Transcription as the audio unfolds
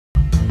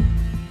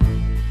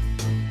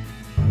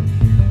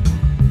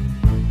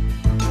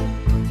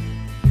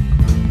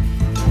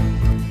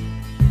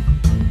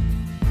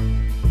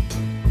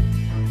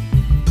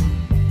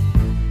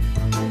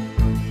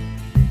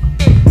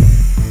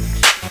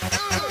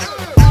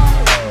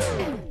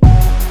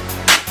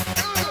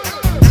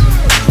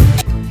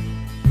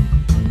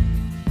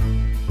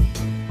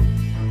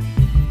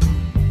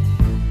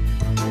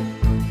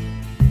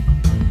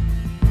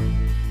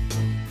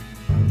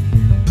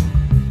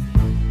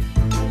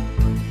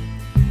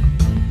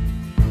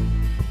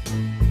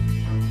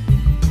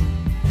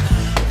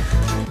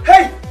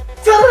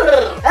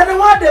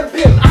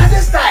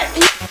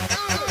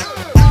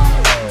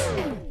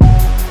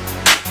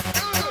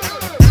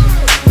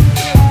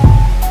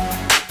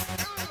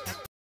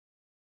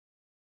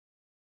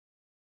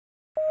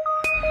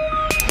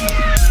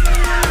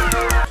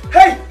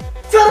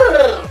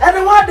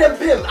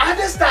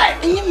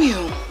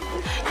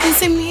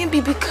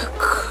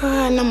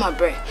na my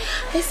bread.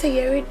 I say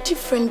you're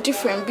different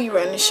be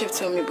running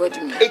shift on me body.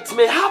 It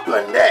may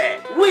happen there.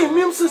 We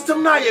immune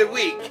system now a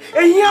week.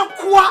 And here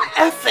qua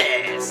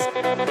FS.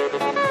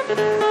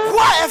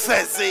 Qua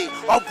FS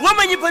of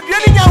woman you put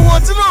really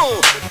want to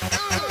know.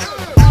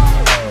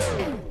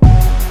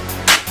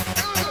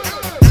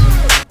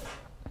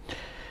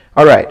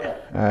 All right.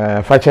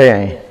 Facha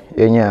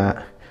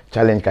yenya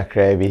challenge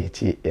kakra bi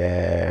ti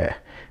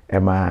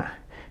ema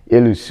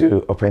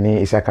Yelusu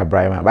openi Isaka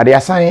Brahima. But the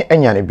assign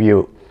enya ne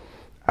bio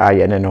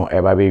yene no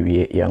eba be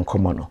wie yen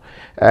komo no.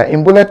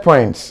 In bullet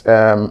points,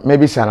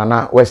 maybe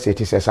sanana West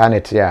State is a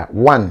sanity.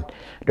 One,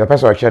 the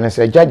person actually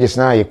say judges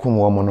na yekum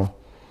wo mo no.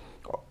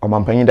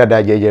 Omampanyi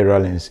dada JJ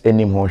Rawlings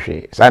enim ho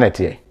hwe.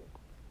 Sanity.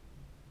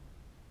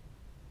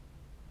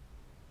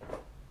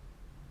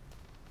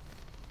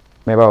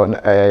 Meba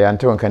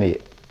yante won kan ye.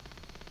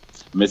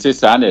 Mrs.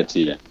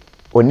 Sanity.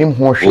 Onim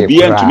ho hwe.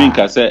 Obi antumi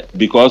nka say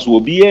because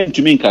obi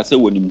antumi nka say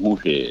wonim ho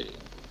hwe.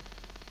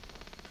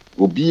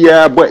 Obi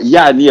ya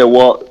na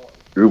ewo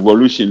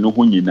revolution no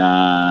ho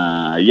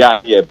nyina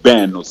ya ye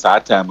ben no saa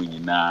time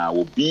nyina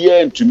obi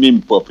antumi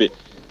mpope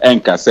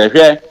enka say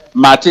hwe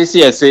mate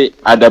se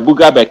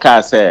adabuga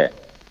beka say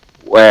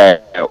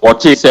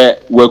ote say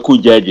waku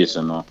judges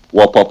no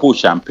wo popo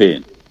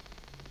champagne.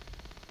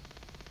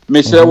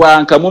 Mr.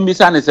 Wanka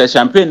mumisa ne say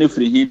champagne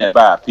free hin na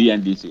ba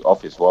PNDC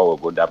office wo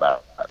go daba.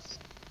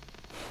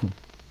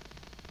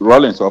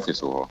 Rawlings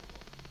office wo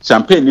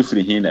champagne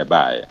free hin na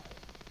ba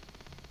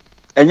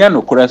enya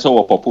no kura so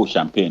wo popo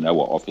champagne na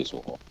wo office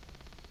wo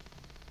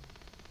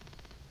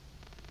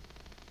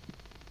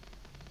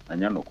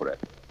enya no kura.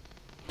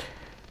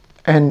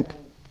 And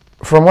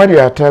from what you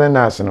are telling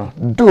us,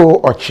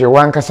 do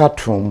Ochiwankasa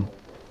tum,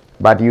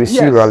 but you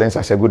see Rawlings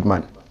as a good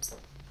man.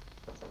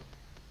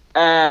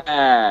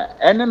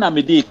 And then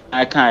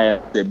I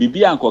can't the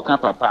Bibi Uncle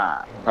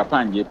Papa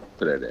and Yep.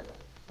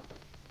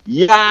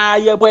 Yeah,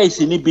 your boys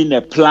in it been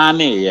a plan,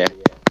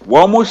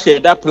 one more share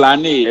that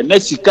plan, and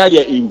let's see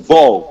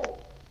involved.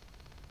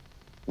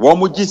 One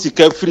more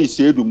Jessica free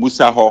say to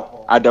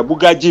Musaho,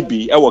 Adabuga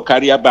Jibi, our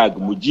carrier bag,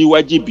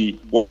 Mujiwa Jibi,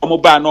 one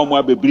more ban no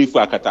more be brief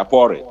for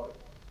Katapore.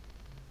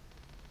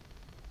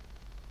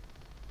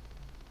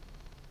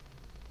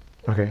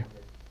 Okay.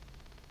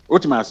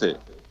 What am I say?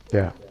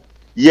 Yeah.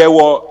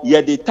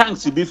 Yeah, the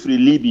tanks to be free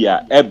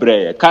Libya,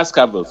 Ebre,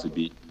 Cascavels to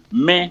be.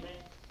 Me,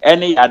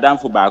 any Adam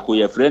for Bako,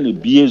 your friend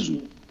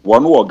Biezu,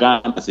 one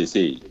organ, as I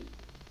say.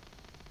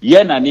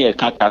 Yen and near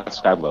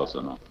Cascavels,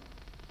 no.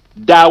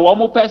 Da one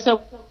more person,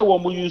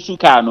 one more use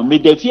Sucano,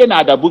 made the fear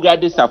na Buga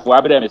de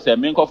Safuabre, and say,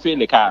 Minko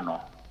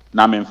Filicano.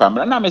 Namin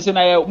family, Namin,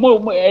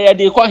 I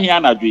de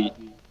Cohiana Dri,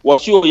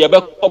 was sure your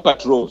back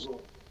patrols.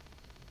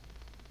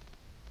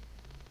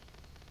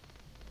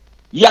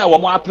 Yeah,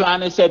 one more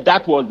plan said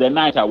that was the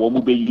night I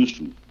won't be used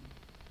to.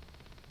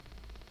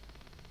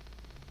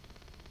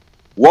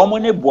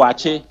 Woman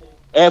Boache,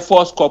 Air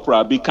Force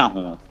Corporal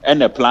become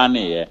and a plan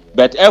here,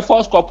 but Air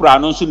Force Corporal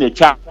announcing the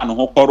chat and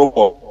who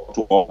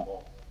to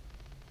all.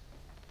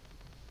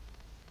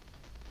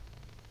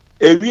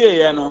 Every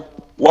year, no,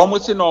 one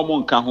was in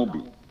Ormond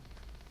Kahubi.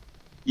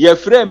 Your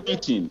friend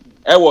meeting,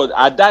 I was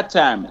at that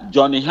time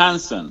Johnny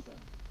Hansen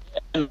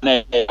and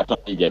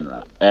Attorney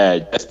General,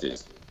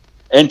 Justice.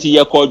 And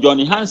you call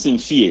Johnny Hansen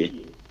fear.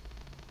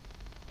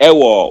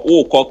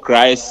 Ewo call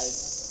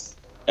Christ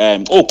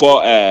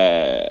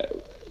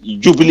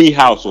Jubilee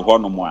House of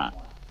Honomwa.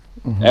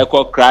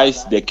 Call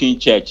Christ the King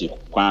Church,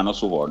 Quano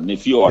so on,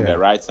 if you on the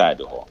right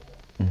side of her.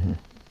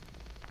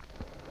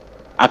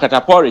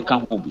 Akatapori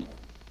can hobby.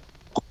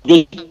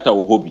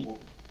 Hobby.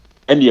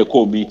 And you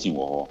call meeting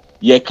or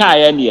ye can't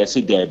any see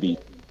Debbie.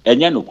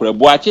 And you know,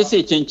 Boache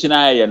say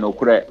Chinchina no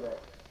cre.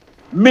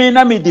 Me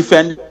na me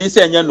defend this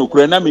and no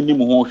crena me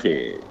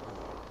nimu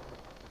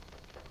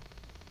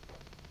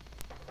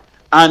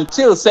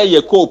until say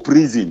ye call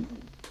prison.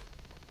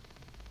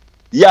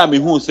 Ya me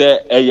who say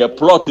a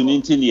plot in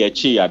inti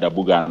chi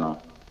adabugano.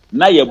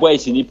 Na ye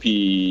boys in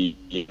ipi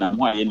na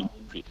mo aye ni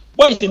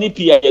boys in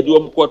ipi ya do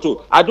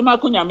mkwoto. Aduma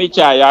kunya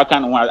mecha ya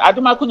kan ho.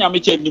 Aduma kunya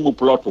mecha nimu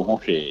plot ho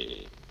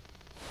hwe.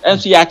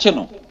 Enso ya che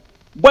no.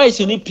 Boys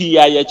in ipi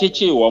ya ye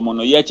cheche wo mo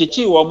no. Ye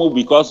cheche wo mo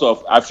because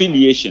of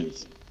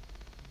affiliations.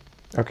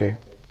 Okay.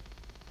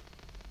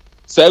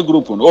 Say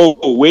group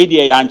oh we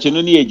dey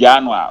anchenu ni eja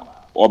no a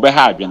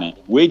obeha adwene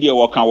we dey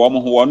woka wo mo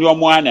ho woni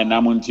omo ana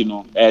namunti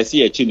no se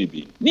echi ni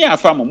bi ni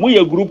afam mo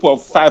ye group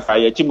of 5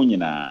 ayechi mu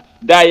nyina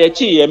da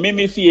ayechi ye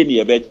meme fie ni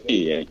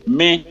ebechi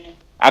me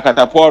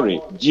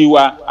Akatapore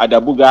Jiwa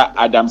Adabuga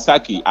Adam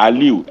Saki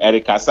Aliu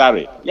Erika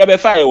Sare ye be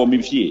fa ye wo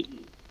me fie.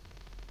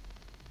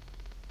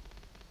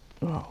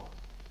 Wow.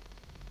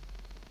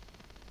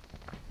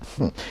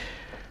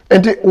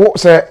 Enti wo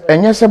se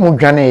enye se mu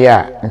dwane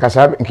ya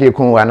nkasa nke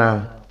kun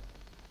wana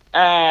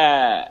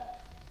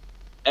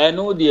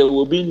enu de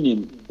obi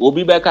nim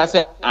obi be ka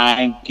se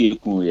anke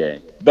kun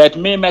ye but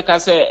me ka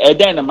se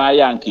eden na ma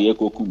ya anke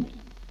ekokum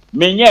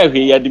me nya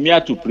hwe ya de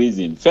me to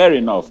prison fair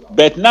enough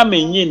but na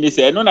me nyi ni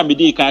se enu na me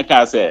di kan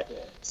ka se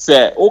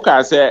o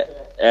ka se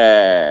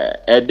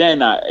then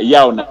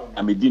yaw na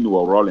amedin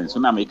wo Rawlings so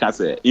na me ka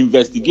say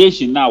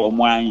investigation na wo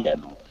mo anye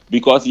no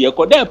because ye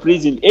ko there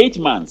prison 8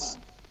 months.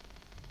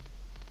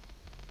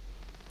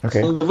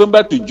 Okay. From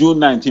November to June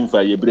 19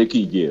 for ye break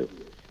jail.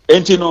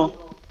 And you know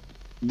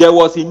there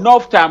was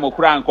enough time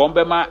okra and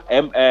kombema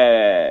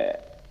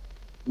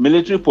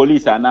military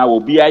police and now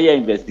will be a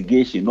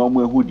investigation no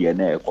more who the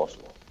na ekoso.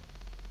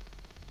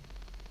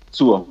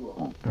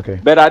 So okay.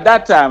 But at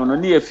that time no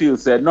near feel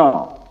said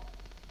no.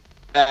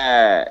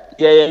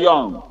 You're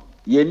young,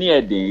 you're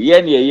near the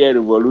year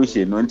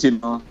revolution,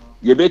 no,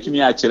 you bet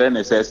me a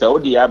children says, oh,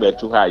 the abbot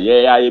to her,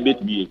 yeah, I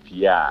bet me a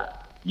PR,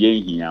 ye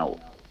here.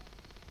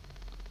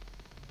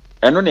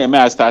 And only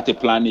I started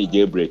planning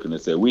jailbreak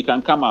and say, we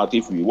can come out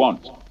if we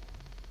want.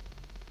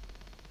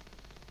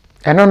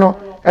 I don't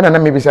know, and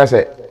then maybe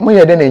say, we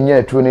had any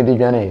year to any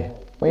division.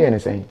 What are you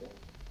saying?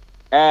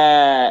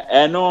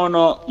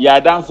 No,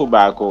 Yadan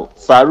Fubako,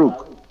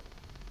 Farouk.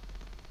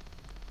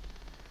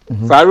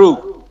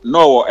 Farouk.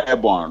 No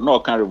airborne, no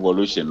can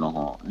revolution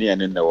no near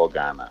in the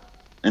Ghana.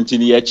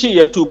 Until ye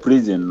chi two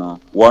prison no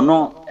one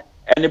no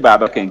any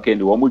baba can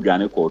one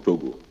mujane ko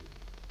Togo.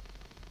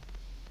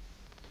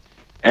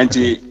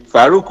 Until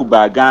Farouk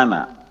ba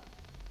Ghana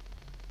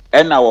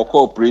and our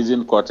call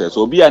prison quarters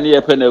obi ani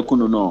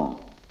epenekunu no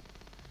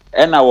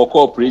and our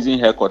call prison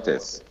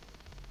headquarters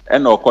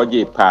and our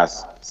koje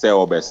pass say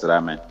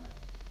obesrame.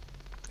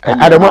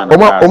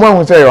 Oma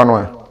who say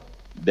on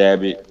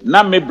Debbie,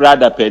 na me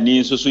brother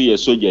penny so ye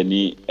soja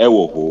ni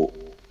ewo ho.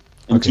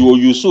 Nti o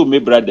yusu me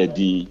brother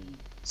di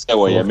say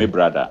wo ye me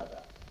brother.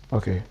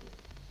 Okay.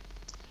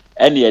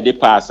 Any ye dey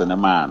pass na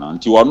man no.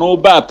 Nti wono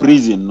ba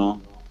prison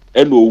no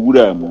e no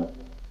owura mu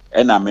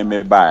e na me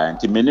ba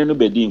nti me ne no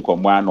bedi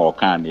nkomo ana o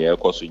kan ye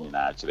ekoso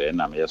nyina kire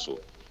na me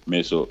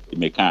so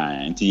me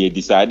kan nti ye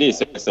decide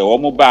say wo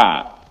mo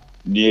ba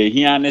ni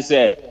ehia ne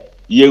say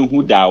ye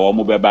hu da wo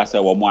mo beba say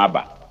wo mo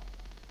aba.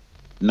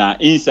 Na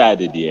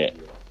inside there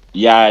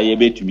yeah, you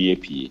bet me a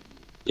pee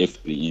if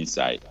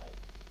inside.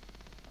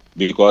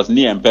 Because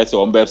ni and person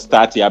on bed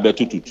start ya bet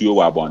to 2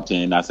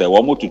 abontin. I say,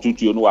 one more to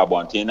 2 no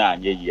abontin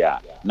and ye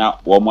now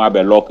one more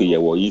be lock ye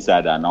were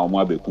inside and now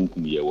more be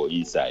kunkum ye were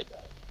inside.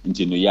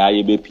 Into no ya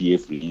ye be pee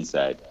free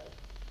inside.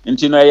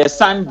 Into no ye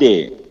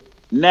Sunday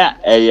na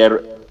a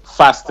year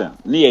fasting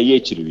near ye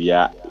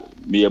chiruya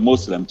me a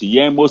Muslim to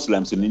ye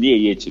Muslims in near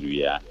ye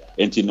chiruya.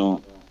 Into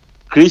no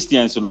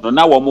Christians no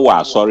now one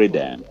more sorry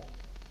then.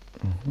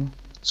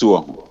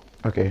 So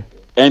okay.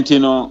 And you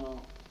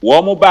know,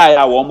 one buy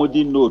a woman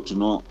didn't know to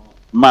know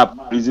my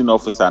prison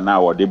officer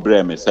now or the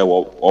breme say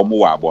or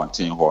more about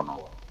tin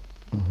hono.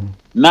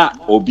 Na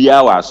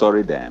obia was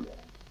sorry them.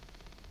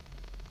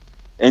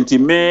 And to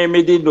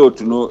me didn't know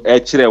to know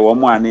actually one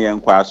more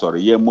and quite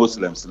sorry, ye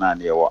Muslims na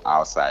near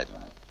outside.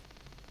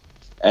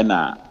 And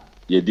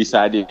ye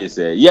decided to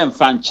say, ye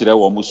fan chire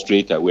woman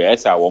straight away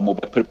as I woman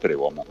prepare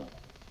woman.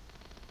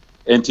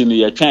 And to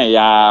ye can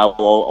ya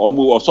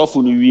or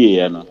soften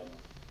you no.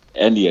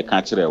 And ye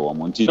catch a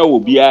woman. You know,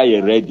 be I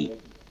ready.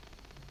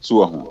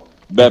 So,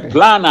 but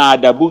plan a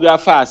da buga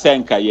fa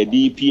senka ye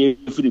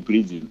DPA free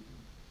prison.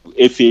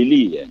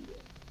 Efeli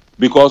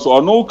because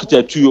or no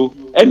kitatuo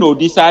and no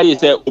decide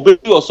say obey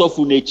yourself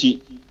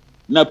unechi.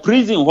 Na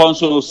prison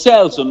once no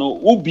cells no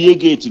ubi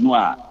gate no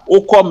a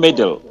o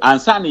middle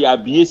and san ya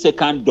be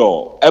second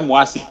door e mo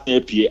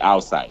APA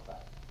outside.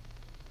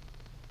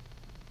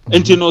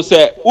 And you know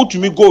say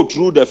utumi go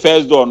through the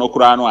first door no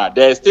kura no a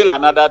there's still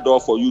another door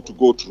for you to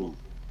go through.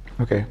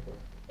 Okay.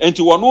 And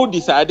you want no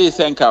decide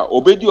senka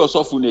obedi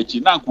osofu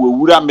nechi nanku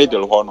ewura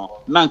middle hono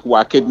nanku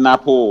wa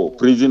kidnap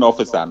prison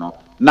officer no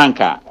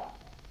nanka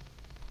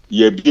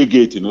ye big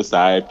gate no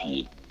sa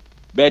APA.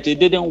 But it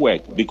didn't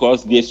work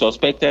because they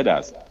suspected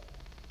us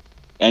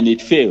and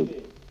it failed.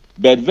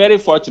 But very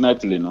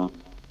fortunately no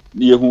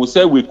who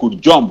said we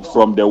could jump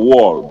from the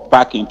wall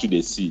back into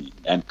the sea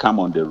and come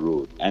on the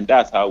road, and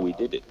that's how we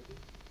did it.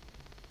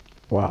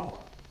 Wow.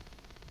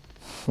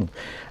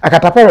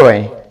 Akatapere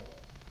way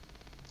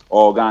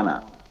or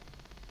Ghana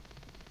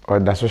or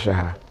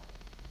Dasosha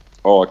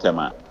or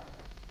Tema.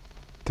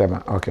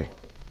 Okay.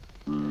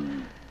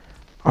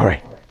 All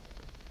right.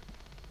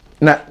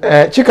 Na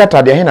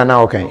Chikata de hina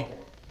na okay.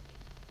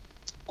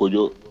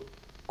 Kojo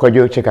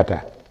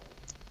Chikata.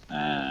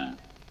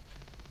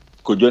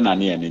 Kojo na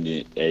ni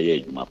eni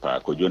eye mapa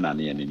kojo na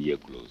ni eni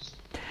close.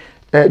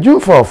 June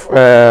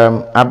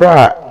 4th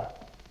abra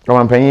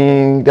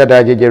komampanyin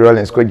dada JJ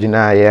Rawlings ko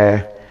gina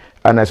ye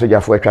ana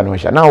sojafo atwa no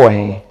hia na wo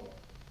hen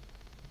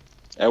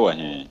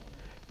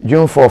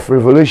June 4th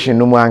revolution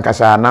no mu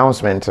ankasa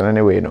announcement no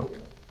anyway no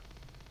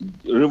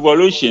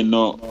revolution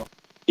no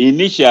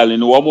initially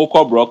no wo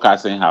call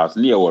broadcasting house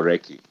near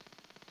Wareki,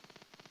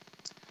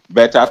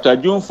 but after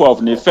June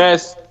 4th the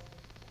first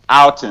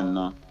outing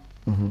no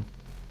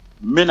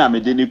me na me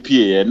deni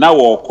pie na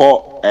wo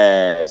call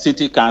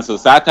city council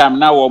that time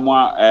na wo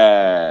mo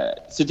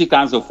city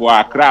council for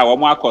Accra wo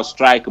mo akọ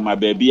strike ma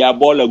baby a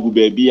bola gu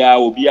baby a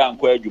obi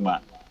anko adwuma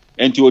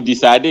enti o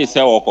decide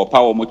say wo kopa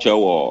wo mo che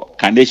wo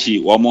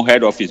Kaneshi wo mo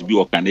head office bi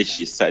wo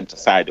Kaneshi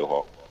side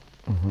ho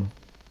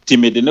ti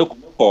me de no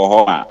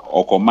home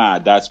or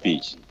command that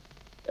speech.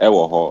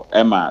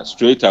 Emma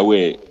straight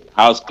away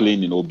house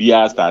cleaning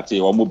obia started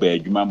almost be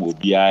adwuma mo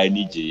obia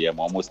any GM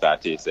almost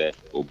started say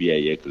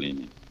obia ye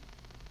cleaning.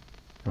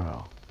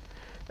 Wow.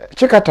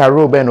 Chikata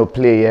role be no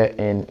player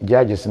in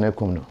judges na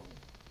kum no.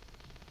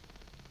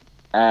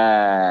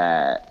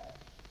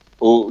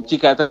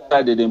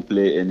 Chikata didn't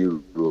play any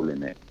role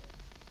in it.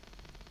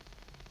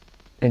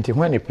 And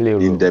when he play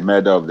role in the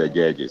murder of the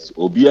judges,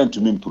 obia to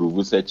me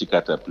prove say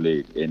Chikata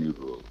played any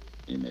role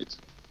in it.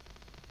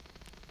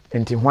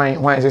 And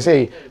why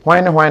say why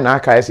na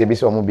aka say be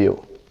so mo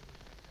bio.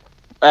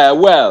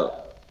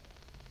 Well,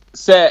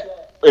 say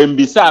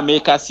mbisa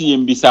make see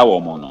mbisa wo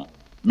mo no.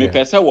 Me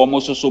pese wo mo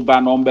so ba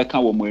no mbeka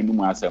wo mo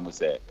enum asem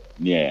say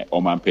ne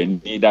o man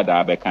pani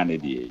dada be kan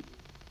dey.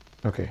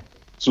 Okay.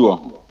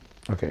 So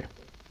okay.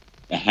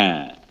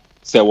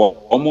 Say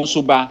wo mo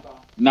so ba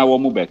na wo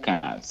mo be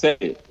kan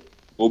say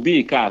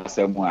obi ka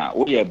asem a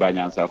wo ye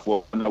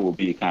banyansafo na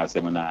obi ka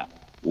asem na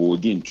wo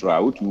di ntro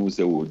a wotu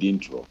say wo di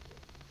ntro.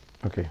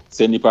 Okay.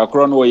 Say nipa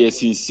kro no ye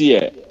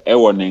sincere e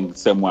wo ne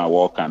nsem a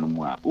wo ka no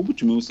mu a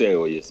obutumi say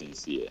wo ye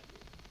sincere.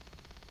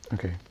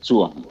 Okay.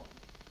 So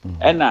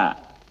ena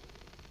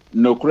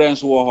no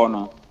krens wo ho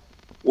no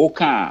wo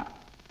ka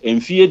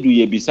emfie du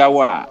ye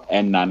bisawa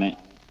enane.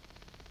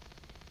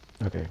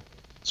 Okay.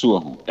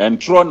 So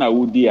entro na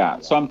wudi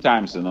a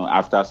sometimes you know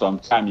after some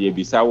time ye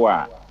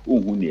bisawa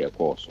unhu ne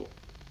ekoso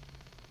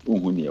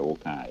unhu ne wo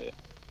ka ye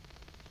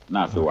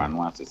na fe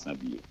wanu asesa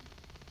bi.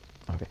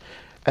 Okay.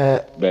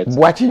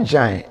 Watching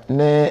Jai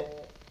ne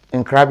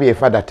nkrabi e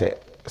fadate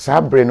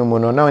sabre no mu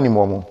no na oni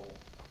mo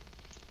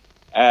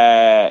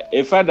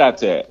e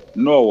fadate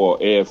no wo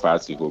e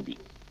fasi hobi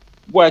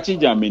Buachi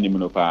Jam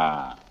minimum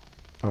pa.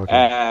 Okay.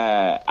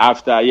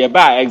 After ye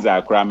ba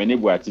exile cram and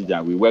Buachi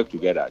Jam, we work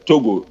together.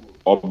 Togo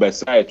or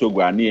beside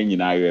Togo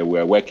and I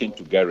were working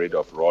to get rid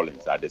of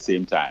Rawlings at the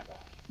same time.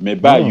 Me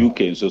ba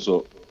UK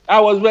so I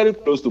was very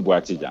close to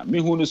Buachi Jam. Me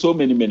who so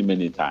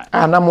many times.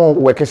 And I'm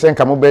working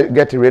can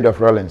get rid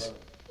of Rawlings.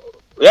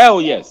 Yeah, oh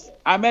yes.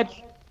 I met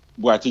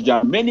Buachi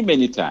Jam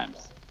many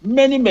times.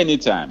 Many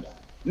times.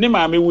 Ni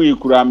mami we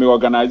kura me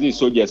organize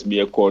soldiers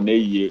me ko na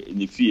ye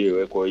ni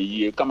fie ko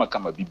ye kama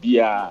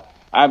bibia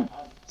am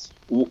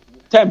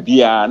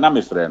bia na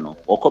me frɛ no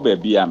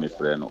okoba bia me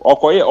frɛ no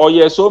okoye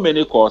oye so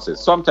many courses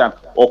sometimes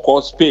oko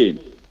Spain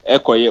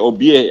ekoye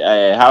obi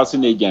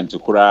housing agent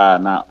kura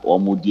na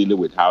omu deal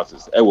with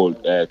houses wo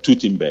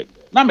Tutenberg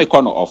na me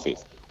kono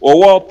office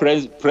wo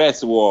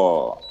press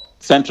wo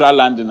Central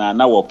London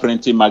na wo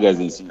printing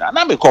magazines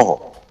na me ko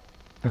ho.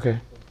 Okay.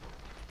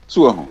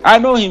 So I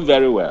know him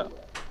very well.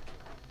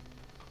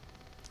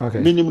 Okay.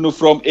 Minimum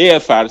from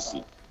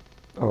AFRC.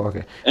 Oh,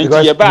 okay. And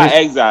you buy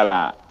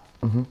exile.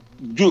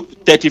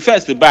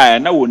 31st buy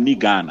now we need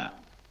Ghana.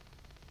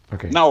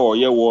 Okay. Now all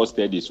your war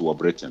studies were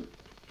Britain.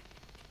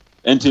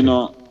 And you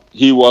know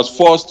he was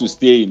forced to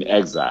stay in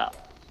exile.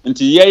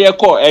 Until you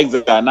call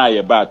exile now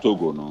you buy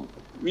Togo no.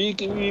 We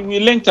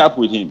linked up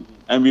with him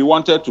and we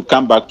wanted to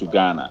come back to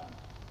Ghana.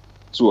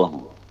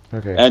 So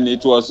okay. And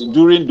it was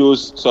during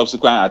those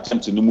subsequent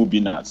attempts in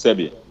Numubina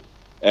Sebi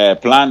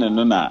plan and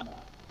na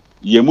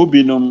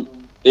Yemubinum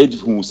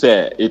who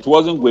said it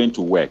wasn't going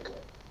to work,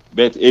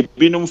 but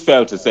Ebinum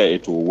felt to say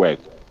it will work,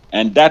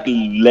 and that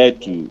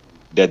led to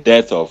the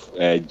death of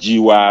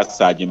Jiwa,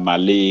 Sergeant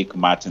Malik,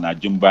 Martin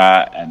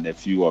Ajumba, and a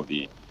few of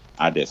the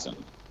others.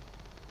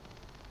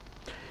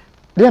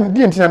 Then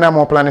didn't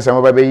more planning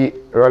some baby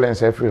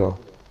Rawlings every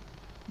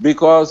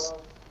because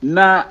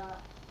na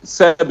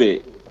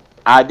Sebe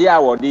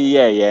idea what the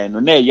year no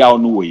ya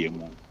no way.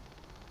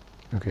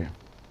 Okay.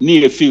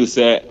 Ni feel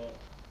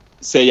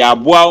say ya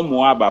boa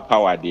mo aba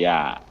power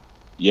there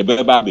ye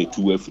beba be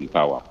two free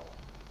power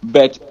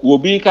but will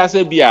be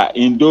kasebia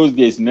in those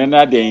days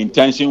nana the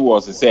intention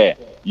was to say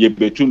ye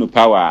betu no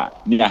power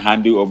near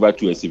handing over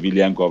to a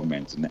civilian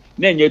government na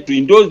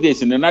in those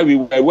days nana we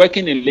were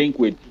working in link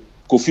with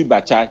Kofi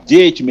Bacha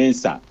JH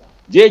Mensa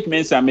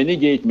many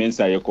JH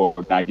Mensa ye ko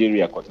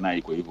Nigeria ko na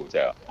iko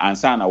hotel and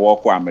sana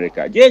walk ko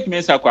America JH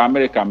Mensa ko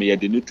America me ye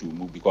de no to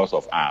move because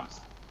of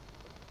arms.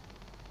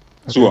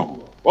 Okay.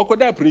 So what could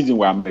that prison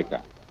with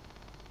America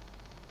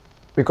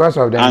because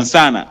of them.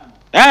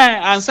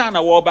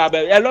 Ansana war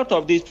a lot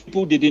of these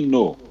people didn't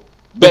know.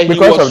 But because he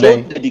was of so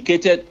them.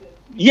 dedicated.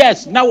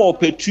 Yes, now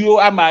Petrio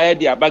Amaya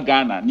de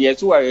Abagana.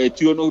 Yes, who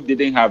Etiono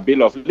didn't have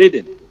bill of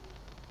lading.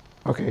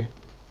 Okay.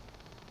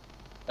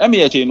 Let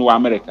me in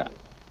America.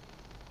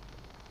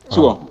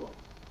 So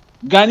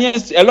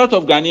Ghanaians, a lot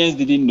of Ghanaians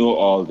didn't know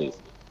all this.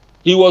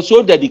 He was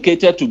so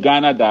dedicated to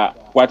Ghana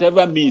that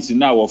whatever means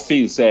now or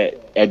feels a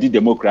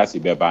democracy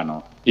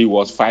bebano, he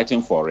was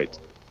fighting for it.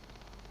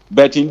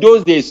 But in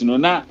those days,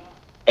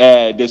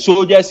 the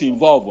soldiers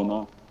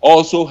involved,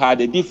 also had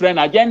a different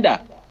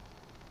agenda.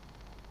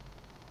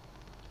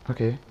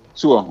 Okay.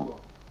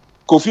 So,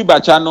 Kofi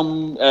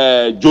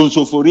Bachanum, Jones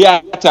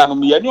Ophoria,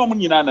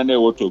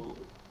 Togo.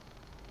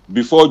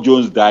 Before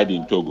Jones died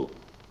in Togo.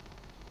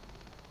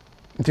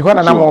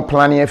 So,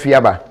 planning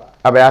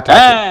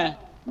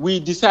we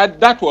decided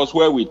that was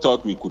where we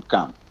thought we could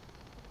come.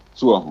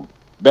 So,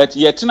 But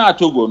yet na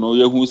Togo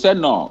no, who said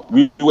no,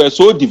 we were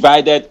so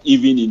divided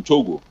even in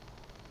Togo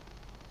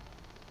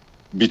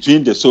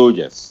between the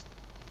soldiers.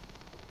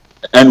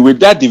 And with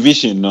that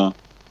division, no,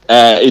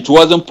 it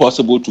wasn't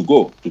possible to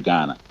go to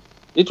Ghana.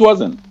 It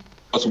wasn't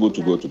possible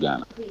to go to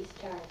Ghana.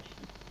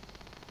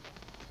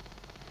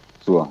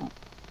 So,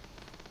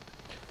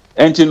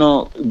 and you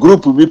know,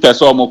 group we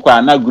person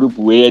na group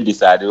we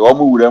decided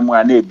omo wuremu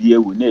na ebi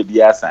ewu na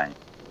ebi assign.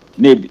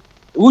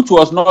 Which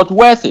was not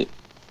worth it.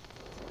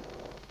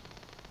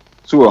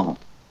 So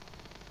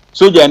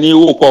Jani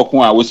wo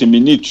kokun a wo se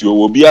minute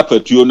yo obi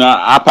apatuo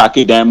na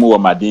apake dan mu wo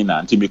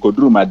Madina nti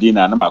mikoduru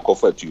Madina na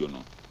makofa tuo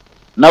no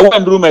na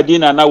wanduru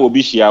Madina na wo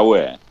bi hia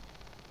wo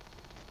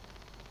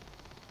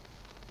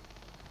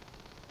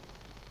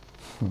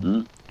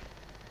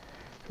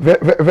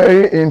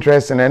Very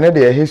interesting, and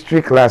the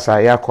history class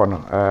I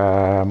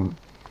yakono.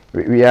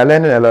 We are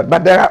learning a lot,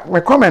 but there are my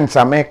comments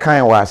are make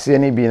kind was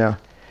any bina.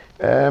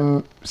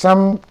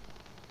 Some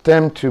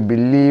tend to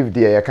believe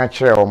the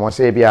catcher or must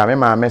say,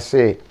 I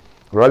say,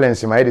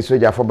 Rawlings, my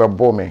soldier for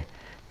Bome.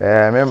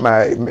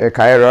 Remember,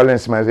 Kai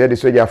Rawlings, my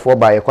soldier for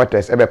by a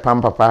quarters, ever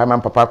papa,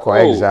 papa,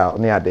 exile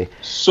near day.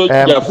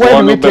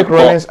 When we take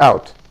Rawlings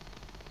out,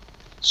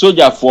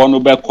 soldier for no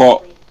back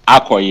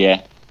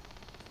Akoye.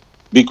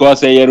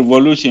 Because a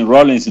revolution,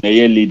 Rawlings in a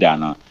year leader,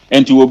 no,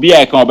 and to be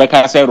a come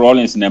back say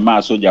Rawlings in a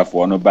mass soldier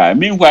for no buy.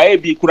 Meanwhile,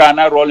 be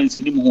Kurana Rawlings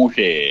in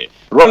him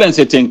Rawlings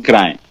a ten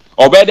crime.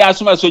 Obedi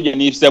asuma soldier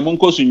ni se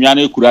munko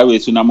sunyane kura we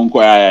su na munko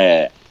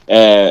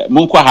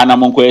munko hana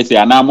munko ese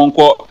ana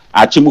munko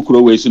achimu kura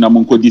we su na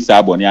munko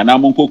disaboni ana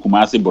munko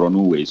kumase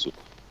bronu we su.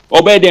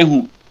 Obedi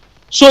hu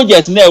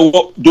soldiers na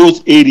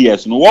those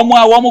areas no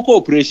womo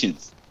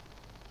operations.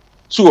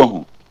 So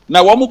hu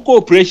na womo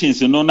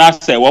operations no na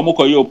say womo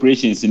ko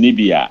operations ni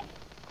bia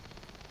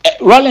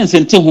Rawlings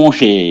nte ho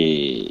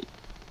hwe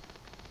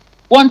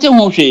wonte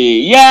ho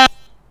hwe ya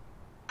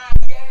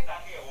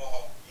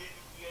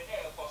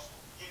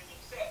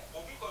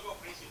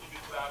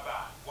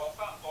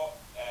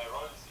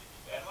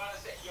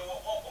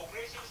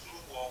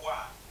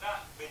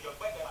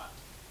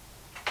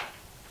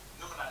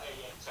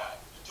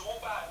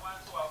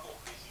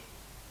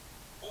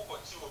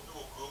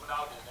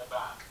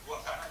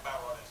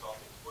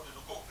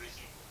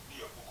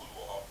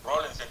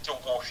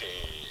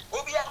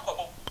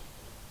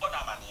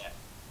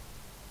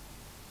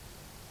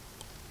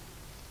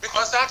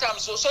because that time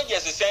so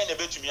soldiers is saying a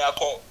bit to me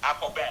ako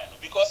ban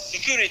because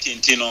security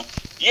intino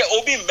ye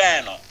obi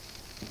ban no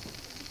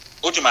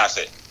otuma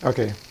say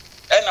okay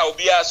and na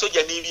obi a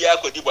soldier ni bia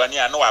akodi boni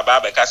an no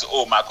aba be kasi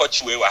oh ma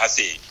kochi we wa ha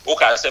say o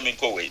ka say me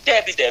ko we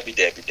debi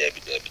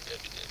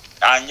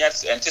and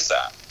yes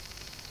entisa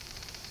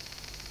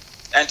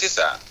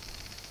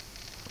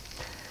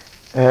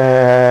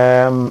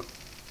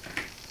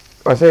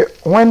I say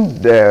when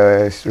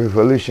there's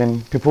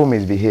revolution, people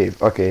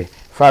misbehave. Okay,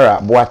 Farah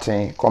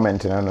Boateng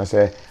commenting and I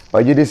say, or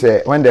you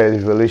say when there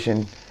is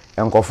revolution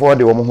and go for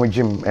the woman who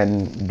gym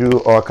and do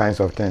all kinds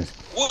of things.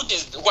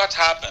 What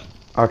happened?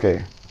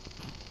 Okay.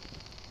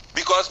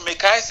 Because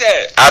Mekai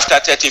said after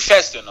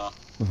 31st, you know,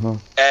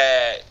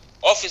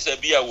 officer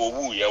Bia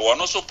Wowu, you were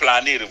also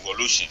planning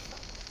revolution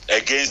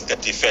against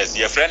 31st.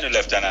 Your friend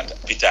Lieutenant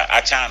Peter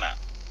Achana.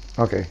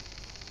 Okay.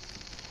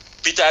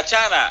 Peter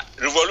Achana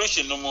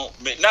revolution no mo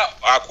now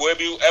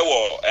akwebi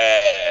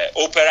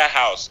opera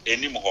house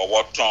enim ho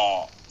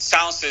woton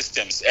sound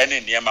systems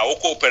any niema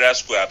woko opera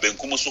square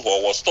benkum so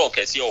ho was stock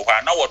ese ho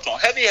na woton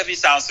heavy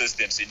sound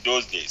systems in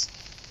those days.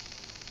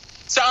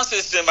 Sound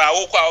system a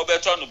woko a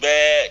obeton no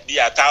be the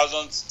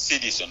 1,000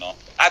 cedis no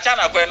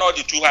Achana kwen no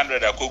the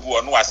 200 akogu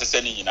ono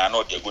asese ni nyina na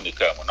ode ego ne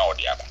kam na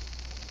ode aba.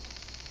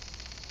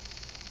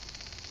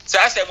 Sa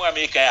asemu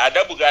American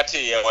adabugate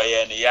ye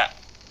oye ne ya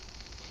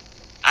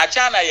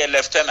Achana ye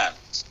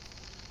lieutenant,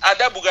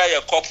 Adabuga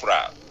ye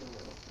corporal,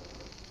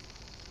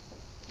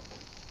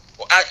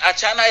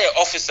 Achana ye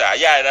officer,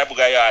 ya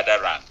Adabuga ye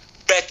other rank.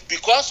 But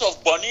because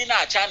of Bonina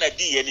Achana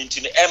di and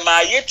into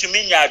Emma yet to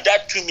me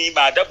that to me,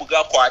 my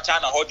Adabuga ko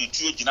Achana hold the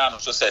 2 Jinano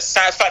so says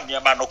Saifa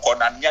Niamano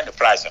Kona Nian the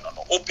price and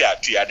no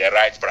Opia to you the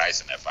right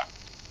price never.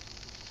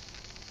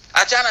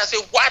 Achana say,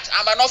 what?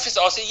 I'm an officer.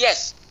 I say,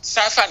 yes,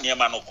 Saifa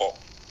Niamano ko.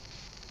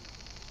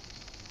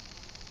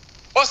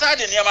 What's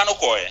that in Niamano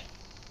ko?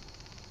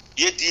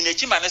 Ye di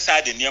nechi mane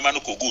sa de niema no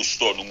kogu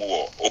store no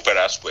mu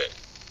opera square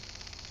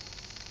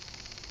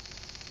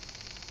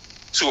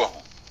so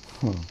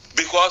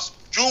because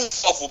June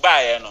of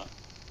buy no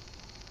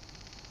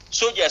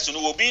soldiers no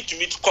will be to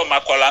me to come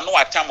akola no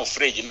atam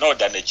fridge no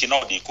da nechi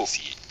no de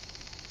KOFI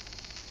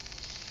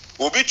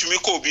will be to me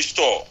ko be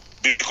store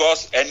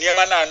because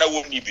niema na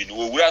wo ni bi no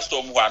wo wura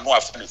store mu no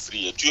afa no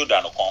free etuo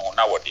da no kon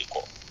na wo de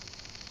ko.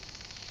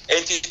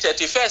 And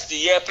 31st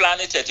year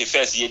planning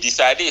 31st year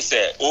decided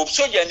say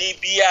soldier ni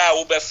bia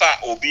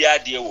obefa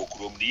obia de wo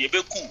krom de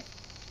yebeku.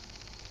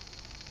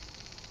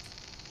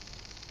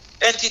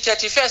 And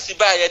 31st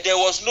by there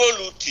was no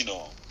looting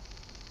no.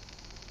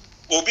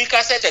 Obi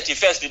ka say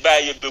 31st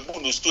by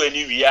yebebu no store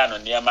ni wi ano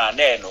niam na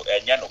no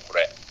enya no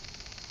kure.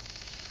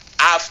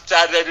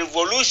 after the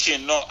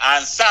revolution no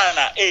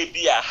ansana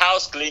be a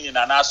house cleaning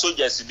and a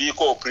soldiers be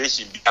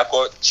cooperation be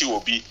ako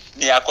chiobi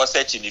ni ako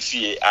search ni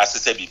fie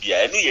asese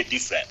bibia enu ye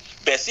different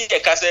but see the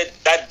case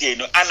that day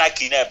no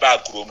anarchy na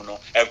ba krom no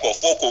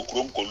enkofo ko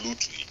krom ko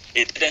loot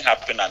it didn't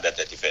happen on the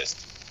 31st.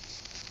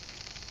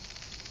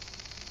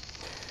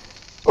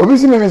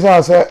 Obviously me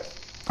say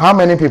how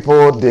many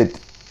people did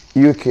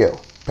you kill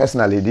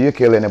personally? Do you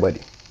kill anybody?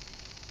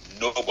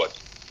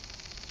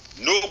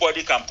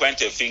 Nobody can point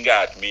a finger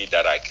at me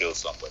that I killed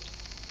somebody.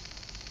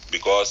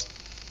 Because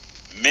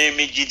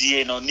me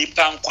gidie no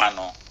nipa nkwa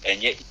no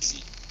enye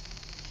easy.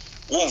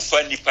 Won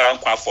fa nipa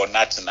nkwa for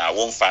nothing na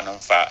won fa no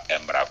fa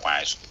emra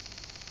kwan so.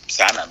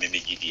 Sana me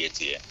gidie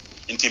tie.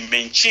 Nti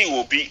menchi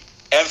obi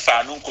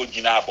emfa no nko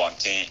gina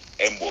abonten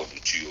embo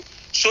dutuo.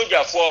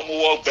 Soldier for mo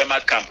work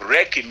Bema camp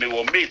reki me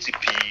wo mate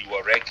pi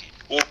wo reki.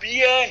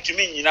 Obi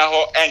ntumi nyina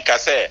ho enka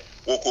se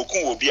wo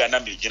kokun obi ana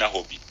me gina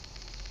ho bi.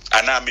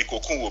 I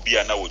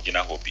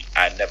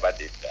never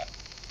did that.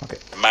 Okay.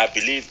 My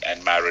belief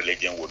and my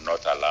religion would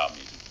not allow me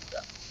to do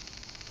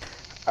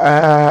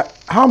that.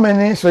 How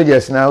many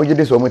soldiers now you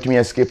just want me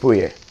escape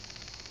here?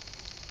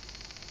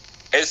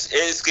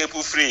 Escape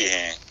free,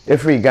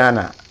 Free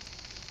Ghana.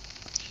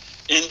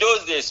 In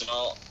those days,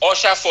 no,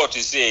 Osha Fort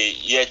to say,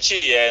 you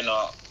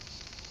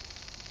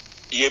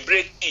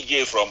break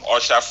EJ from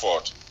Osha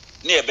Fort,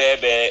 near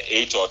Bebe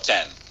 8 or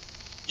 10.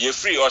 You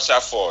free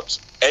Osha Fort.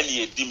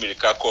 Any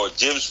Dimilka called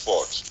James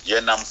Fort,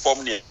 Yenam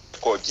formerly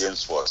called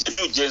James Fort. You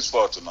do James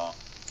Fort, no?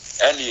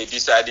 Any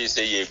decided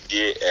say ye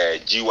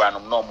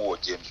G1 no more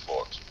James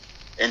Fort.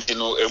 And you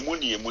know, a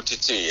muni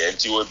mutite,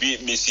 and you will be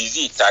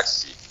Mrs.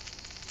 Taxi,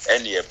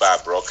 any a bar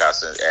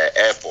broadcast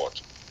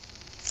airport.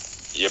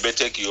 You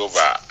better take you over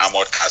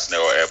Amot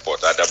Casnell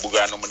Airport at the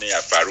Buganomania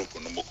Farouk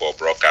Numuko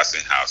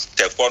Broadcasting House.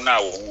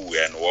 Tekona who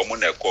and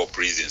woman call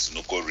prisons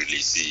no co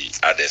release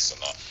others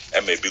no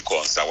and maybe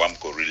consawam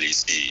co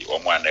release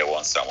one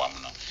wants someone.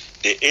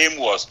 The aim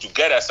was to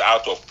get us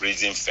out of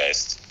prison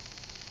first,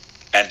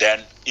 and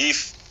then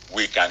if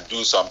we can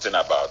do something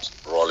about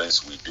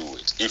Rawlings, we do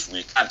it. If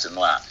we can't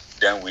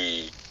then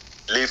we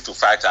live to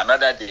fight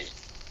another day.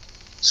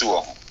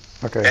 So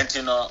okay. And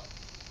you know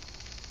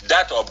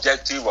that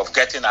objective of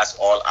getting us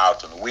all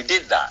out, we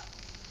did that.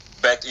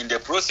 But in the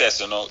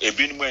process, a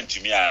been went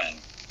to me and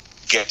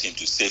get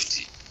into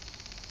safety.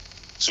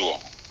 So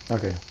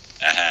okay.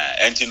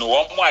 And you know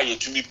one more you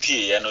to me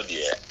pay,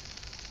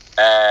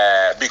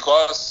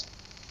 because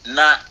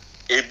na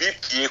a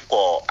BPA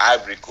call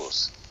Ivory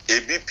Coast,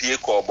 a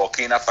BPA call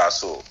Burkina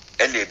Faso,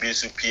 and a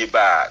BPA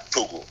ba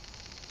Togo.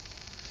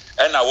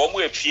 And now one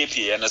more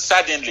PA, and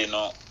suddenly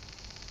no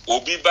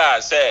Obi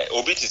ba say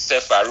Obi to say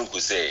Farouk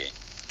say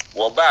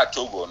Woba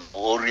Togo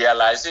or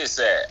realize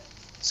say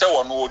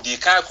one would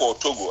decay call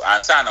Togo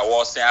and Sana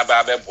was saying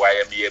about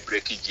Boyami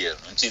breaking jail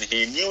until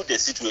he knew the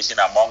situation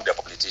among the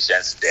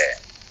politicians there.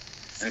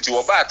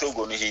 Until Woba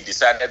Togo, he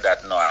decided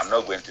that no, I'm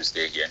not going to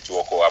stay here and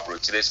to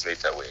cooperate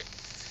straight away.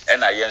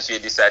 And I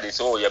decided,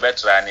 so you better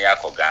try near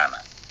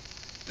Ghana.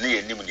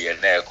 Near Nimuni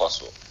and Nair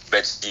Koso.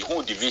 But the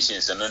whole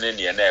divisions and only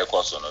near Nair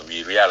Koso,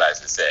 we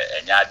realized, say,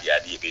 and Yadi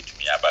idea to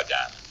me about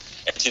Ghana.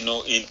 And you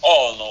know, in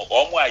all, no,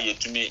 Omwa yet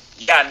to me,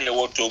 Yani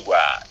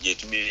Wotogwa, yet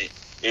to me,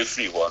 a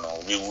free one,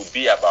 we would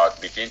be about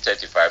between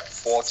 35 to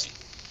 40.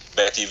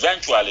 But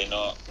eventually,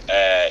 no,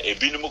 a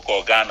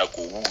Binumuko Ghana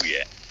ko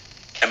wuye,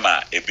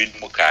 Emma, a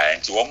Binumuka,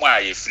 and to Omwa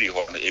a free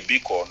one, a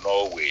Biko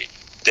Norway,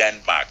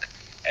 Denmark,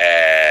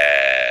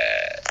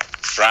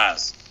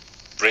 France,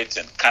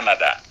 Britain,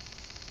 Canada,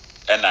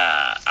 and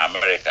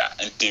America.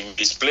 And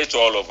we split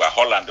all over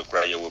Holland, the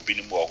cry will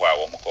be more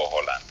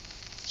Holland.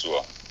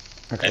 So,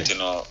 okay. And you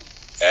know,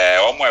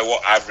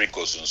 Ivory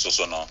Coast and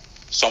so no.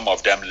 Some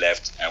of them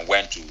left and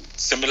went to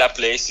similar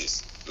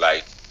places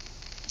like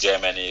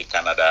Germany,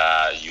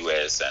 Canada,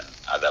 US, and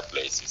other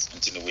places.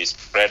 Until we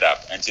spread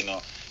up. And you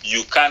know,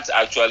 you can't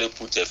actually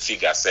put a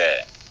figure,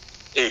 say,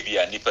 maybe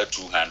a nipper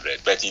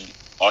 200. But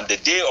on the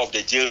day of the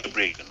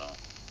jailbreak, you know,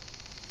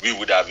 we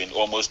would have been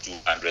almost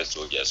 200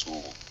 soldiers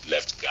who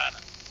left Ghana.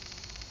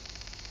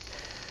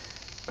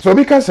 So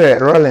because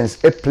Rawlings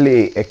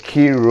play a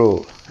key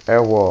role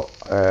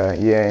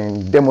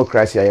in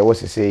democracy, I was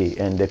to say,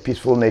 and the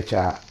peaceful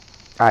nature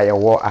I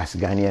war as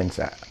Ghanaians,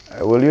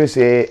 will you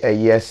say a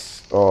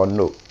yes or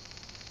no?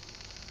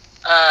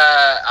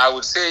 I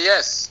would say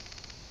yes.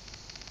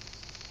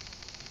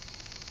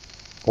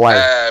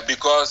 Why?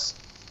 Because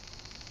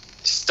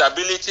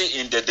stability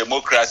in the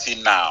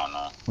democracy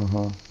now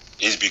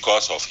is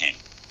because of him.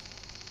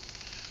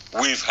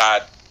 We've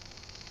had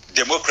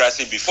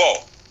democracy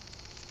before,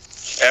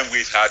 and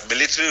we've had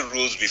military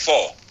rules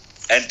before,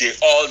 and they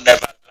all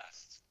never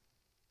last.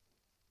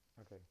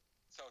 Okay.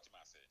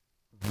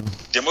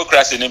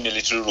 Democracy and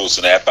military rules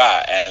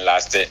and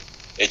lasted.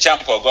 A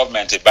champ for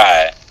government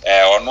by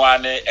on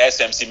one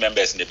SMC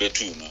members in the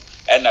Betuno,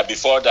 and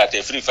before that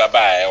a free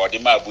by or the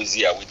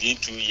Mabuzia within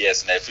 2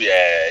 years and a free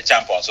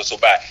champion so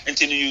by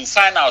until you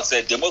find out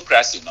that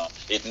democracy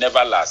it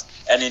never lasts.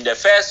 And in the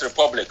first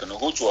republic,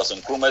 which was in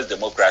Nkrumah's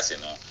democracy,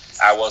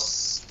 I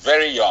was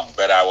very young,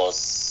 but I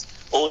was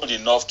old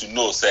enough to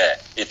know, sir,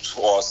 it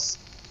was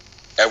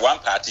a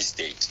one-party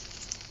state.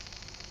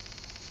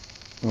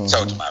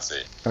 So to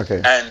say.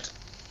 Okay.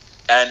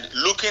 And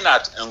looking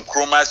at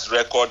Nkrumah's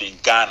record in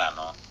Ghana,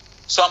 no,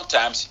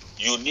 sometimes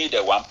you need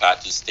a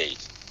one-party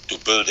state to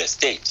build a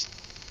state.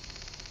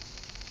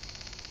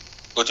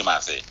 What do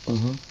you say?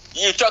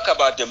 You talk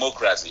about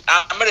democracy.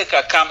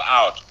 America come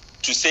out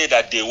to say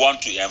that they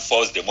want to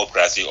enforce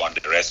democracy on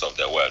the rest of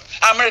the world.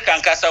 America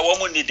and Kasa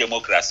won't need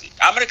democracy.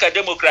 America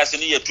democracy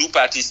need a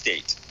two-party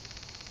state.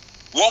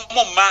 One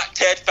more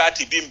third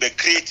party being be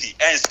creative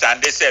and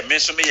stand. They say,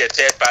 mention me a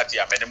third party.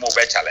 I'm any more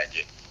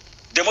challenge.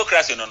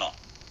 Democracy no.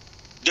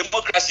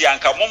 Democracy and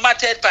come more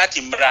third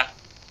party mra.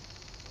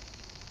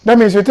 That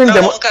means you think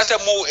Kasa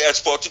more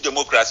export to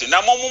democracy.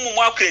 Now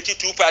more create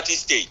two-party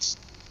states.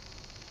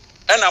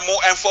 And I'm more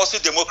enforcing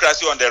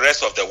democracy on the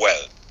rest of the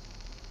world.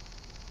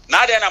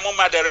 Now then,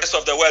 the rest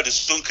of the world is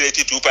soon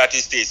creating two-party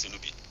states.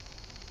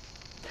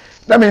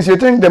 That means you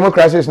think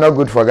democracy is not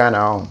good for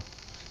Ghana?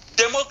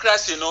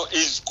 Democracy,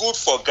 is good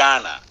for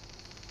Ghana,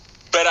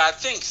 but I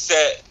think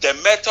the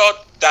method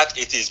that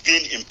it is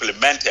being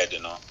implemented,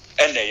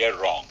 and they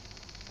are wrong.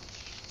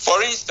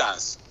 For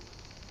instance,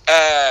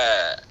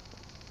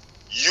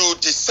 you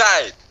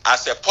decide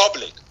as a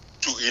public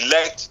to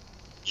elect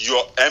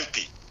your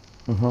MP.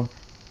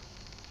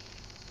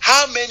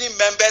 How many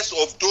members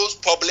of those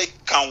public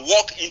can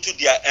walk into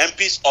their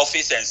MP's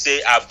office and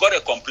say, I've got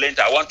a complaint,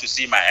 I want to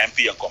see my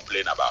MP and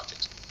complain about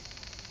it?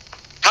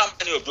 How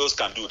many of those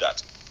can do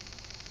that?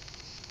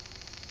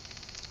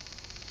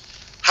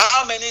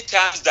 How many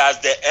times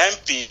does the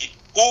MP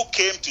who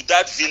came to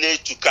that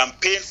village to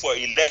campaign for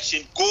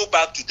election go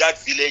back to that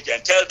village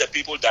and tell the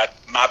people that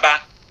Maba,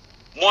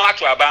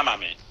 Moatu Abama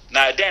me,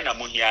 na then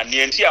amunia,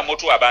 nienti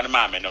amotu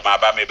abama me, no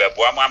Maba me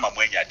beboa mama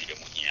mwenya di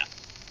amunia.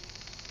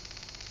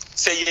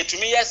 Say it to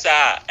me, yes,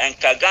 sir, and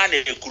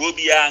Kagane,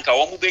 Kurubia, and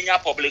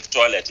Kawamubenya public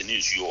toilet in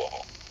his you.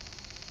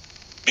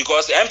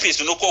 Because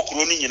MPs no co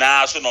crooning in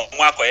our son of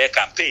Mwako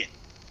campaign.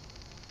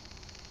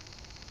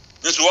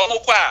 This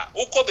Wamukwa,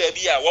 Uko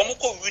baby,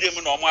 Wamuko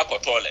William no Mwako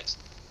toilet.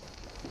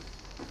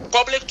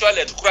 Public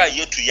toilet cry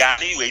ye to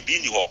Yani, we be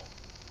new.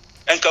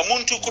 And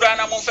Kamuntu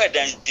Kurana Monfed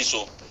and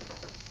Tiso.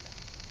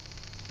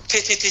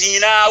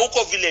 Titina,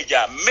 Uko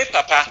villager, me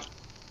papa.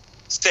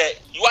 Say,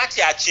 you are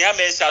the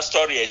Chiamensa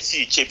story and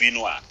see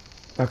Chebinua.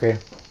 Okay.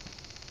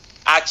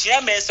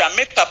 Achia mensa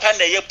me papa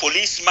na ye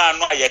policeman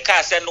no ye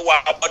ka se no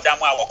wa abodam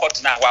a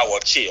wakotena wa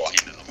woche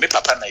ohene no me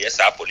papa na ye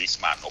sa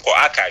policeman no ko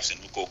archives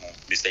no ko hu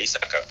Mr.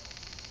 Isaka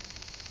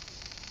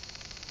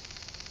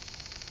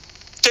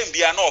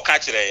tembia no ka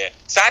kire ye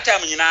sa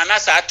time nyina na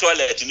sa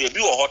toilet no ebi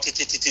wo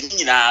hotititi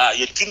nyina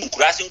ye tunu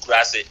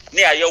nkurase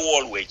ne aye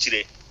wall we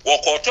kire wo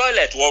ko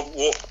toilet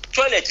wo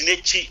toilet ne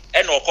chi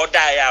e no ko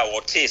da ya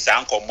wo te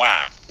sa nkomo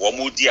a wo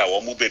mu di a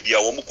wo mu bebi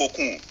a wo mu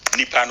kokun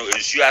nipa no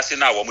ensu ase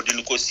na wo mu di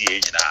no kosi e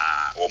nyina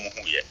wo mu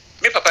hu ye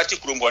me papa ti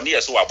krombo ne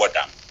yeso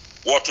wabodam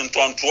wo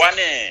tontontoa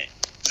ne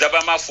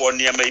zabama fo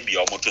ne ma bi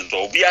o mu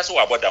tonto obi ase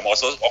wabodam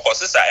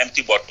okosesa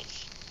empty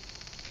bottles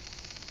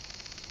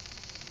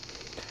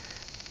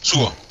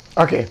so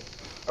okay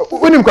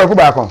unim kwaku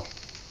ba ko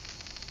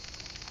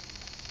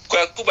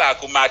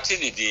Martin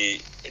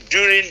di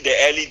during the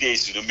early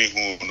days no me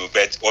hu no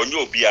bet onyo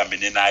obi a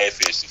me na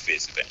face to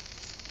face be.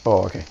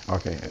 Oh, okay.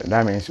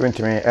 That means when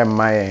to me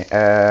my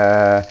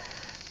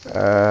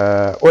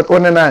what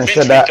na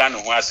said that can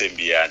who asem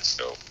bia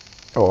so.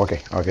 Oh,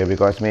 okay,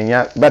 because me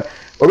but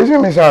obviously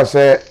me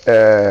say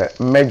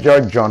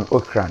Major John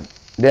Okran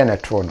then a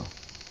trono.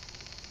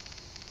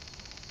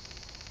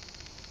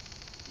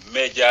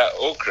 Major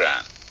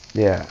Okran.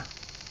 Yeah.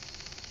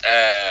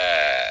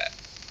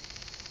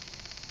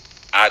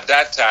 At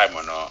that time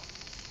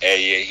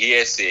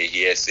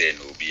hearsay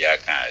no be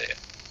kan.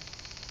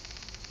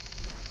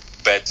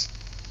 But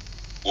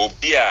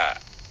obia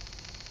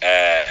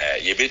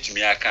ye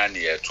betumi aka na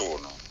ye to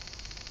no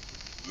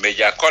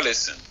Major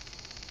Collison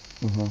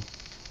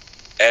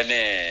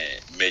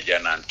ene Major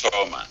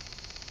Nantoma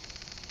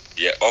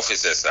ye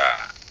officers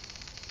are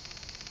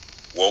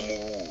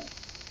womu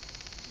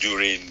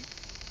during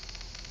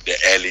the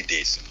early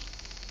days.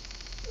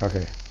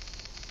 Okay.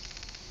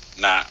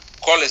 Now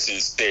Collison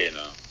stay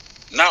no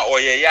na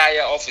oye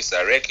ya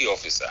officer recce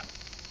officer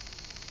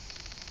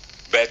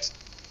but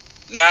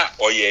na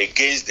oye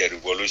against the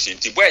revolution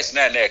ti boys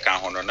na ka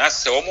ho no na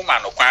se omo ma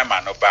no kwan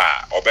ma no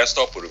ba obe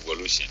stop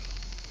revolution.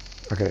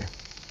 Okay.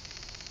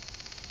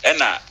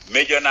 Ena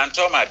Major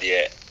Nantoma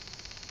de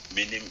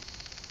minim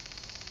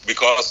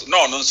because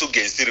no so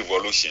against the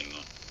revolution no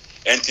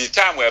until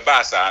time we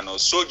ba sa no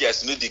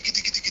soldiers no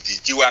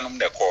digidi jiwanum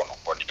de call no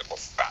for the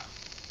kofa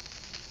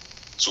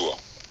so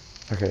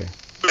okay.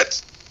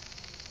 But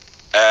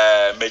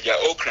Major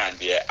Okran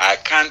there I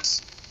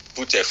can't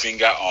put a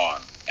finger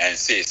on and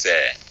say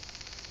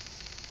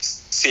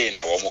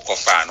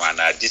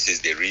this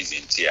is the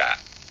reason here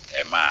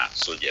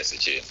soldiers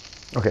change.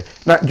 Okay.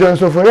 Now John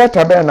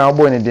Soforiata be na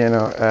obo ni din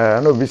no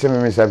no bi se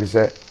me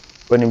say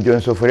onim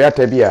John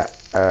Soforiata bi a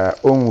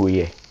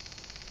onwuye.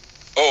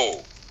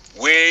 Oh,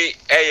 we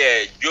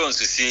Jones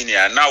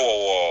Senior now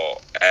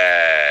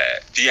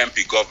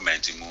PMP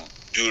government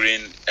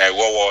during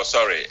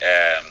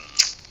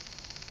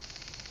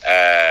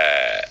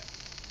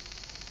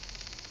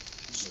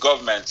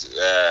government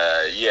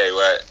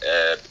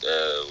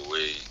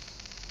we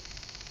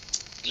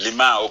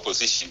Lima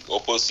opposition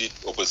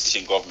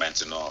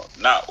government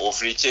now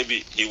Ofri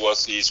Chebi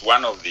he's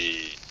one of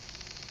the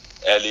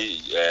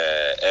early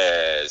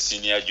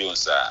senior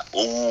Jones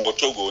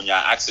Otogo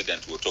nya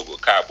accident Otogo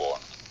carbon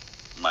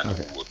man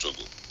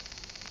Otogo.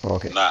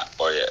 Okay. Now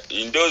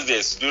in those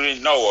days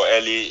during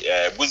early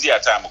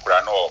Buzia time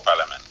no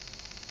parliament.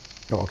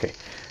 Okay.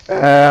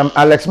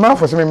 Alex Ma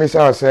for some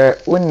message say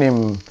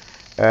unim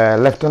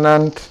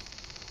Lieutenant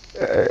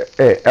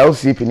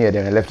LCP near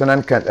the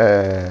Lieutenant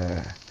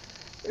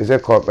is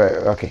it called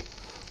okay.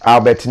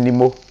 Albert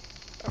Nimo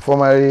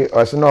formerly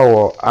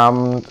also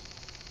armed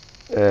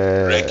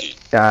Reiki.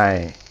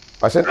 Aye.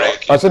 Also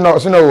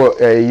no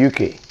UK.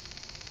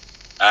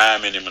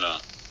 Minimum.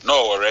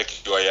 No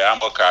Reiki or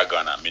Amboka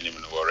Ghana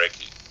minimum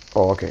Reiki.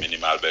 Oh okay.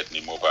 Minimum Albert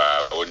Nimo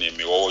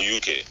only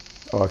UK.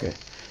 Okay.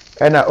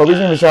 And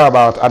obviously we say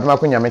about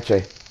Adumakunya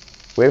Meche.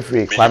 We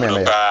free Kwame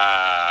me.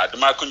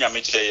 Adumakunya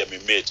Meche me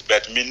mate,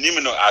 but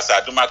minimum as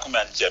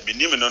Adumakunya Meche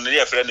minimum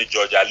no friend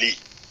George Ali.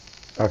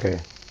 Okay.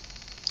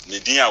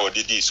 Nidia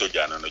odidi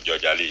soja no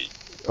George Ali.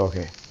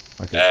 Okay.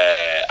 Okay.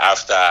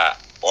 After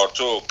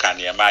Otto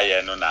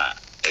Kanyamaya no na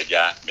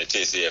eja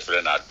mete say a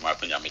friend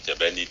Adumakunya Meche,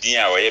 but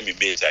Nidia o ye me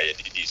mate I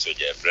didi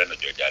soja a friend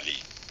George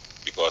Ali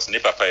because ne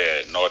papa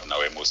not na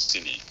we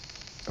mostini.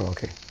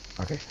 Okay.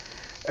 Okay.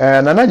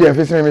 Nana je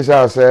mfisi mi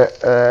say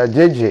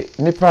JJ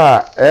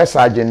nipa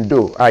sergeant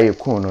do aye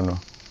kun no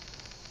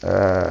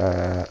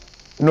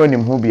no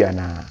nim hu bia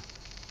na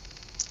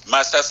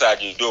Master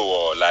Sergeant do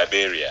or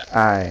Liberia.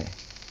 Aye.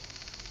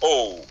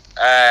 Oh,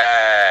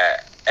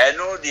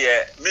 eno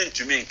de mean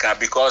to me can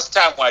because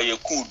time why you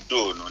could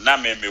do no na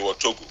me wo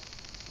Togo.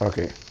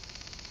 Okay.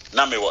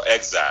 Na me wo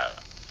exile.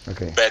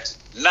 Okay. But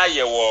na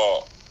ye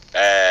wo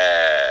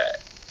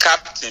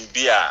captain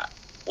bia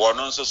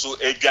wono nso so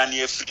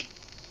edwane free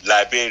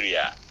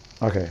Liberia.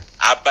 Okay.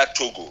 Aba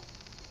Togo.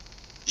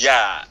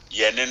 Yeah,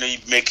 ye no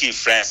make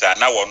friends and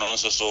now wono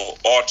nso so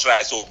all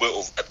try so be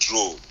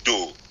overthrow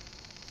do.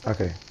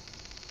 Okay.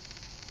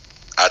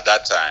 At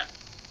that time.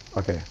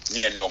 Okay.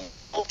 Ni no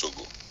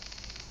Togo.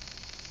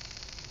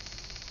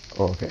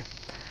 Okay.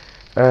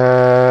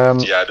 Yeah,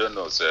 I don't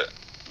know, sir.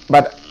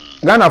 But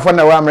Ghana for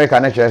now America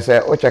na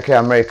say o check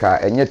America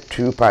enye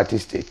two-party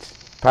states.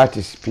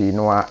 Parties P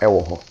no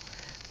ewo ho.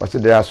 But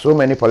there are so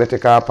many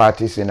political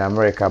parties in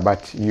America,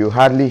 but you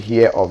hardly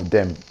hear of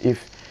them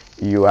if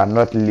you are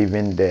not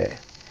living there.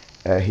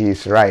 He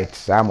is right.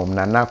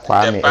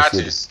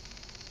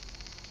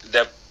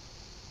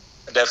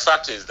 The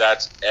fact is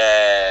that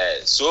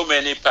so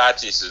many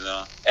parties,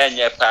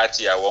 any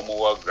party are one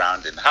more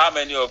grounding. How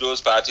many of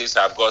those parties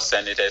have got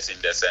senators in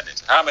the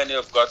Senate? How many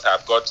have got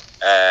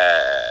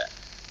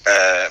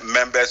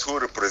members who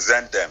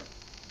represent them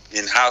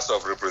in House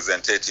of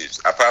Representatives,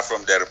 apart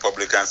from the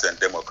Republicans and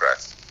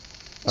Democrats?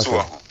 Okay.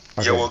 So,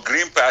 your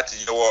Green Party,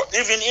 your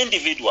even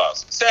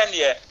individuals.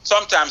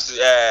 Sometimes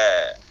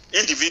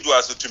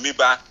individuals to me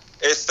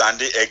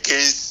standing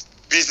against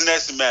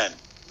businessmen.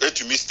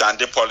 To me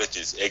standing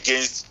politics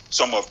against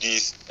some of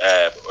these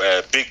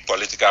big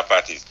political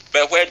parties.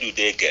 But where do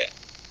they get?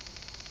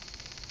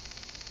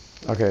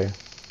 Okay.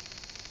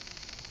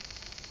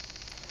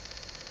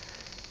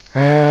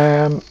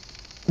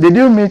 Did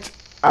you meet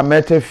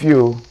Amete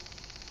Few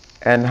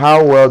and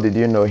how well did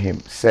you know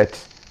him? Set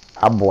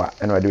Abwa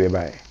and what do we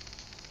buy?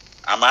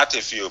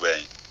 Amete Few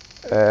bay.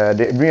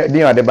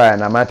 The buy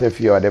and Amete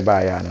Few or the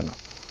buy, I don't know.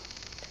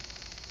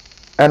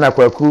 And a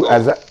kwaku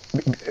as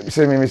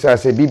say me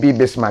say BB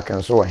Bismarck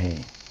and so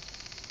on.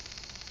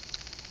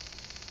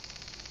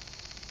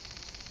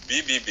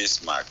 BB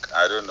Bismarck,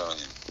 I don't know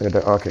him.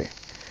 Okay.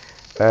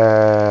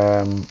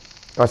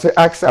 I say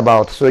ask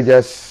about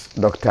soldiers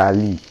Dr.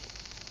 Ali.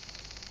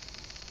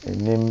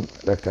 Name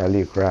Dr.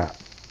 Ali Kra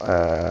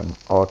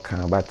or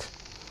can but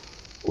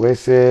we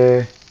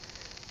say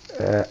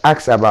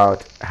ask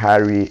about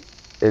Harry,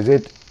 is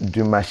it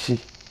Dumashi?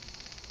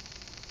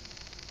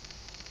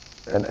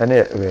 And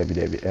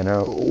baby,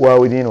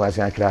 what we didn't was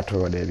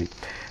actually Debbie.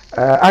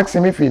 Ask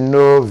him if you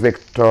know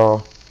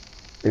Victor.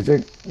 Is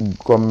it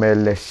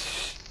Gomelesio?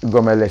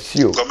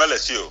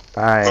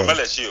 Aye.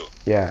 Gomelesio.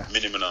 Yeah.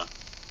 Minimum.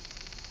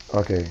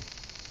 Okay.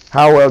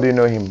 How well do you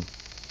know him?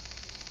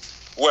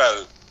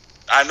 Well,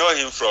 I know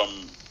him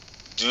from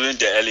during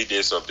the early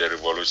days of the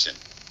revolution.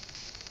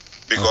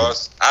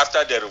 Because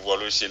after the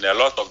revolution, a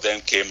lot of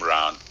them came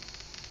around,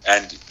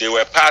 and they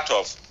were part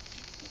of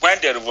when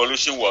the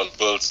revolution was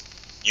built.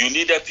 You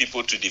needed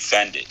people to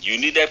defend it. You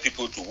needed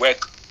people to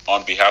work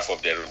on behalf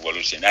of the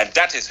revolution. And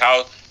that is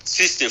how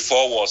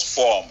 64 was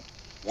formed,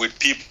 with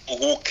people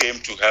who came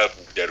to help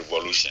with the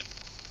revolution.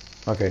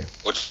 Okay.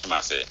 But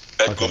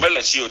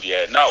Gomela Shield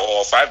now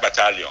or 5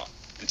 battalion,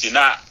 until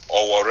now,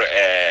 or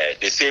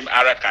the same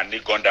Arakani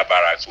Gonda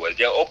barracks were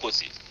their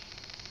opposite.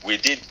 we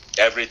did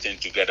everything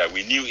together.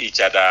 We knew each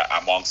other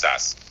amongst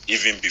us,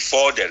 even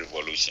before the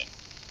revolution.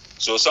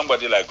 So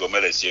somebody like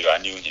Gomeles here, I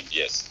knew him,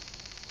 yes.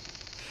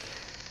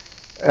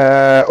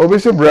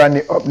 Obviously,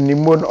 Brani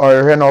Nimon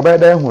or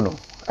Renobeda Huno,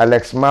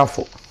 Alex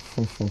Mafo.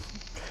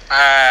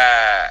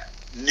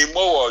 Nimo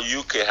or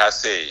UK has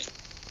say,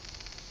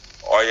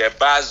 or a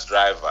bus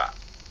driver.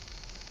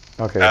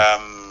 Okay.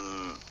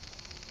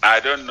 I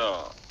don't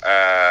know.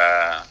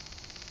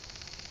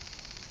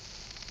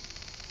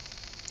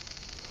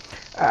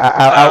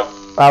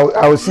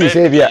 I will see.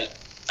 Maybe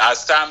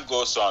as time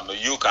goes on,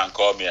 you can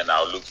call me and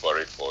I'll look for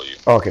it for you.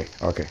 Okay.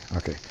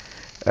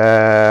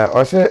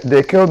 Also,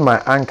 they killed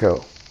my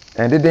uncle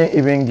and didn't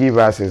even give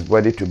us his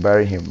body to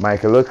bury him.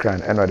 Michael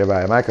Okran and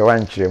whatever. Michael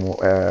Wanchim,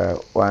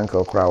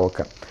 uncle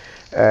Krawoka.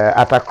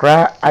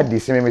 Atakra at the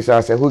same I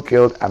said, who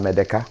killed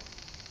Amedeka?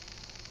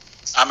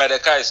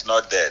 Amedeka is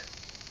not dead.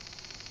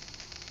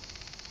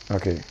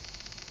 Okay.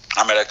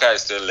 Amedeka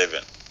is still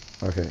living.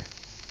 Okay.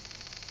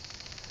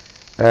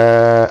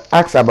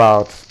 Ask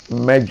about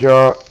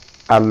Major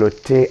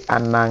Alote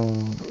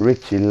Anang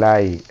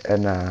Richilai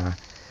and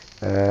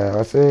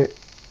I say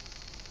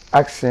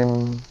ask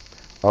him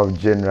of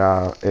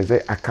General is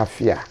it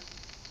Akafia?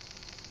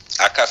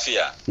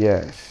 Akafia.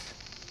 Yes.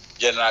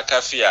 General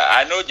Akafia.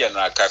 I know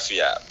General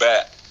Akafia,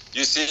 but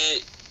you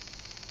see,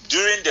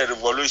 during the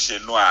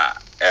revolution,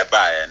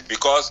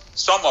 because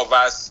some of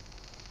us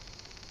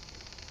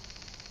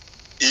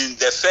in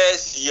the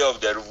first year of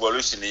the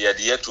revolution, he had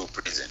yet to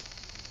prison.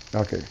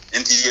 Okay.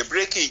 Until you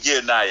break it,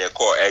 you now you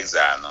call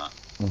exile. No?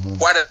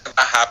 Whatever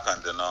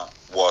happened,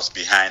 was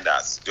behind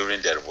us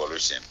during the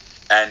revolution.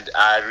 And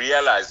I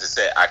realized they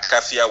say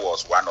Akafia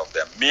was one of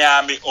them. Me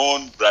and my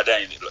own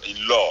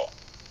brother-in-law,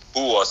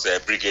 who was a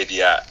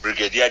Brigadier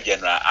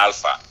General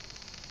Alpha.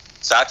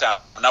 Sata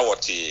now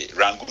what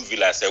Rangoon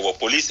Villa say were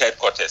police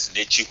headquarters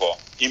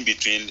in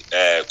between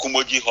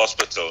Kumoji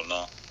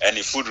Hospital and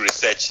the Food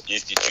Research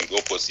Institute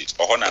opposite.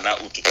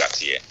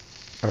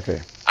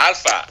 Okay.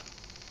 Alpha,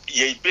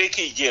 ye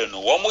breaking jail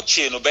no one more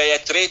chain obey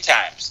 3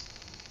 times.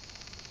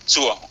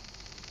 So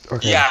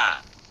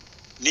yeah,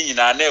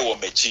 Nina ne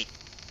mechi.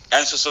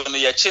 And so no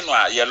ye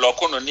chinwa ye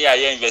lokono near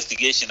ye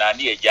investigation and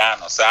near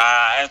Jano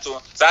sa and so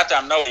that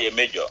time now ye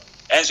major.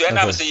 And so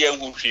I say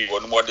young he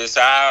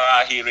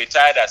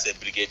retired as a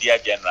brigadier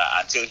general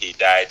until he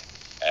died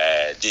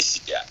this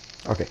year.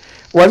 Okay.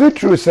 Was it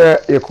true,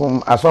 sir, you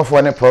come as of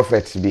one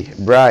prophets be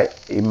Bri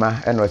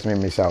Ima and was me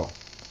misao?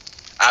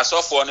 As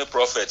of one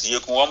prophet, you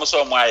can almost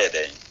on my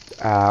day.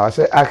 I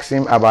say ask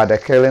him about the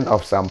killing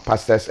of some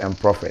pastors and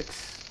prophets.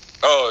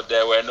 Oh,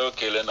 there were no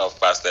killing of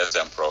pastors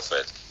and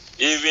prophets.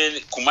 Even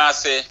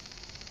Kumase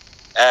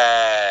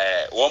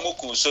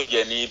Womuku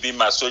soldier ni be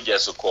my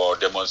soldiers who call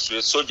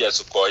demonstrate soldiers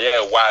who call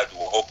wild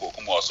hope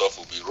also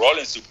be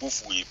rolling to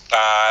boof with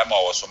palm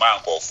or some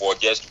uncle for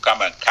just to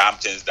come and calm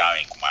things down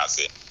in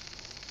Kumase.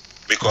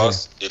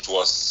 Because it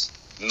was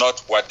not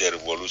what the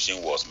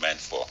revolution was meant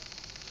for.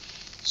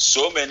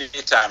 So many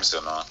times,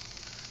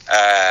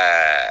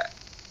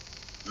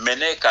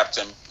 many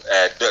captain,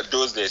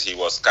 those days he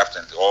was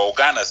captain, or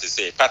Ghana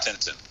say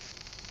Patterson.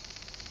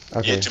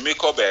 Okay. To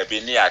make up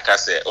baby near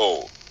say,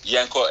 oh,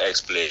 Yanko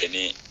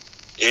explain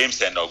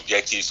aims and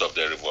objectives of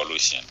the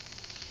revolution.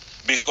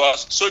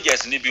 Because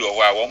soldiers need be a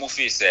while, one of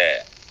his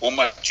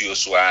woman to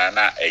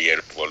Swana a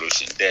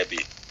revolution,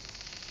 Debbie.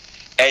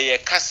 A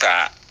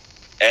casa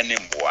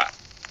anymore.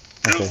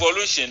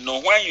 Revolution,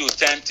 no, when you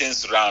turn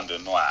things around,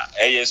 no,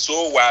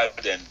 so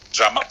wild and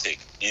dramatic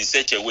in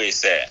such a way,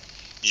 sir,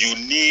 you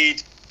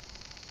need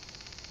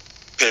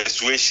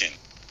persuasion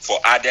for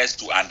others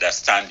to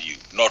understand you,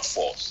 not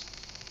force.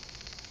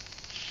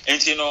 And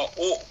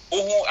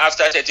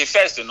after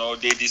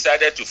 31st, they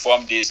decided to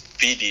form these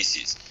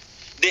PDCs.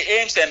 The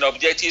aims and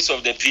objectives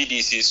of the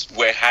PDCs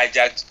were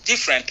hijacked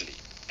differently.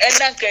 And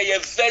that's a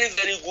very,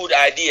 very good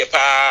idea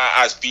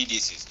as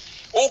PDCs.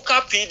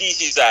 Oka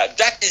PDCs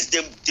that is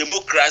the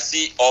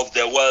democracy of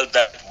the world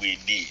that we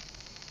need.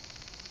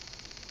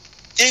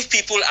 If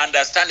people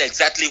understand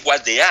exactly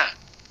what they are.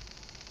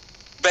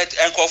 But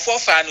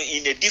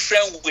in a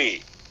different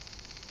way.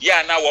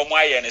 Yeah, now one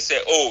way and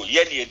say, oh,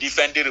 yenny a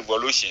defending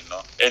revolution,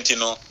 no, and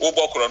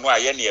Ubokro no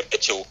yenny a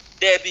pecho.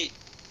 There be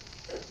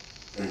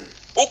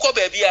Oko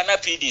baby and a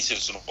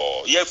PDCs.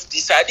 You have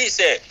decided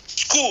say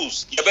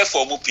schools, you better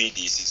form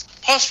PDCs,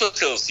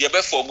 hospitals, you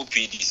better form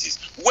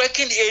PDCs,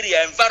 working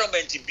area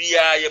environment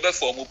you better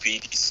form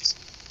PDCs.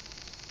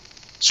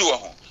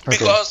 So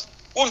because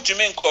to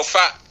mean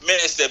KOFI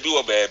minister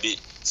be baby,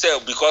 say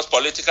because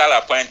political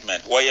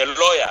appointment, or a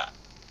lawyer,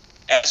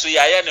 and so you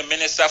are the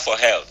minister for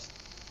health.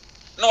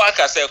 No, I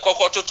can say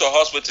Koko to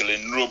hospital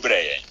in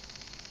Rubre.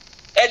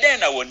 And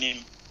then I will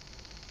need.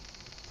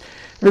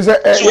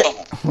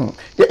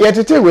 Yet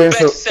it will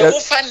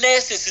so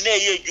nurses in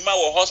a Juma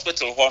or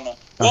hospital honor.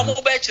 One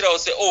more bachelor will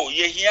say, oh,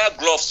 you hear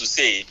gloves to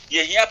say,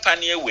 you hear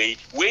panny away,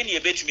 when you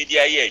bet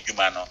media here,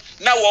 Jumano.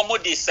 Now one more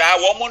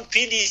desire, one more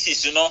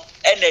PDCs,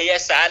 and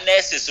yes, our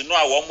nurses,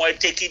 one more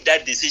taking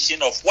that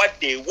decision of what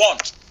they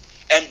want.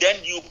 And then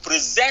you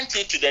present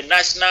it to the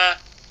national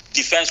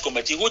Defense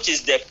Committee, which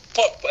is the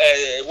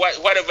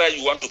whatever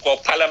you want to call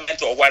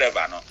parliament or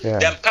whatever, no? Yeah.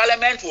 Then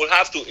parliament will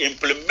have to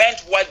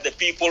implement what the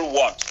people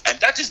want, and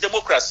that is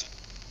democracy.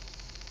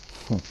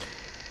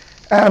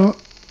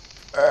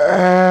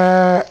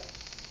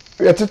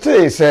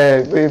 Today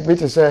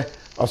say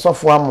also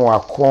for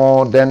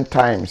more then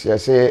times. You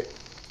say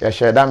you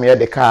share them here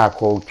the car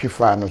called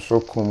Kifa no so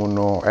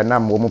kumuno and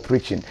I'm more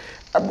preaching.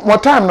 More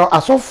time no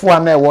as of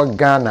one work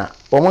Ghana.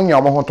 During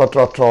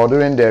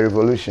the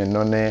revolution,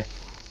 no ne.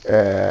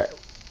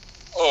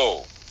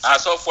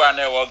 As of one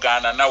work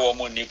Ghana now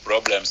woman need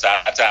problems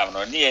at time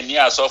no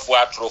near as of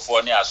what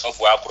trophy as of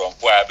what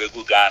crompoa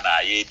begu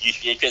Ghana ye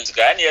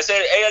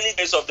say early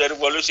days of the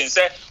revolution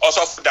say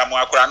also for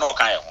damwa kura no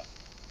kan ho.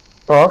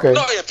 Oh, okay.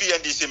 No a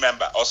PNDC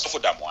member also for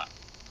damwa.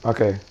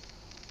 Okay.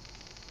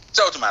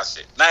 So to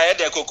say na e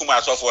de kokuma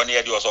as of one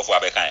e de also for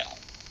abekan ho.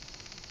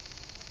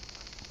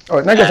 Oh,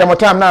 na just some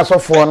time now so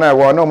for na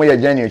we no mo ye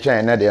genuine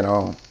chain na de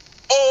no.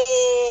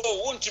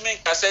 Oh, won't mean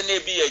ka say na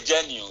be a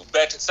genuine,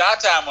 but that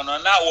time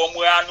no na wo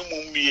mu anu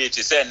mu mie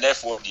te say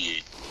nefo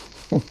die.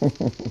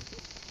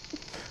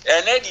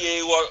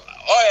 Enedi wo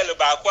oil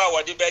ba kwa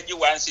wo de beji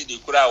 1 cedi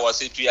kura wo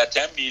se to ya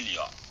 10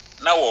 million.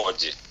 Na wo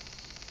je.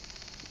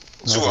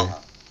 So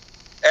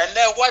and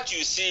then what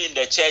you see in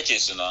the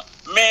churches, you know,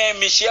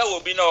 me share will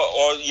be no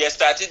or you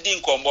started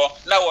in combo.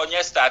 Now when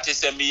you started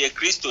say me a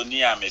Christo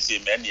near me say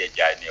me a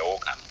jai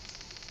okan.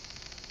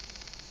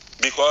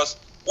 Because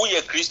we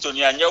a Christo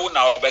near you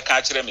now be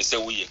catch me say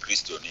we a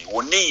Christo ni.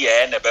 We ni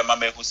ye na be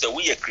mama who say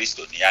we a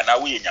Christo ni and now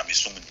we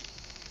nyamisumni.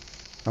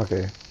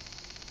 Okay.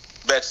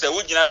 But say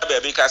we jina be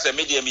because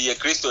me a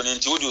Christo ni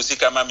nti we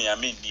sika mama ya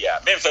me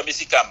dia. Me mfa me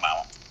sika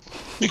ma.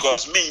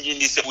 Because me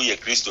ni say we a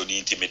Christo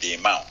ni nti me dey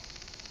ma.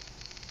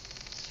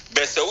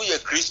 But say we a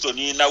Christo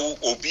ni na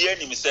obi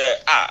anim say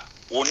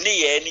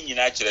oni ye ni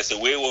nyina kire say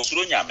we wo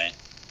suro nyame.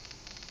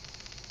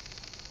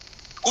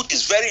 Which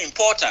is very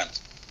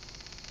important.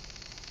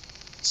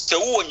 Say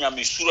wo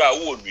nyame suro a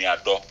wo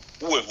nuado,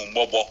 wo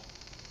ehumbobo.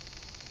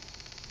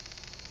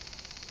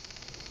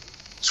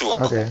 So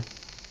okay.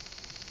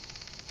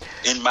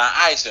 In my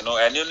eyes, you know,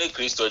 and only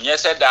Christo,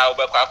 yes, said that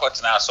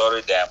now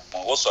sorry them.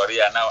 Oh, sorry,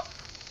 and now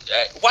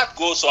what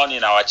goes on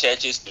in our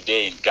churches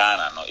today in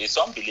Ghana, no, it's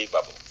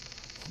unbelievable.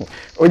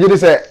 Oh, you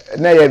say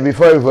na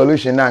before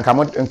revolution now come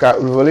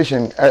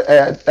revolution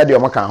at the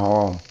Omaka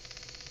home.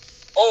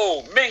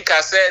 Oh,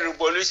 minka say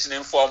revolution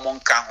in form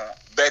monka,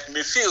 but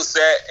me feel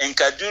say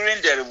enka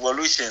during the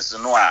revolutions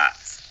no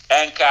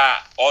enka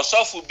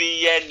also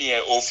be ye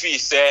near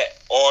office say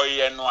or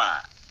ye no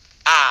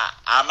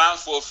a man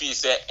for office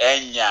say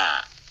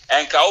enya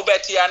enka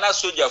obeti ana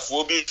soldier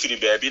for bi firi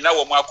baby na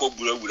wo makọ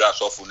burawura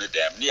sofu ne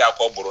dem ni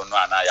yakoburu no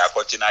ana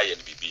yakochi na ye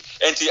bibi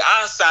enti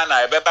answer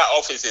na ebeba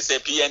office say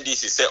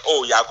PNDC say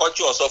oh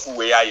yakochi osofu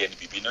we ya ye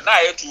bibi no na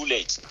e too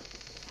late.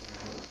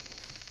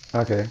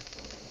 Okay.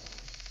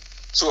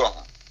 So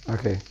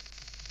okay.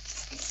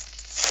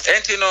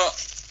 Enti no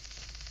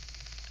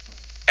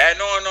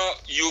no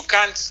you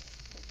can't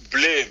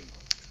blame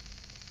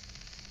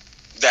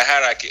the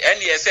hierarchy.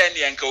 Any say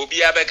ni enka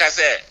obi abeka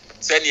say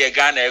send ye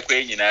Ghana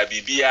ekwe nyina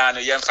bibia no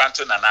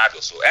yemfanto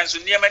nanado so enso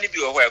niema ni bi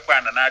wo ho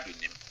ekwa nanado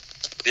nim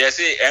they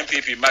say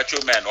MPP macho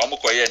men o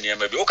mkoye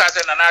niema bi o ka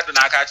say nanado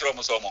na aka kire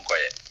o so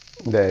mkoye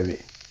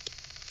David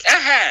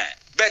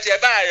but e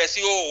ba ye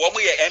say o mo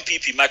ye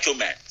MPP macho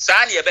men sa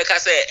na ye beka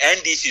say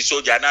NDC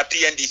soldier na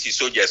PNDC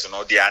soldiers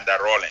no they under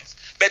Rawlings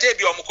but e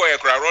bi o mkoye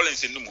kra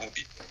Rawlings num hu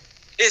bi.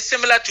 It's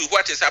similar to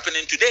what is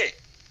happening today.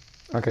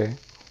 Okay.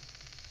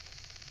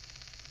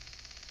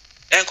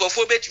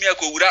 Enkofo betumi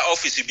akowura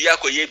office bi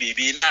akoye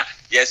bibi na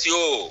yes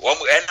yo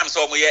enam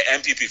so mo ye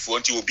MPP fo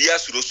nti obi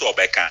asuro so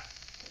obeka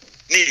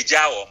na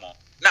ija wo mo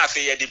na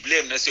afi ye the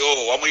blame na say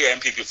oh wo ye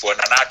MPP fo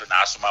na nado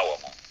na asoma wo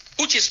mo,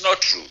 which is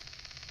not true.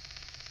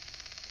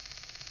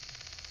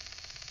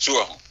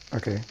 So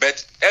okay,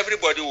 but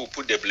everybody will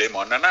put the blame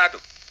on Nanado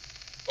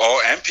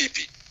or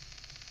MPP.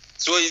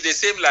 So it's the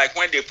same like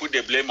when they put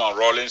the blame on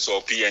Rawlings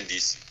or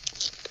PNDC.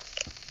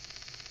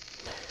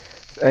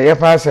 Yeah,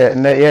 pass it.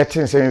 Yeah,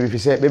 things say if you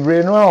say,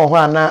 "Bebre no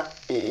ho na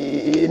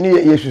ni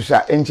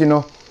Yesusa enti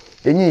no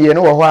enyi ye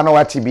no ho na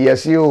wati bi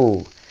ase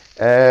o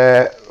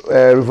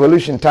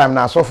revolution time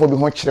na so for bi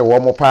ho kire wo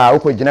mo pa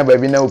okogina ba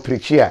bi na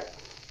oprechi a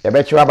ye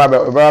be chiwa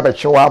ba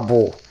chiwa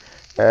bo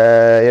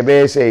ye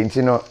be say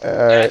enti no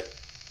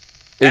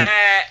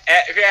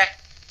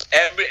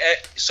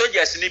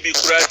soldiers ni bi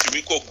kura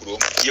tumi kokuro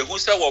ye hu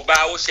say wo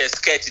ba wo she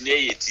skirt na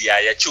yeti ya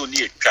ye chiu ni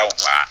etwa wo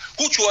pa,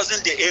 which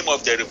wasn't the aim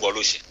of the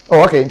revolution.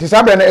 Oh, okay. It is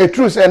happening a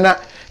truth and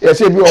you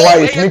say be why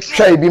it make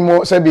try be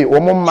more say be wo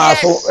ma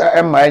so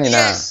emma nyina.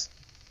 Yes.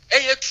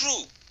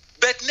 True.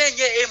 But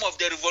nenye aim of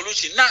the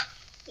revolution na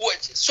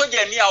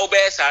soldier ni a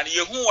obesa ni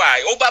ye hu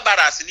why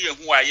obabaras ni ye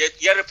hu why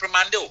ye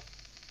reprimand o.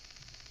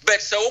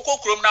 But say wo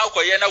kokrom na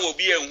ukoye na wo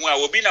bi ehu a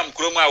wo bi nam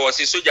krom a wo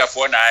say soldier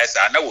for na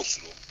esa na wo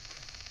suro.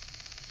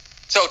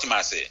 So what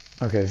I say.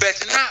 Okay.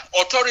 But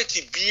now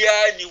authority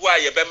bia ni wa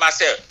ye be ma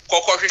say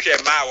kokko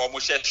hwehwe ma wo mo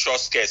share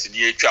short skirts ni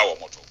etwa wo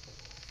moto.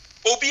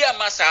 Obi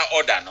ama sa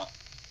order no.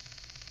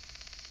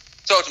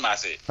 So to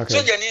say.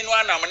 So Jenny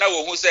no na na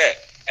wo hu say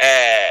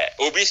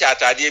obi sha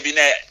atade bi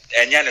na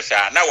enye ne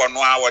fa na wo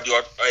no a wo de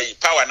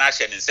power na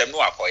hye ne nsem no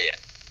akoye.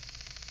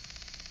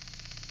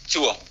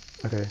 Chiwo.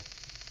 Okay.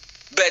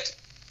 But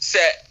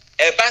say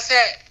eba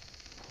say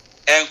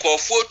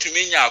enkofo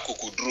tumi nya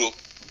akukuduro.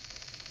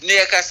 Ne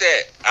yeka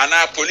say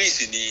ana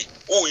police ni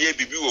wo ye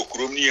bibi wo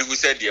krom ni ehu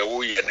say de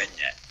wo ye na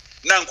nya.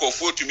 Na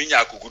enkofo tumi nya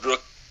akukuduro.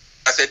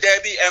 Ase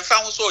there be emfa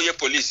hu so ye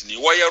police ni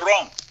wo ye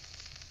wrong.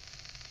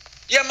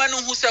 Ye manu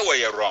hu say wo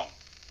ye wrong.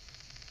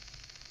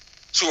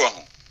 Chiwo.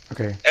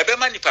 Okay. Ebe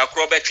ma nipa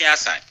kro betwe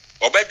asan.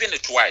 Obedwe ne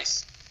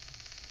twice.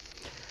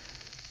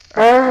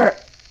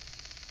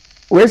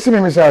 We see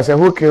me say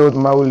who killed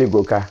Mauli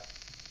Goka?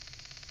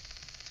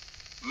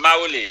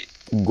 Mauli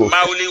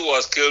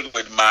was killed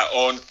with my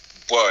own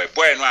boy.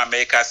 Boy no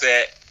America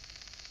say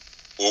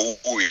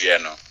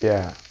no.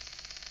 Yeah.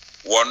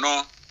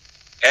 Wono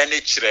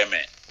any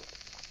chreme.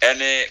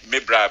 Any me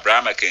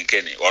Brahma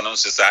kenkeni. Wono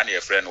sisani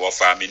a friend wo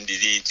farm in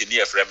the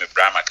near friend me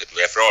Brahma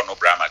ketu. A friend no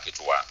Brahma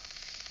ketua.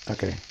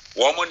 Okay.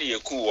 Womo ni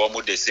yeku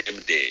womo the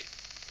same day.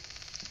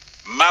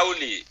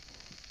 Mauli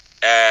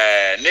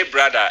ne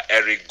brother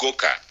Eric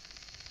Goka.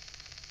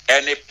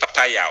 Any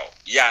papayao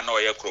ya no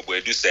ye krobo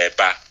edu se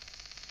ba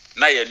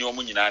na ye ni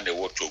omu nyina na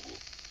wo Togo.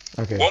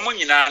 Okay. Omu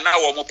nyina na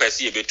wo mo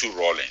pese ye betu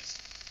Rawlings.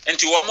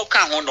 Enti wo mo ka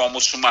ho na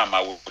omu suma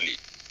Mauli.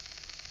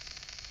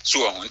 So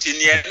ho enti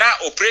ne na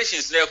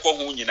operations na ekọ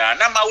ho nyina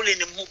na Mauli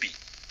nim ho bi.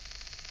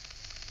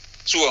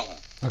 So ho.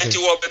 Enti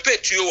wo bepe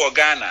tuo wo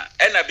Ghana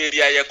e na be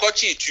bia ye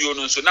kọchi tuo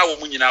no nso na wo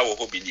mu nyina wo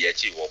ho bi ne ye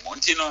chi wo mo.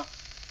 Enti no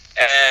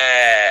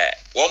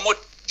wo mo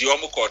di wo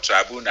mo ko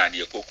tribunal na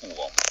ye koku wo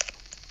mo.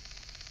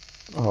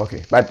 Oh,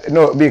 okay. But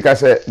no,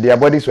 because their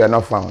bodies were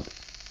not found.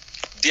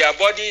 Their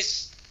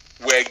bodies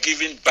were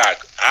given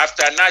back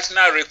after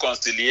national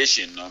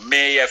reconciliation. No,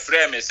 me ye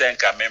frame me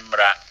senka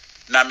memra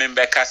na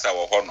membe kasa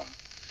wo honum.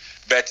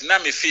 But na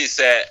me feel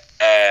say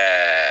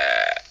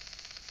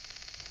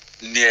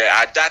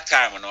at that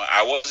time, no,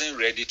 I wasn't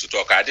ready to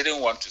talk. I didn't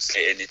want to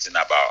say anything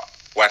about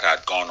what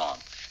had gone on.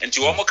 And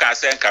to omo kan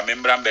senka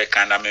memra mbe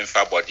kana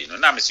memfa body no.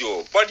 Na me say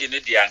oh body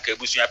ne di anka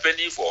busua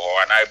penny for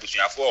her and I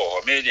busua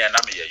for her. Me na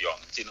me ye young,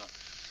 you know.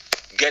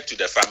 Get to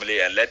the family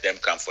and let them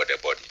come for the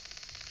body.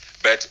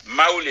 But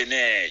Mauli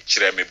ne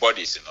Chiremi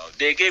bodies, you know,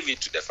 they gave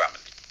it to the family.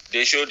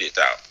 They showed it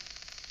out.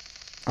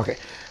 Okay.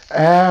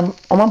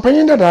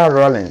 Omampanyenda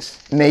Rawlings,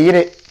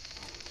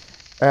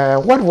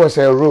 what was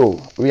her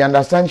role? We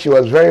understand she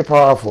was very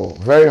powerful,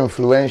 very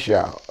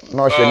influential.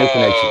 No,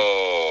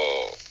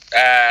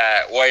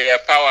 were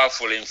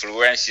powerful,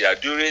 influential.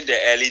 During the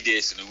early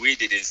days, we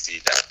didn't see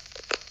that.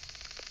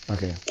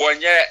 Okay.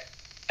 When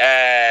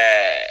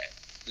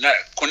na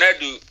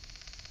Kunedu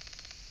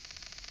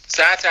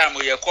Sata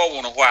mu ye ko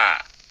wonu ho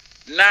a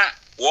na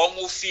wo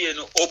mu fie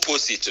no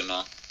opposite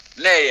no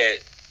na ye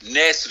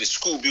nursery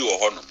school bi wo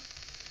honum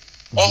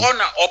oho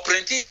na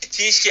opprenti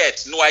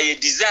t-shirt no aye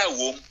design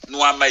wom no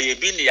amaye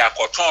bi ne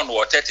yakoton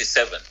no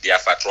 37 dia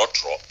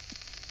fatrotro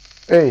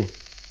hey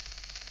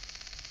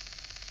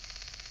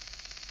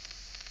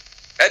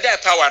eda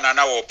power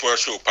na wo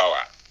show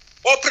power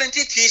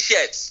opprenti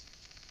t-shirt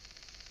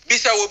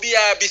bisa obi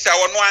a bisa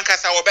wono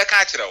ankasa wo beka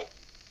akere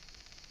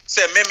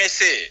se meme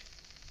se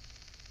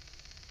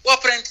wo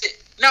print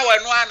na wa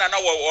no ana na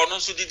wo ono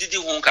so dididi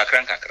hu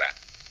kakra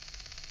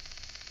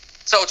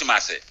so ultima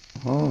say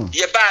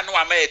ye ba no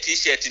ama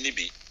t-shirt ni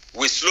bi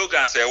with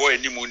slogans e wo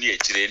animu ni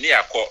ekire ni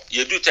akọ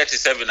ye do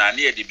 37 na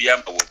ye de bia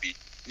ma wo bi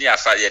ni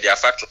afa ye de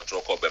afa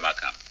trotro ko be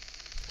makam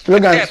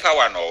slogans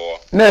power no wo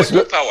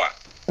power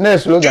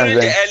slogans during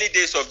the early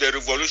days of the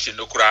revolution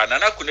no kura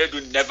Nana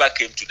Kunedu never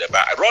came to the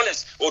bar.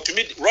 Rawlings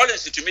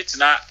to meet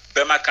na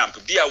Bema camp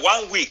bia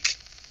 1 week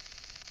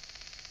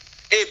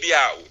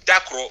ebia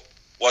dakro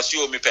was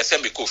you me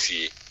person me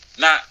KOFI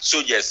na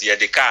soldiers ye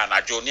de car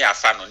na jo ni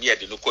afa no ye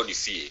de no ko ni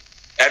fie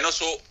eno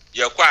so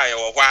ye kwa ye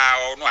wo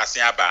hwa no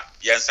asen aba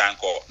ye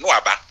nsanko no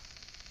aba.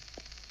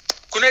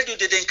 Kunedu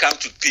didn't come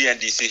to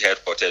PNDC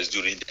headquarters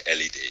during the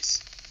early days.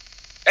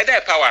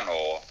 Eda power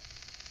no.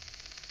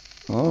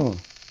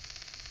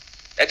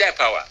 Eda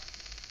power.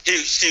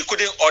 She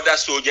couldn't order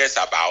soldiers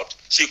about.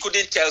 She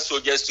couldn't tell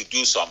soldiers to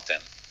do something.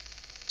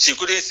 She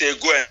couldn't say,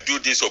 go and do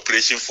this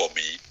operation for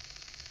me.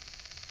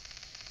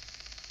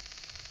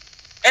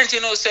 And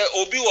you know, say,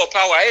 Obi or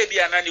power, Ebi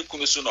anani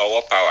kunusu no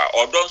war power,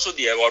 or don't so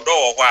dear, or do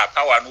or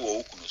power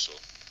no kunuso.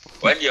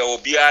 When you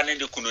Obi ani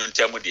the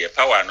kununtemu dear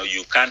power, no,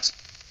 you can't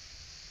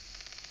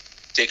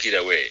take it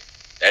away.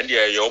 And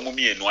your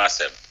mummy and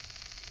wasem.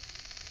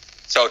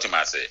 So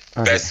to say,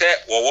 they say,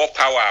 war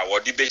power, or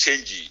the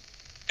change.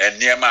 And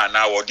near man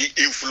now, or the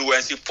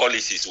influencing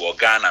policies were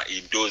Ghana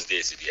in those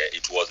days,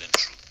 it wasn't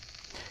true.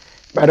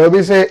 But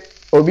Obi say,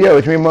 Obi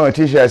with me more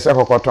t-shirts, a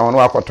cotton,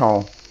 or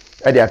cotton,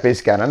 at their pay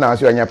scan, and now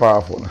you're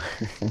powerful.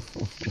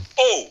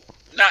 Oh,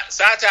 now,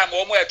 Satan,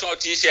 one ton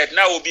t-shirt,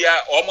 now will be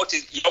almost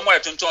your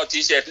ton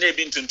t-shirt,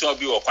 maybe to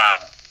be or crown.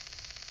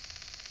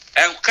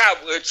 And cab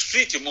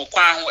street,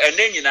 Mukwan, and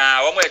then you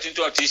know, one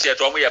ton t-shirt,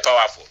 one way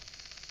powerful.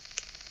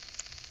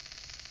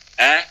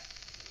 Eh?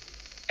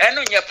 And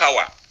on your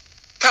power.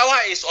 Power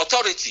is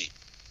authority,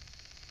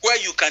 where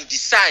you can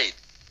decide.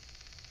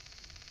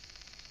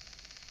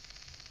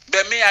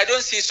 But me, I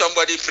don't see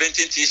somebody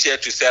printing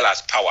T-shirt to sell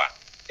as power.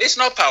 It's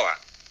not power.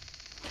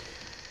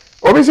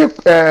 Obviously,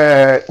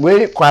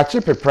 we Kwachi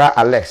Pepra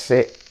Alex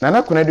say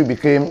Nana Kunedu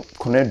became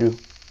Kunedu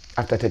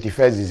after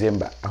 31st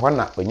December. I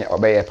want when you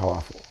obey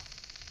powerful.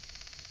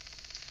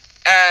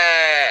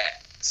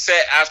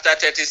 Say after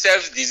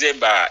 31st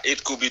December,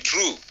 it could be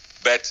true,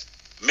 but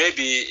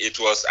maybe it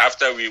was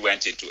after we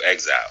went into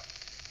exile.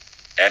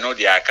 I know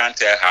I can't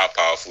tell how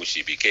powerful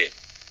she became.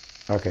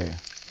 Okay.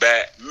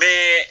 But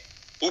me,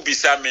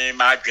 ubisa me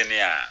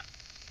magnia,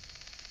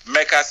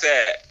 make us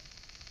say,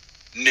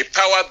 the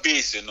power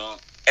base,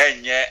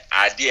 enye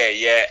idea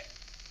ye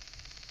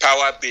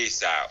power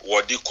base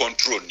what the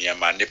control near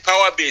man. The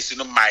power base,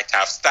 might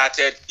have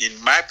started,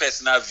 in my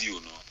personal view,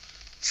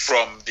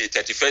 from the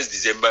 31st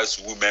December's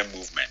women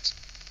movement.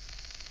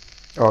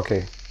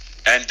 Okay.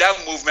 And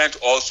that movement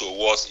also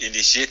was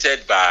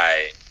initiated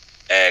by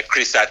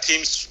Krista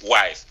Tim's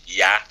wife,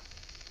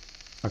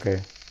 Okay.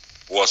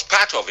 was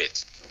part of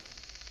it.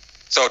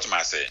 So to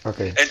say.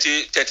 Okay. And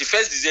the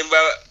 31st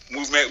December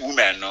movement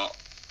women, or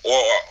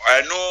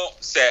I know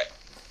say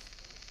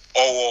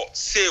or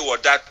say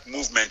what that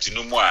movement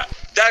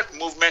that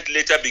movement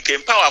later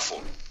became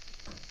powerful.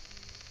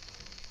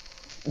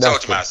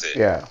 That's so to say.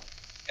 Yeah.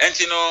 And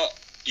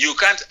you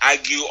can't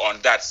argue on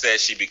that, say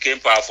she became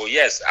powerful.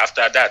 Yes,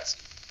 after that,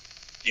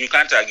 you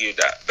can't argue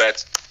that.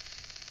 But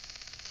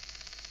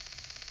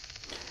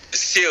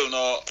still,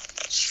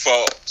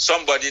 for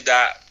somebody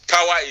that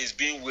power is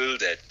being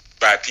wielded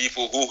by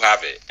people who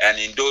have it. And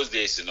in those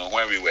days,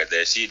 when we were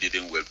there, she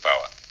didn't wield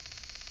power.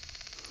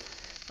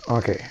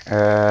 Okay.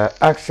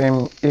 Ask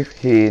him if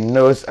he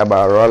knows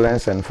about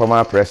Rawlings and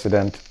former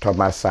President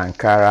Thomas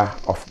Sankara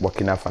of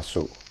Burkina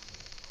Faso.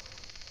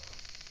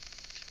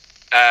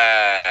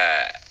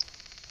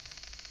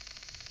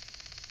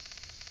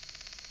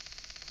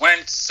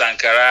 When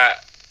Sankara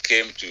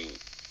came to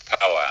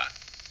power,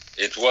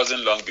 it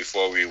wasn't long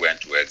before we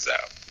went to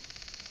exile.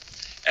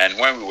 And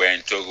when we were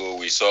in Togo,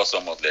 we saw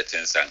some of the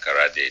things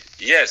Sankara did.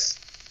 Yes,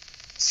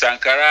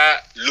 Sankara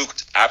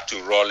looked up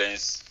to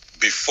Rawlings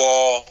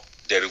before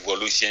the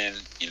revolution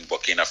in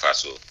Burkina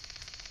Faso.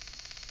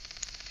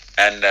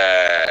 And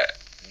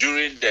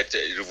during that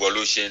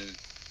revolution,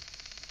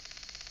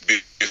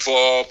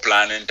 before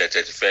planning the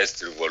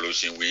 31st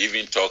revolution, we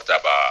even talked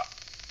about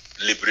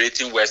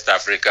liberating West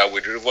Africa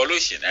with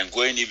revolution and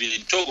going even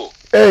in Togo.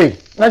 Hey,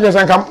 not just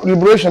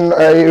revolution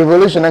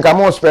and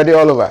come on spread it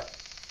all over.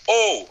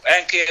 Oh,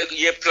 and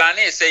you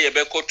planning say you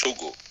be go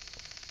Togo.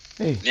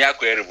 Hey. Near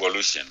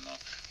revolution, no.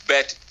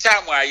 But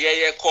time where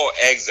you call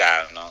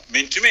exile, no.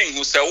 Mintumi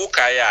who say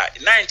ukaya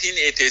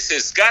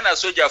 1986 Ghana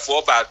soldier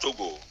for ba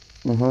Togo.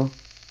 Wamu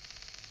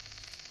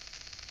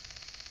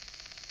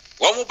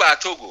ba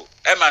Togo,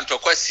 eman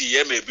tokwasi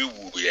ye maybe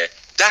wuye.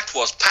 That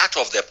was part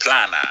of the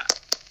plan,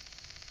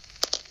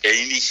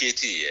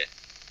 initiative.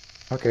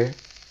 Okay.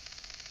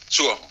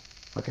 So.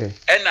 Okay.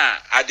 And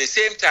at the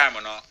same time,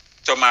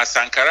 Thomas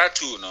Sankara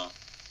too,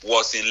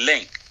 was in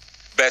link.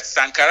 But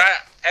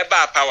Sankara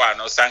eba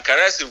power,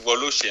 Sankara's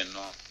revolution,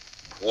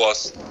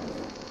 was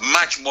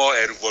much more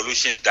a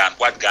revolution than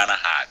what Ghana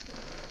had.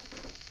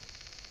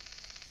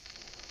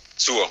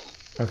 So.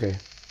 Okay.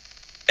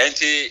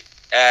 And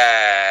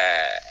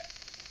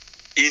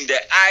in the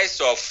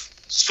eyes of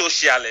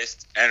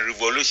socialists and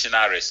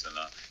revolutionaries,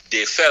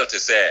 they felt to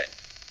say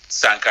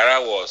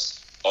Sankara was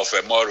of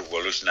a more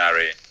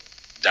revolutionary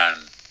than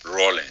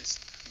Rawlings.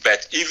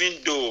 But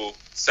even though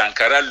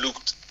Sankara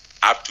looked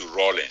up to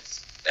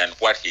Rawlings and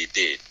what he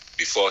did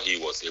before he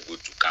was able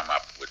to come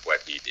up with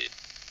what he did.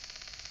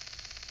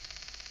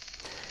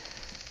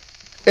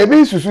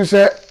 Ebi susu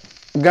say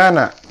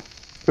Ghana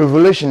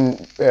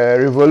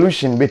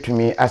revolution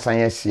between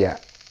Asanyesia.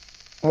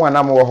 One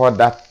am wo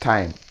that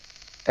time.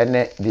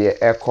 Ene the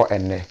echo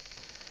ene.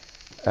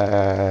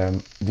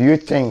 Do you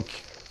think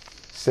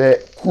say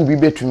kubi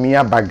betumi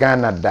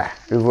abagana da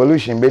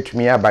revolution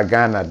betumi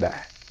abagana da,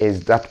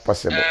 is that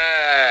possible?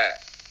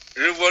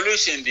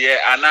 Revolution there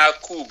ana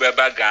ku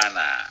beba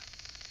Ghana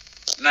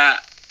na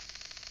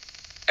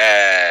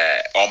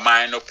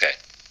oman no pe.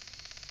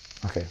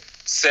 Okay.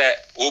 Say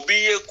obi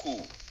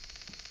yeku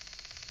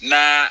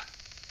na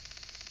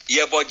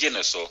yeboje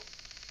no so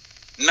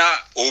na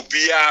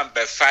obia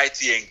be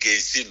fight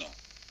against no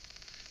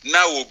na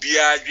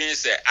obia dwen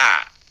say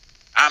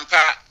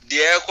ampa de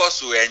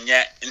ekoso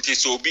enye nti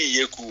so obi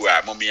yeku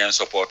a momian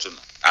support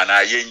no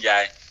ana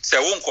yenjai say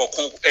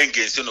wonkoko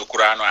against no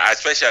kura no,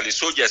 especially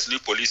soldiers ni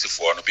police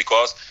for no,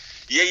 because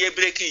ye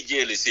break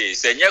jail say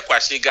enye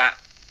kwashiga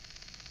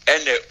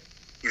and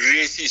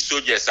race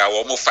soldiers are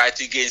wo fight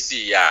against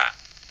ya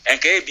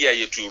enka e bia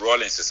ye to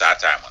Rawlings sa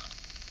time no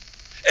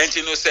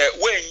enti no say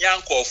we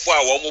nyankofo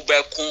a wo mo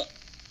beku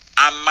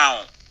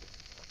amount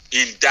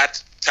in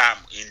that time,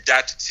 in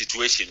that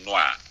situation no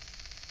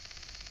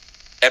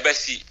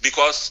ebesi,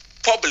 because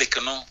public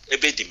no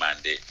ebe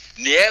demande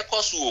ne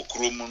ekoso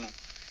okromu no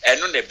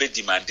eno na ebe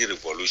demande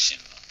revolution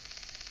no.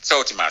 So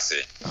what I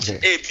say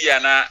e bia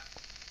na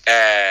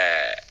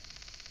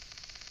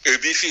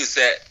Ebi feel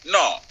say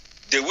no,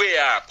 the way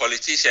our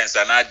politicians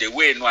are not the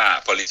way no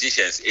our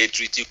politicians a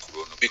treaty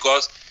Kurono,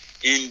 because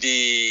in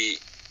the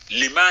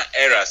Liman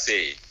era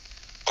say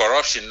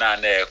corruption na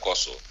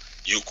koso,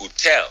 you could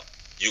tell,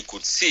 you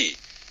could see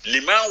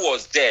Liman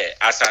was there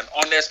as an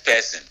honest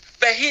person,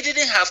 but he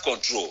didn't have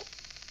control.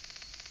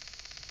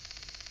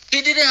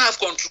 He didn't have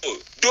control.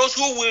 Those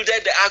who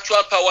wielded the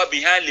actual power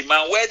behind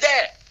Liman were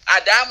there.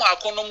 Adamu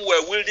Akonom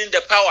were wielding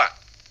the power.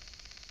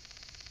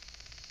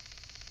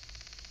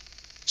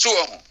 So,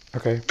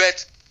 okay.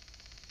 But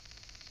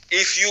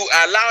if you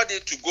allowed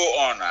it to go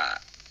on,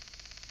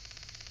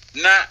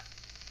 now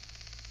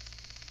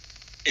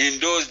in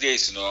those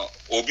days,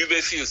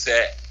 Obibe feel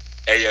say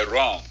you're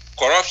wrong.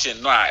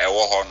 Corruption no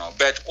no.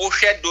 But who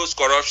shed those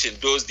corruption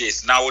those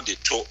days now they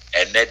took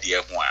and net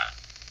the one.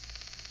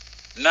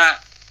 Now,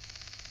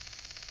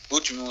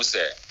 what you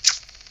say?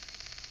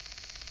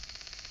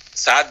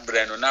 Sad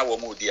brand na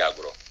womu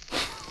diagro.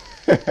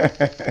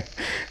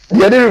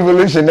 The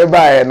revolution ne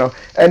buy no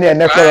any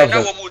corruption.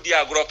 Na womu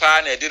diagro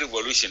pa na the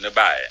revolution ne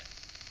buy.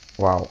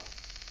 Wow.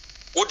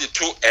 What the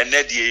two and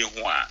net the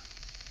one.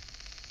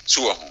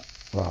 So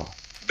wow.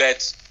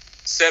 But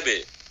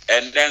sebe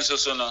and then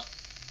so no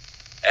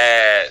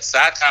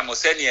Saka mo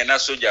seni na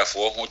soldier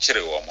for ho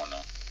kire wo mo no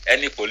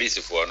any police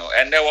for no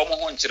and then wo mo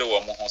ho kire wo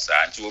mo ho sa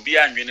nti obi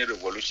anwene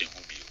revolution ho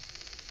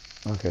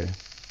bio. Okay.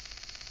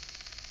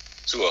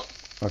 So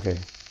okay.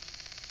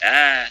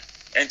 And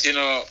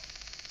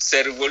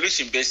say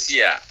revolution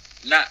besia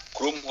na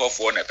krom ho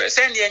for na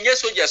person ye nye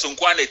soldiers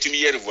nko na tumi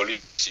ye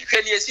revolution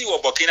hwe ne si wo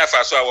Burkina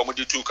Faso a wo mo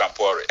di two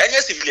campore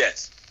enye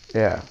civilians.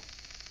 Yeah.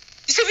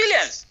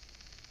 Civilians.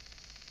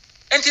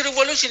 And the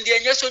revolution the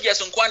nye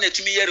soldiers nko na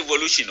tumi ye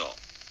revolution no.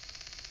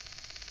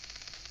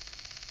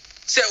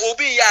 Say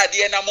obi ya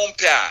de na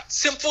mompe a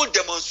simple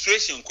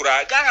demonstration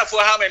kura Ghana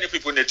for how many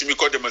people need to make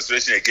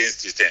demonstration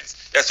against systems.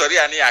 Yeah, sorry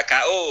ani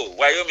aka oh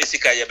wayomi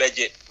sika ye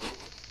beje.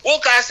 Wo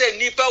ka say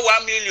nipa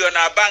 1 million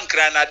na bank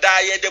na da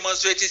ye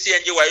demonstrate si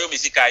enje wayomi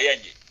sika ye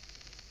enje.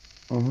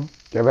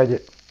 Ye beje.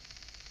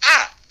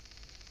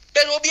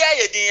 But obi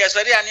aye din ye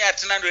sorry ani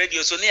atena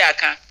radio so ni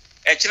aka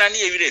e kina ni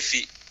ye wire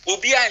fi.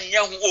 Obi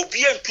anya hu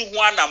obi antu hu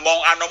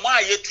anamo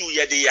aye tu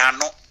ye de ya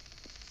no.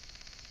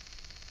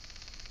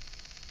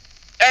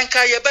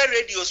 Enka yebe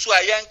radio so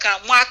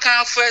ayenka mo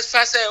aka first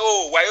say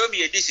oh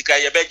wayomi edisika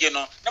yebe je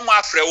no na mo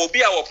afre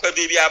obi a wo pa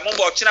bibia mo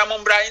bo kina mo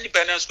mbra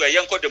independence square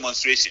yenko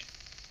demonstration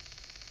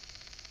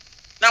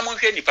na mo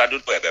hwe nipa do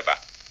ebeba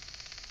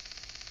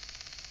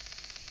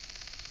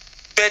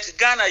but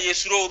Ghana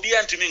yesuro obi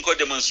antumi nko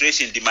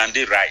demonstration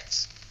demanding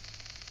rights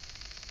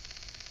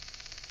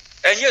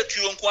enye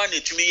tuo nko an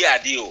etumi ye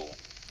ade o.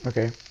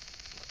 Okay.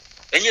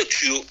 Enye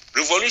tuo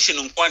revolution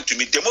nko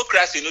antumi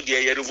democracy no de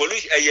ye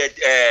revolution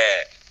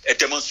a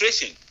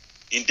demonstration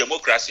in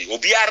democracy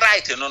obi a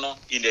right no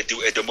in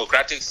a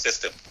democratic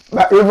system.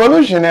 But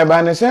revolution e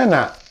ba ne say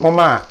na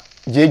mama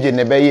jeje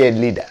ne be ye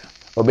leader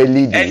obe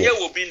lead and ye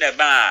obi ne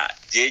ba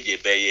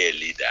jeje be ye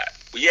leader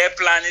we are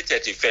planning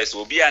 31st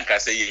obi anka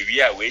say ye wi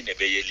a we ne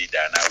be ye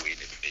leader na we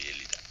ne be ye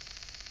leader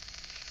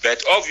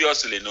but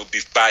obviously no be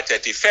by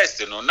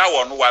 31st no na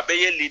one wa be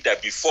ye leader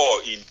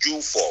before in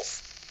June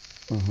 4th.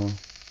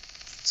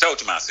 So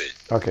what I say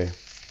okay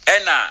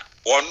and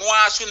one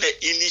was na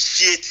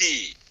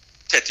initiate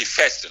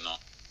 31st no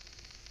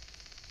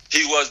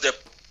he was the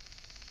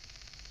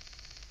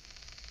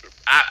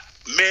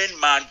main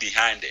man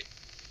behind it,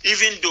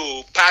 even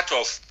though part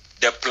of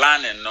the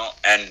planning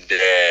and the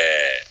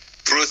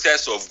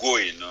process of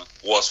going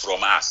was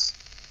from us.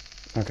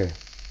 Okay.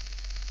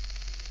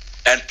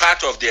 And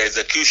part of the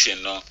execution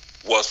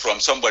was from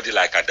somebody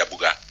like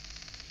Adabuga.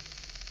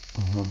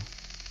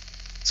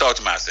 So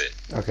what I say.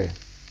 Okay.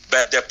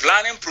 But the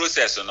planning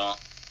process, a lot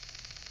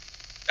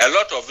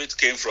of it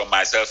came from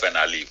myself and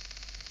Ali.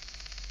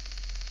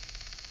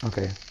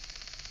 Okay.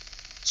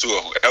 So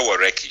I was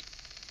Reki.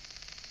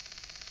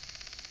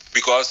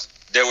 Because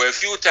there were a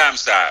few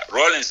times that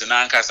Rawlings and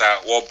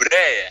Ankasa were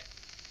brave,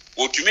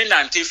 or to me,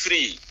 nanti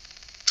free,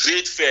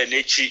 trade fair,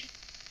 nechi,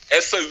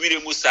 efe wire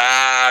musa,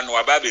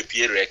 no ababe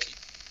Pierre Reki.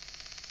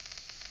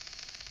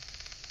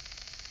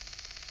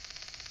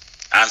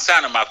 And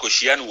Sana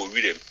Makoshian were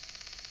with him.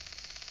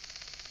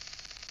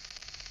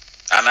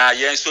 And I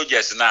yen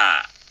soldiers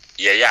na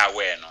ye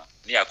aware no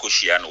near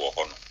Koshian or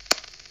Hono.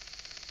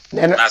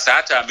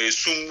 Nasata me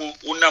sumu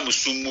unam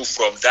sumu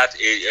from that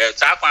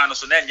Tapan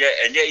so then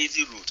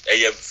easy route,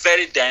 a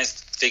very dense,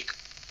 thick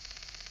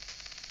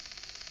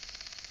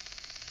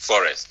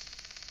forest.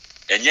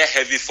 And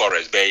heavy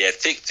forest, but a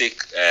thick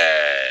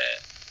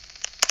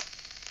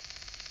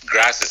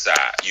grasses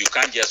you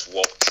can't just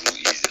walk through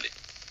easily.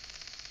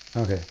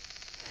 Okay.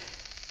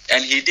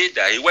 And he did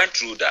that, he went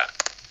through that.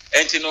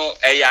 And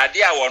a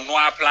idea was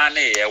no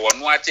planning, was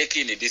no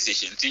taking a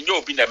decision.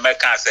 You'll be the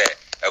American say,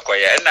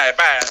 and I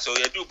buy, so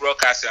you do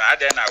broadcasting, and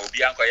then I will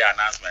be on your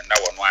announcement. Now,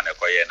 one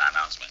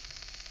announcement.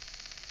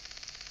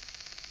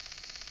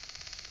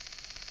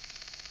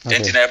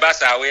 And in a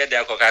bus, I wear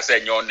the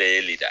Cocasa, you're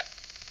the leader.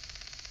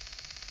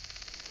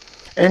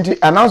 And the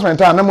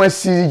announcement, I know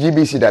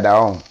CGBC that I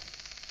own.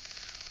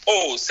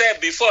 Oh, say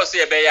before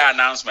say be your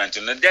announcement,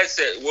 you know, that's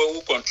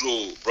who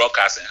control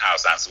broadcasting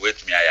house and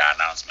wait me your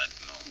announcement,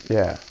 no.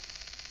 Yeah.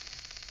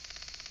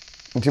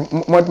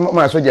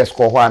 My so just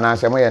call one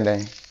answer my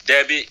then.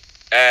 There be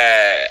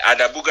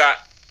Adabuga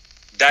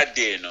that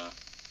day, no.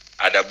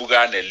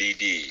 Adabuga and the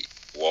lady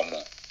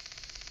woman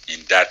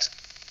in that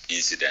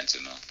incident,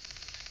 you know.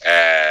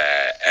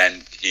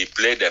 And he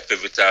played a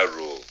pivotal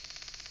role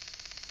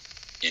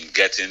in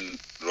getting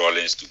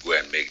Rawlings to go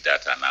and make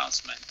that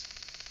announcement.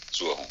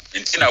 So,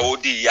 intina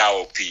odi ya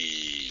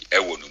opi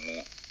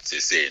ewonumu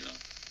say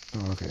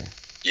no. Okay.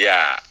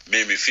 Yeah,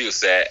 made me feel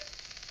say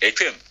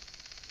etwem.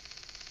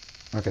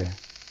 Okay.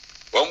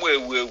 One way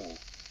we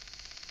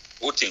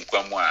utin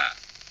kwamwa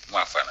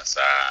mwafana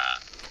sa.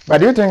 But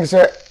do you think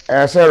Sir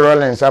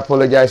Rawlings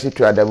apologized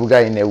to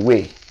Adabuga in a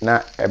way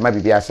na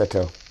maybe be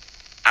settle?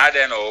 I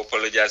don't know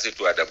apologize to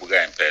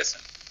Adabuga in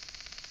person.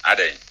 I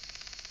don't.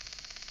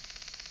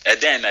 And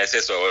then I say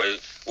so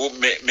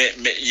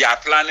ya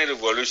planning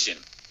revolution.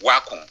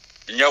 Wakon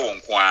nya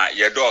wonkwa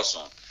ye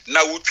doso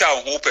na wutwa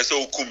ho pese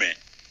okume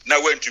na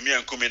wantumi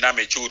ankumi na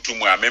mechi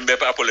utumu a membe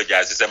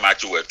apologize se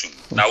machi watum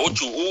na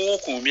wotu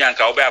ukumi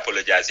anka obe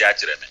apologize a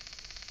kire me.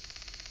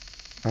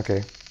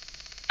 Okay.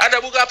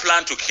 Adabuga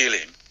plan to kill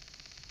him.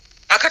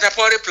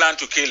 Akatapori plan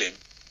to kill him.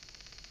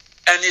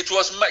 And it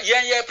was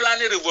ye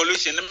planning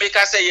revolution make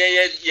us say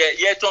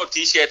ye ton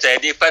t-shirt e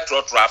dey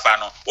petrol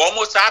trafano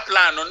almost our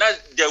plan no na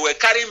they were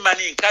carrying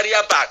money in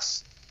carrier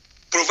bags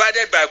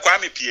provided by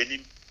Kwame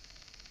Pianim.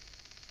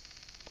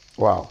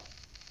 Wow.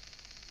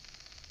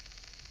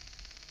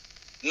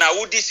 Now,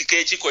 would this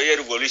Sikechi Koye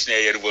revolution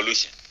a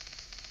revolution?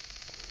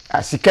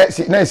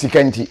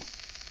 Sikanti.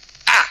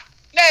 Ah,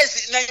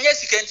 yes,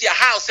 Sikanti, a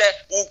house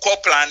who call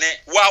plan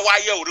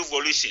why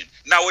revolution.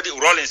 Now,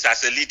 Rawlings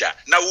as a leader.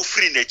 Now, who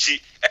free Nechi,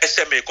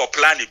 SMA ko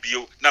plan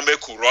bio, na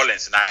make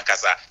Rawlings na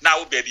Ankasa.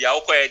 Now, baby,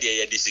 I'll call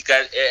the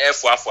Sika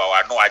F1 for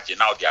our no agent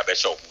now, the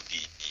Abesha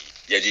Moody.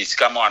 Yet,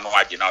 Scamo no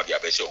agent now, the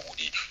Abesha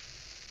Moody.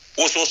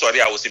 Also, sorry,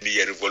 I was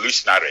me a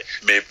revolutionary,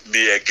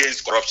 me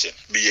against corruption,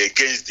 me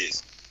against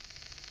this.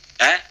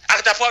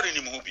 After foreign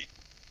in movie,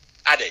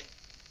 Ade.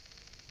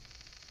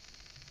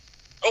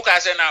 Okay, I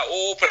say now,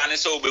 oh, plan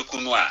is so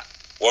bekunwa,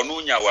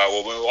 Wanunya wa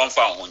one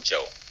found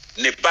huncho.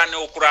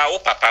 Nebano kra, o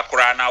papa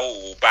kra na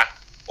o ba,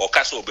 or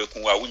castle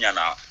bekunwa unya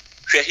now.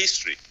 Share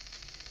history.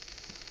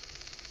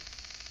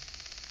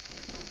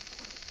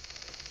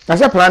 I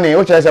said planning,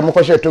 which is a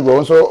mokoshe to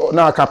go, so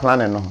now I can't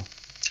plan no.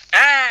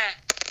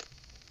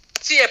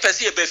 See a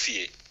percy a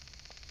beffy.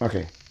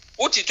 Okay.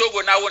 Uti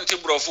togo na wonti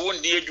brofu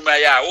wundi ejuma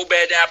ya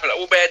ubede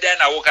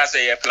na woka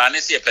say ye plan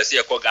si e percy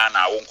e ko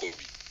Ghana wonko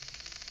bi.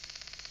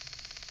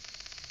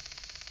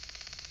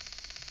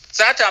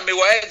 Sata me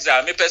wa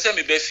exam me percy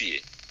me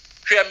beffy.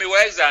 Hwe me wa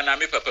exam na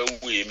me papa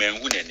wuye me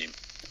hu nanim.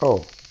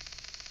 Oh.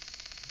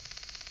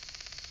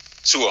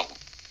 So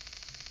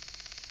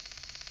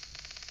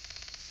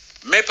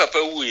me papa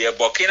wuye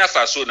Burkina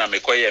Faso na me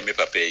koye me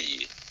papa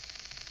yi.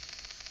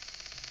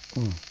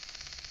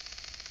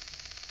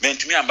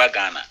 Mentumi amba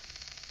Ghana.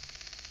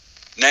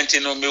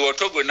 Nantino me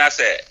wotogo na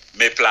se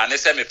me plan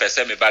se me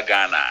pese me ba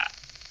Ghana.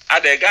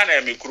 Ade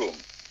Ghana me krom.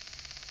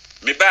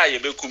 Me ba ye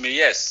bekumi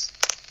yes.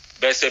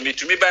 Be se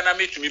mitumi ba na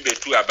mitumi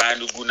betu aban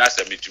no gu na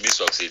se mitumi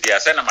succeed. Ya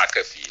se na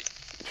makafie.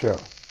 Sure.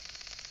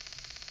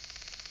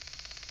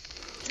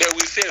 But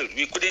we failed.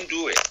 We couldn't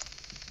do it.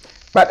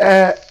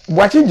 But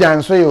watching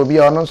Jan so you be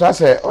on so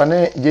say on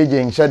JJ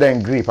in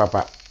shade gree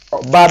papa.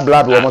 Bad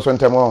blood wo mo so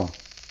ntemo.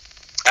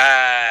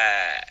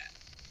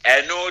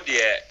 I know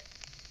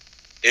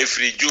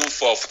every June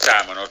 4th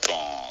time not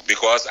on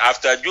because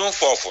after June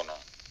 4th no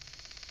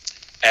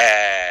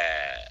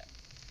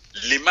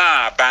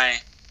Lima ban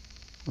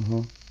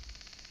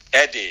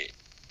Eddie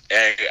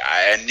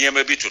and near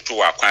maybe to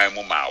akwan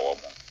mu ma wo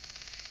mo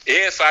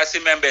fasi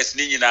members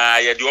ni nyina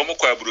ye de omo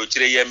kwa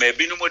burochire ye ma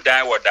binu mu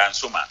dan wo dan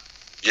soma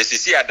ye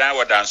sisi adan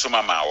wo dan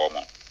soma ma wo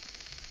mo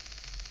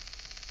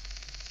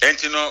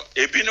entino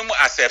ebinu mu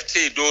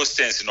accept those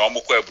things no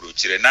omo kwa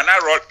burochire nana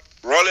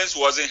Rawlings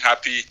wasn't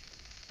happy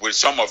with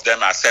some of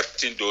them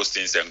accepting those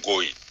things and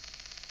going.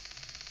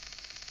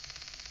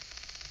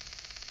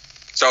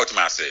 So what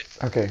I say.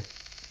 Okay.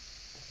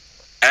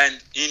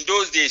 And in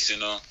those days, you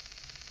know,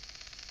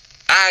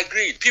 I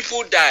agreed.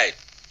 People died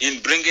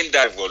in bringing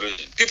that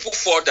revolution. People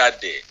fought that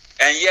day.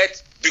 And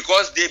yet,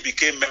 because they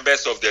became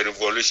members of the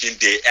revolution,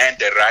 they earned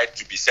the right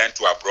to be sent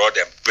to abroad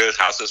and build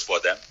houses for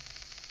them.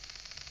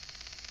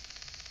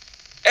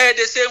 And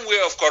the same way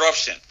of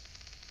corruption.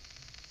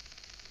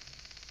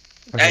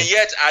 Okay. And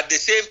yet, at the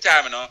same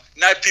time, you know,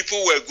 now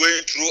people were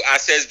going through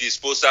assets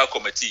disposal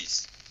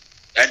committees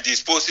and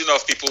disposing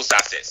of people's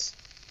assets.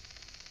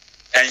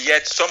 And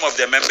yet, some of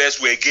the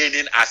members were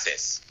gaining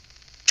access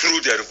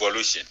through the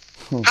revolution.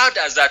 How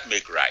does that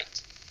make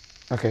right?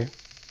 Okay.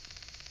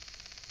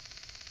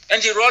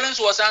 And the Rawlings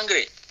was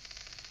angry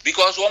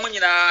because woman,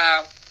 you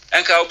know,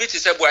 and Kaubiti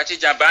said,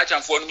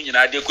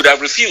 they could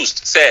have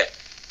refused. Say,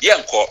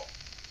 Yanko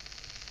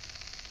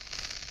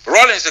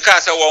Rawlings the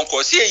castle won't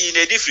cause here in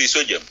a different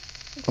sodium.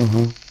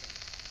 And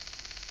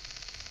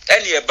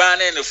any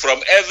banning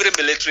from every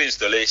military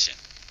installation.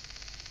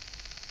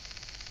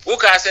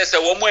 Uka says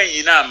a woman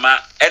yina ma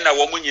and a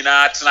woman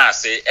yina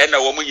atnase and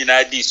a woman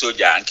yina di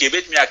soldier and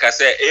kibet me aka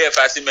say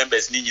AFRC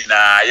members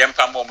nina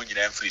yampa woman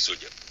yina free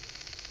soldier.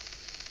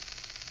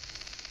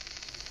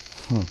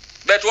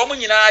 But woman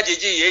yina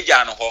JJ ye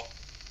jano ho.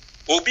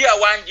 Obi a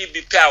 1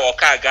 GB pair or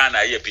car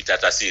Ghana ye Peter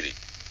Tasiri.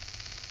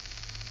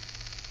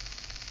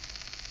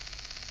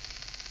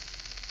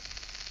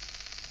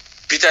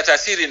 Peter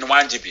Tasiri in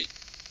 1 GB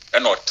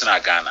and not Tana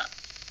Ghana.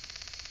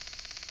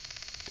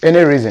 Any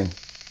reason?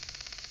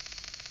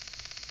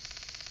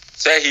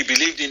 Say he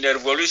believed in the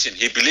revolution.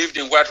 He believed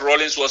in what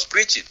Rawlings was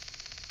preaching.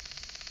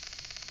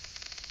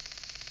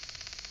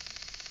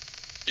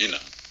 You know.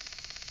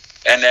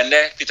 And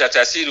then Peter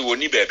Tasiri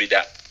woni baby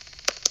da.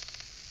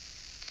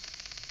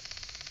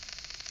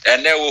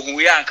 And then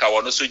we anka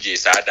wono so je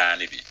sa dan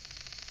bi.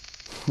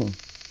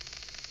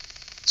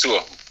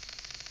 So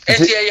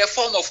it's a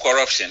form of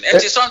corruption.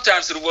 And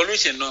sometimes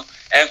revolution no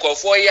enko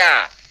for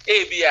ya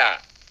e bia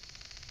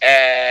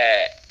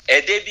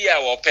e de bia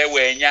wo pe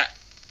wenya.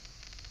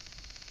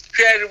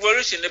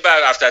 Revolution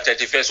about after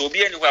 31st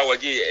obi anywhere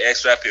would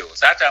extra pay.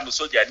 That time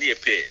soldier near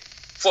pay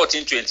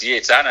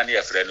 1428 sana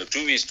near friend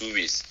 2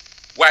 weeks.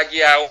 What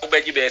year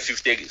obeji be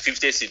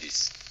 50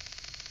 cities.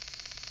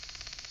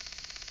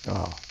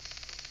 Wow.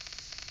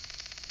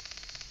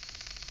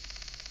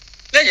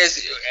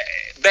 Yes,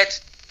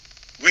 but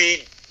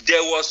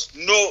there was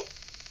no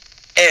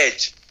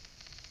edge.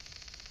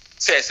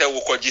 Say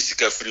we ko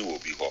jisika free will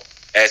be ho.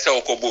 Say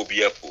we ko bo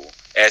bi apo.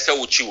 Say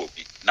we chi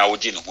obi na wo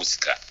ji ne ho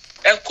sika.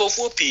 En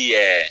kofo pi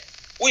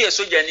we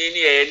soja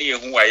ni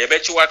ehu a ye be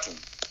chi watu.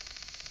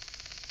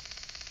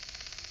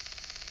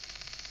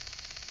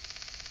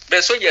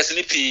 Be soldiers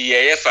ni pi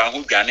ye fa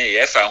ho dwane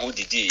ye fa ho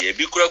didi ye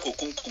bi kura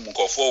kokunkum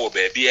kofo wo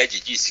ba bi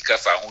agigi sika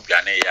fa ho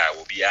dwane ya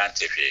obi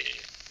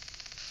antehwe.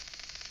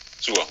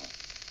 So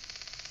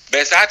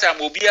be sata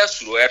mo bi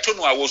asuro eto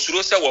no a wo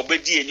suro se wo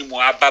bedi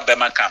enimu aba be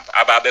man camp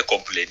aba be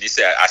complain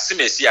say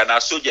asimesi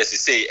ana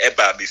soldiers say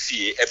eba me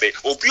fie ebe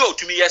obi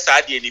otumi ye sa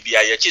ade ni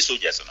bia ye chi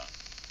soldiers no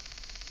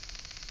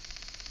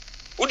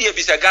odi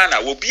ebisa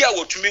Ghana obi a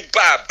wotumi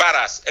ba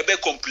baras ebe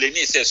complain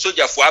say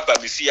soldier for aba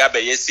me fie aba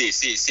ye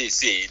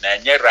say na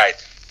nye right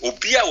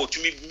obi a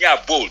wotumi nya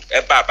bold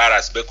eba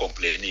baras be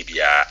complain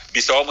bia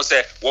bisa wo mo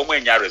say wo mo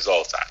nya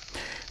result.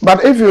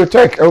 But if you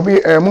take Obi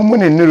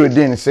Mumuni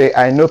Nuruddin say,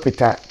 I know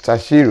Peter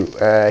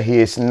Tashiru, he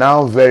is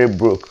now very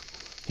broke.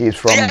 He is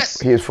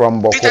from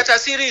Boko. Peter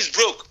Tashiru is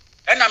broke.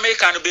 And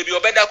American baby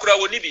obeda kura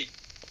wonibi.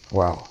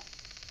 Wow.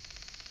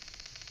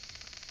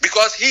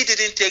 Because he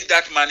didn't take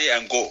that money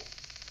and go.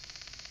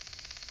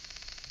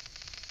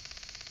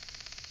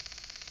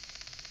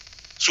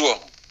 So,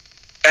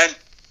 and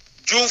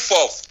June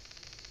 4th,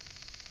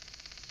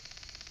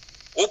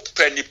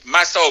 open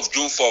master of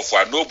June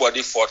 4th,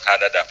 nobody fought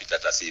harder than Peter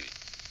Tashiru.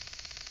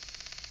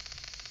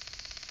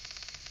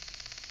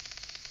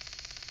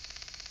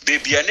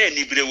 Baby ane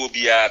nibre wo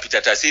bia Peter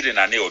Tasiri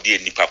na ne odi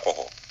enipa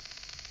kɔ.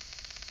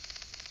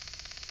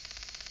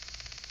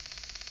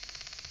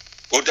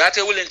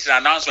 Odate Wellington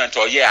announcement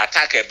or yeah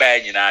attack e ba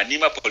nyina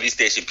Nima police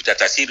station Peter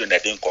Tasiri na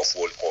den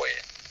kɔfo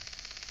kɔɛ.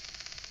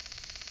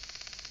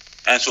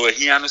 And so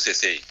he anu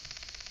say.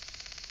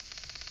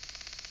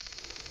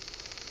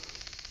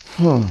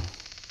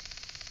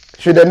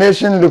 Should the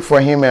nation look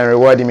for him and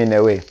reward him in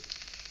a way?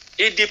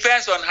 It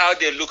depends on how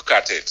they look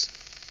at it.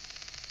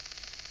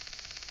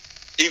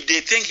 If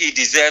they think he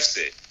deserves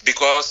it,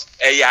 because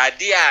a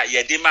idea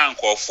ye demand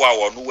call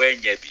for one way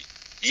nyebi,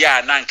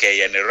 ya nanke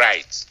yen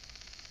right.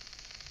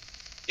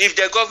 If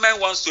the government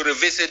wants to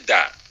revisit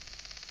that,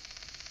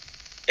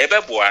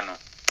 ebe buano.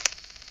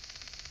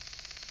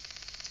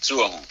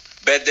 So,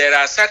 but there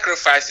are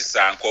sacrifices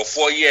and call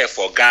for year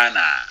for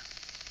Ghana.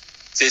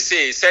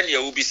 Say send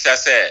your ubisa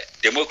say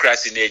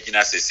democracy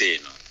nejina say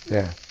no.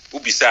 Yeah.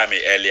 Ubisa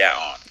me earlier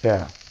on.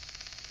 Yeah.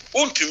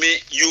 To me,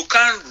 you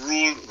can't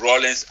rule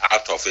Rawlings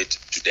out of it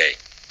today.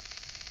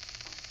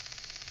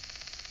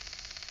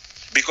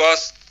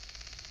 Because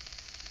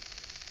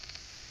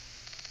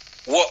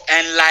what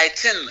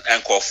enlighten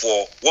and call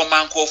for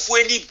woman call for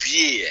any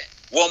beer,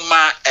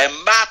 woman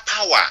emba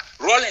power.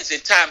 Rawlings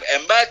in time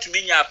emba to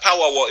mean your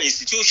power or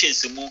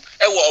institutions or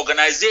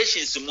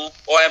organizations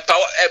or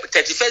empower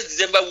 31st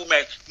December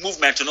women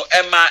movement no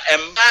emba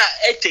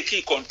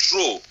taking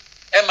control.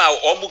 Emma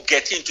almost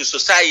get into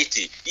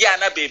society. Yeah,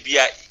 na baby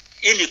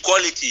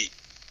inequality.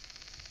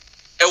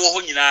 Ewo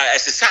ho nyina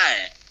as a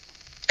sign.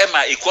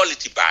 Emma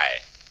equality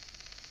by.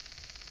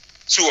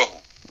 So,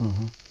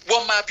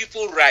 woman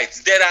people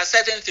rights. There are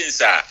certain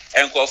things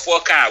and call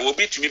for can will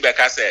be to me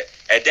because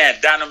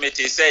then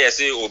danomete say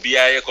say obi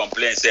aye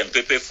complain say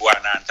pepe for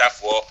an anta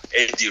for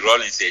AD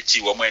Rawlings say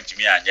chi woman to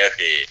me anya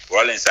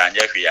Rawlings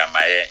anya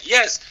amaye.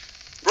 Yes.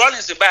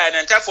 Rawlings by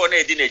an anta for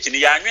na di na chi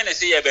ya anwe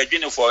say ye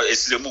badwene for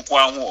esiremu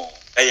kwa ho.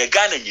 Eye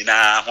Ghana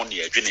nyina ho ne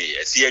adwene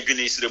ye si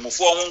adwene esiremu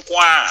fo ho nko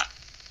a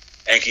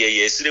enke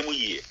ye esiremu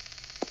ye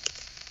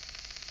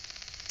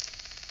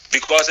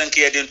because enke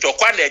ye din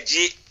tokwa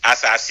leji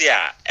asase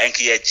a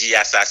enke ye gi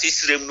asase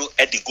srem no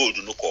e di gold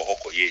no ko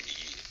hoko ye ni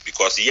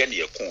because ye na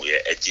ye kun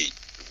ye agi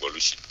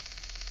revolution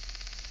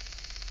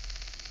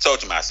so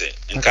to my say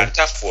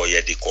nkanta for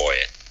ye di ko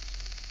ye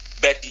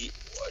but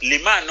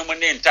liman no mo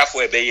ne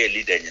ntafo e be ye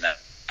leader nyina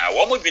a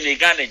wo mo bi ne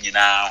Ghana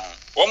nyina ho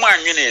wo mo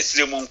anwene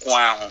esrem nko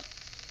aho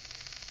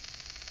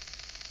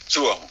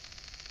so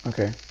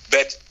okay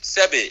but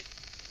sebe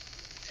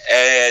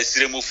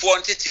sremufo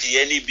ntete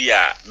ye ni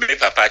bia me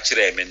papa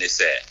kire me ne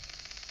se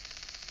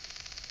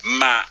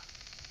ma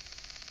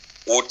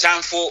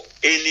otamfo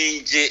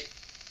eninje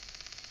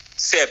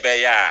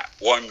sebe ya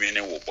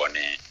wonwene wo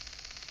bone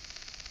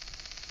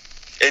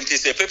enti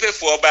se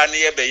pepefo ba ne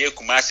ye be ye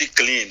Kumasi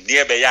clean ne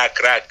ye be ya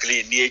Accra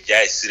clean ne ye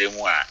ja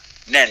sremu a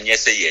na nye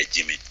se ye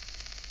jimi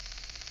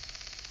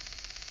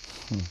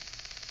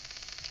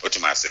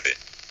otumase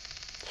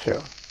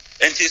sure.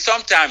 And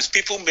sometimes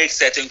people make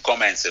certain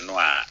comments and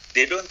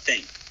they don't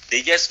think.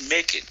 They just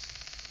make it.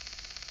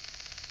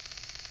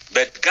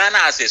 But Ghana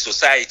as a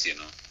society, you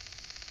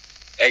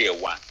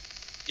know, one.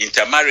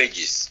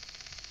 Intermarriages,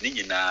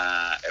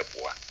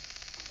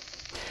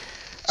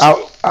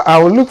 I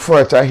will look for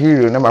a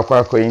Tahiru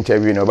Namakwako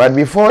interview, no, but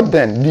before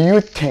then, do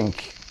you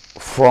think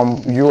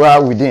from you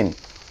are within,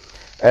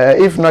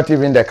 if not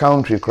even the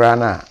country,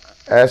 Krana,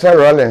 Sir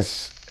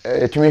Rawlings,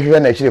 to me,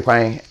 actually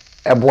quite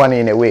one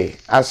in a way,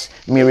 as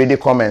me read the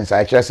comments,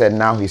 I just said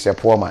now he's a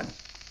poor man.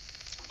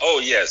 Oh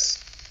yes,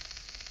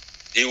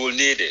 he will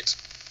need it.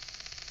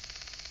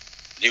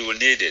 He will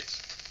need it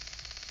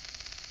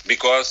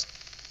because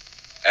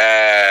me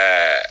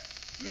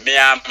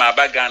and my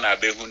bagana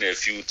behun a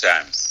few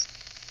times.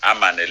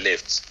 I'm on the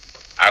left.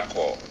 I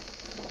call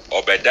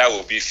Obeda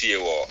will be fear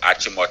or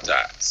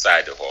Achimota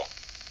side of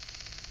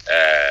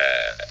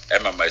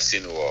Emma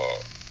Masin or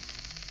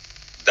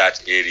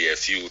that area a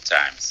few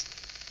times.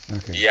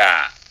 Okay.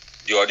 Yeah,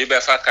 the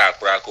Odibefa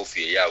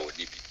KOFI ya would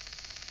be.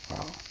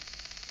 Wow.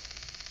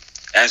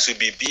 And so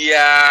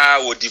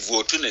Bibia would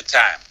devote to the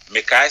time.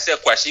 Mekaise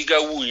Kwashiga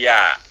wu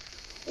ya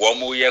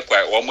womu ye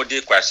kwa womu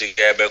di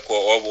Kwashiga beko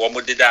or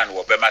womu di dan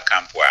wobema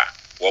kampwa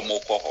womu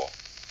koho.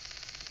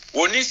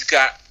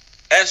 Woniska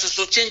and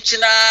so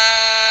chinchina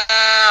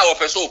or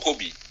peso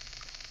kobi.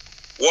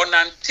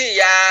 Wonante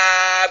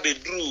ya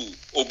bedru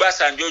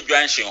Obasanjo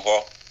Juanshin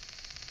ho.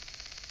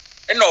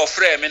 No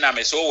friend, me na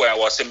me so when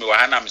was me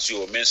wa na me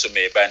so me so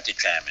me ba nti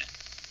twan me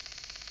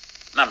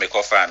na me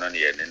kofa no ne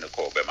ye ne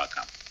ko be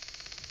makam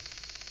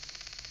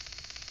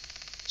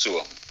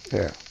so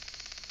yeah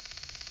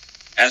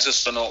and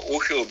so no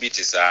ohwe obi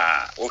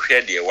tisa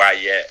ohwe de wa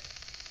ye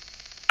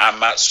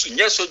ama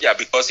nye soldier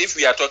because if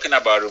we are talking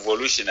about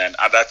revolution and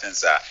other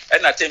things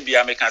and at time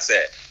bia me can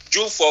say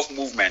June 4th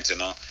movement you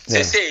know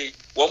say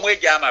wo mo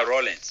eja ama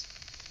Rawlings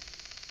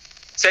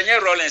senye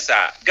Rawlings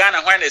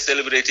Ghana when they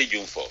celebrated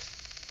June 4th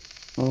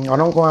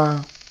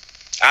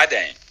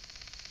Aden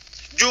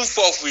June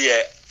 4th we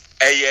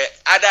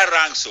other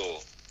ranks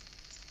so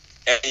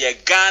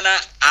Ghana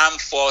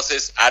Armed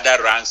Forces other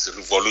ranks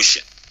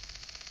revolution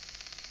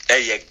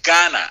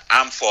Ghana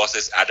Armed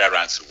Forces other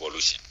ranks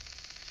revolution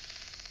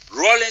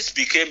Rawlings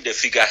became the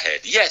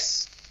figurehead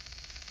yes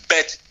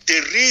but the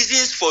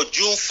reasons for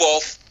June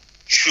 4th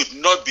should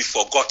not be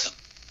forgotten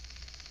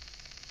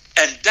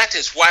and that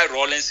is why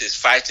Rawlings is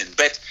fighting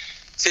but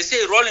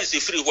say Rawlings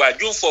is free where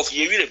June 4th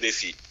ye will be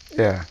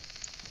yeah.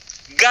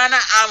 Ghana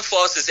Armed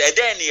Forces, a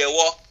day near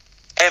war,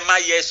 Emma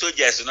yes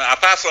soldiers, no,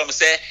 apart from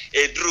say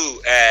a drew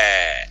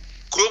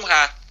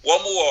Krumha,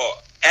 one more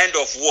end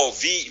of war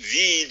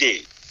V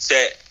Day.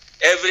 Say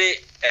every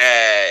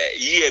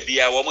year be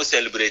a woman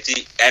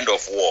celebrating end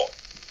of war.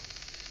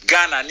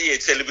 Ghana near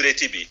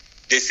celebrity be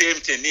the same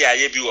thing near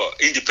Yebu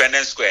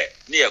Independence Square,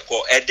 near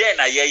ko a day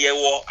na ye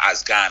war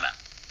as Ghana.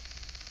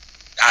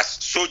 As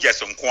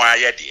soldiers on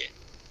Kwaya dear.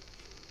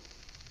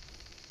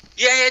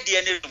 Yeah,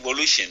 the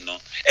revolution, no,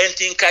 and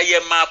think I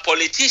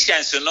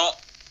politicians, no,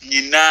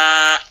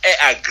 Nina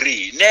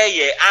agree,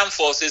 nay, armed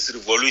forces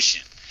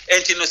revolution.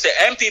 And you know, say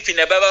MPP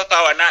never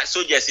power na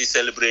soldiers is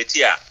celebrate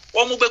here.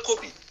 One mube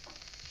kobi.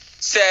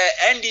 Say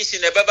NDC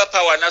never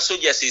power na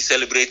soldiers is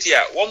celebrate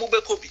here. One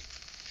mube kobi.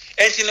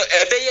 And you know,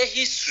 a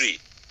history.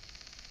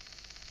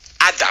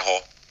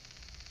 Adaho.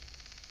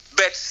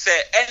 But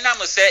say,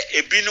 enam say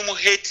a binum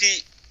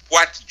Haiti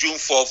what June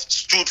 4th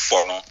stood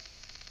for, no.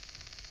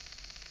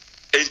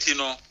 And you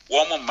know,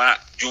 one ma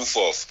June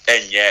 4th,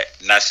 and yet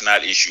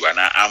national issue and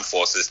armed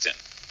forces thing.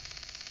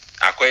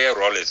 Acquire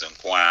Rawlings and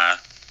Kwan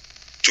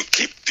to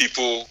keep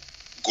people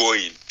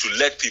going, to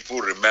let people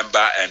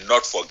remember and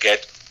not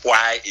forget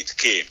why it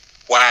came.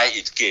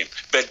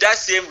 But that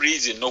same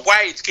reason, no,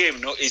 why it came,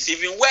 no, is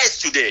even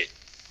worse today.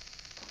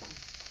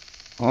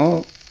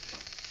 Oh.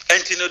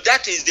 And you know,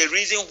 that is the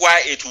reason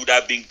why it would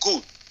have been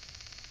good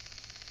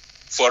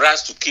for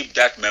us to keep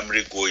that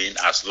memory going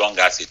as long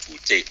as it will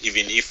take,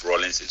 even if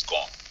Rawlings is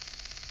gone.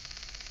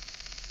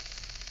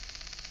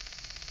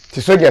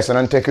 The soldiers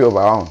don't take you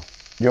over.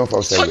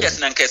 Soldiers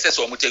don't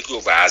take you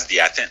over as they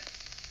attend.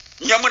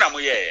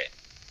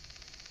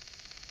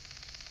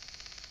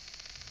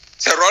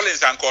 So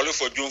Rawlings and calling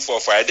for June 4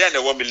 for then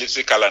the one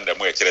military calendar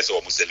where it's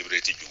almost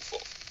celebrated June 4.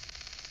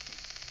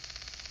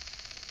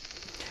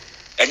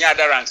 Any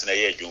other ranks in a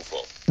year June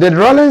 4? Did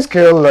Rawlings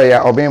kill lawyer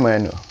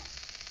Obama?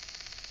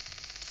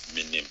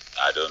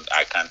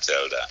 I can't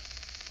tell that.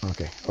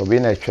 Okay.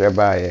 Obina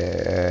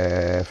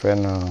by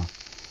friend.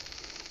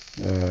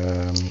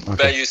 Okay.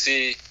 But you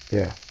see,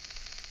 yeah.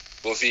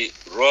 KOFI,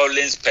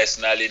 Rawlings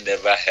personally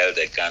never held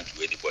a gun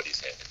to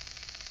anybody's head.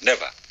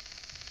 Never.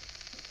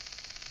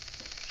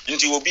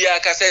 Until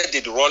Obiaka said,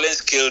 did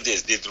Rawlings kill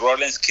this? Did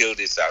Rawlings kill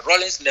this?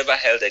 Rawlings never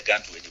held a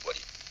gun to anybody.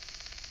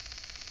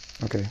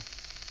 Okay.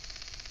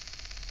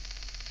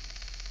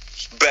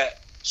 But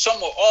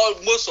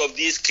most of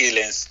these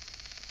killings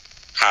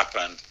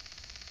happened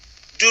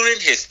during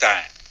his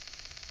time.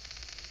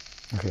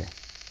 Okay.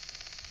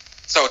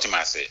 So what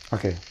I say.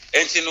 Okay.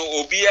 And you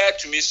know, Obia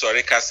to me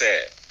sorry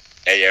kase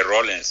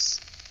Rawlings.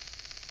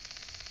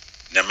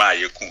 Nema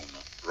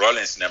yekuno.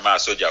 Rawlings nema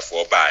soldier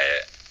for by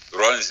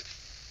Rawlings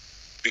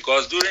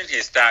because during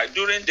his time,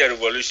 during the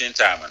revolution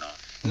time,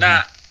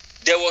 now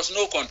there was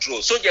no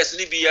control. Soldiers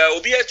Libya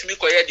Obia to me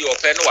koye di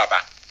open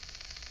waba.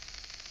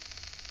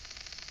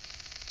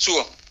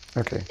 So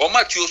okay.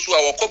 Oma tiosu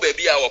a wako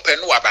baby a open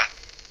waba.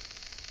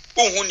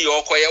 Unhuni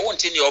okoye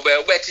wontini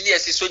oba betini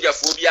esi soldier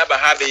fo bi aba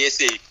ha be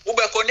yese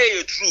ubeko na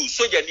ye true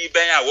soldier ni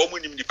ben a wo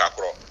munim ni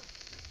pakro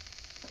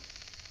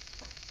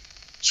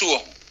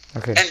so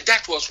okay. And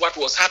that was what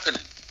was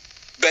happening.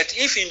 But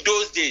if in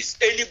those days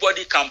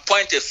anybody can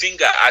point a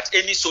finger at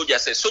any soldier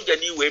say soldier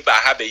ni we ba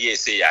ha be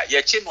yese ya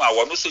ye chi no a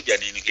wo no soldier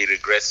ni he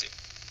regressive.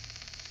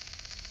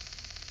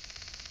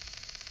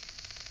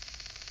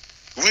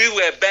 We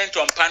were bent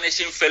on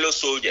punishing fellow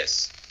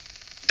soldiers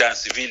than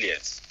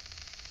civilians.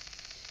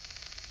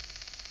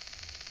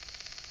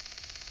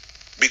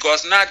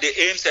 Because now the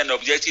aims and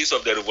objectives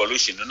of the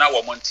revolution now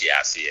we want to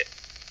see it.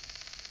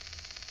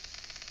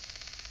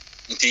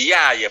 Nti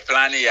ya ye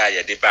plan ya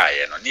ye de ba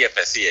ye no ne ye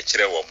pese ye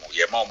kire wo mo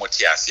ye ma mo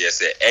ti ase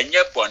se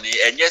enye boni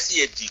enye se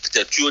ye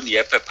dictature ne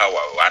ye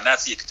power ana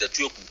se ye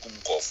dictature kunkum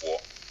kofo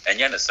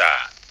enye ne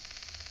sa.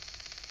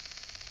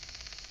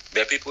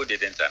 The people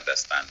didn't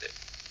understand it.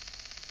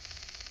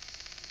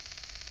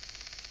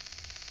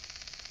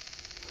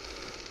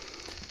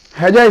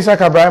 Haja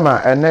Isaka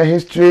Brahma and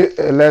history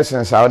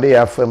lessons out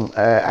there from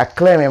a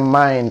claim in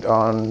mind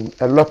on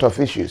a lot of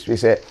issues. We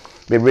say,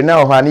 "Baby,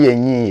 now honey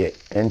ye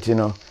and you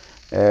know,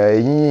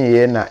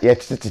 ye na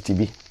yet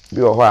titibi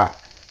be or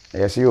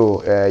yes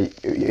you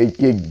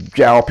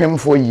job him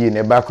for ye in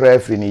a back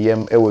referee in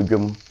yem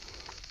ewojum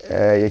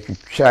ye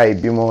shy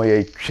be more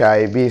ye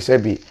shy be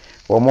sebi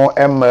or more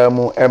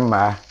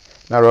Emma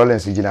na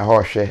Rawlings in a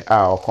horse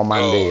or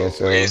command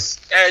so yes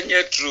and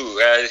yet true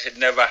it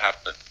never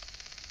happened.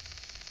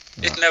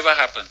 It never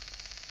happened.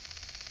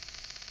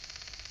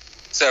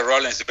 Sir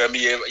Rawlings, be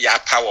me ya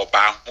power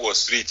bar or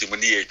street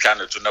when you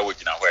channel to know what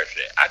you know where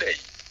are they?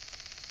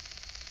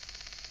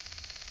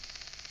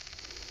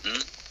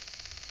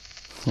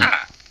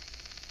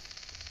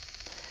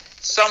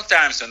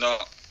 Sometimes you know,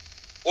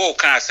 oh,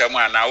 can't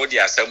someone now would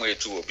some way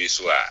to be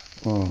so.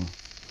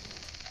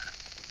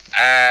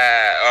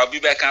 I'll be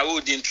back and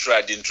who didn't try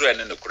in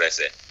the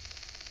crescent.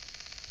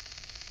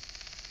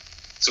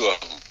 So.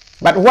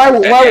 But why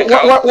if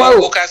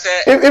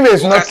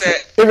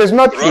it's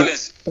not true,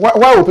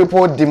 why would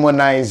people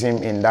demonize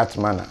him in that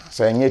manner?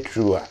 Saying it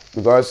true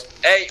because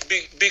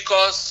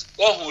because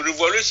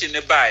revolution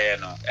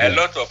a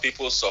lot of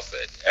people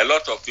suffered, a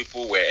lot of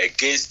people were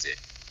against it.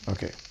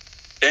 Okay.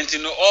 And you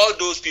know all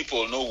those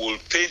people will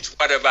paint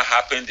whatever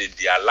happened in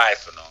their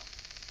life,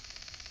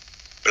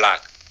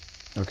 black.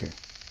 Okay.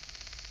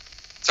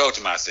 So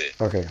to say,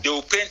 okay. They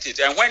will paint it,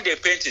 and when they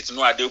paint it,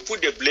 they will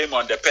put the blame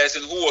on the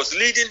person who was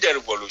leading the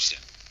revolution.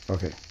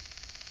 Okay.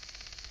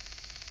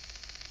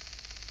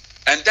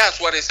 And that's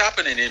what is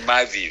happening in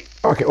my view.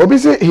 Okay.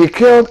 Obviously, he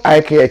killed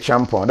Ike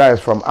Champon. That is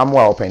from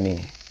Amwa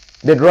Openi.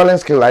 Did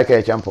Rawlings kill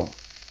Ike Champon?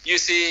 You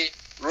see,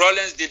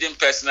 Rawlings didn't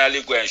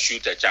personally go and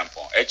shoot a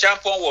Champon. A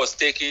Champon was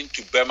taken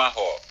to Burma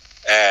Hall.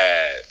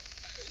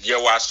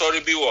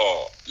 Yewasoribi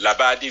or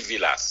Labadi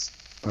Villas.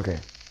 Okay.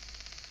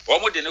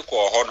 Omo didn't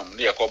call Honum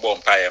near Cobo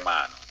Empire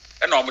man.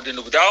 And Omo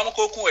didn't go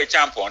a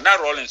Champon. Now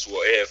Rawlings were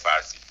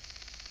AFRC.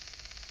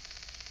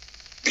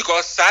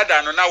 Because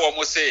Sada no now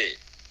Omo say,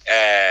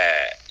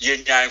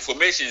 your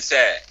information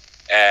say,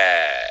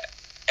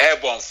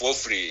 airborne for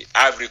free,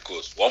 Ivory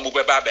Coast, Omo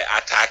Beba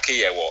attack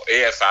here or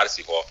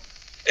AFRC.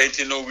 And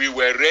you know, we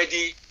were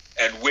ready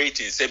and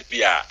waiting, say,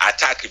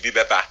 attack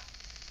Bibeba.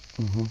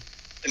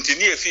 And to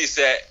me,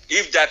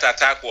 if that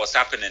attack was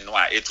happening,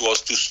 it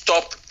was to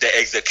stop the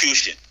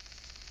execution.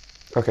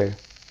 Okay.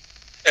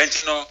 And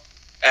you know,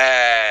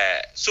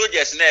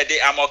 soldiers near the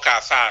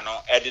Amoka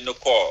Fano, Edino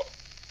call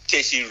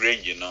chasing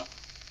range, you know.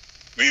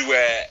 We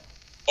were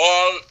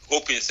all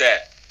hoping,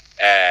 attack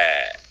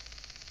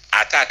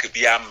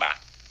Biamba.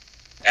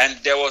 And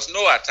there was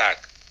no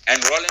attack.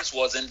 And Rawlings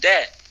wasn't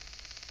there.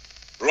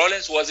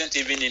 Rawlings wasn't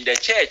even in the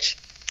church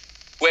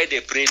where they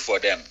prayed for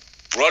them.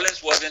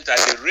 Rawlings wasn't at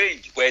the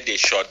range where they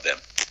shot them.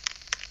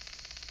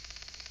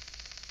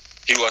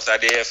 He was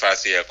at the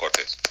FRC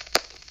headquarters.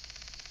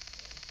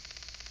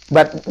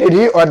 But did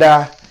he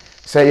order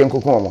say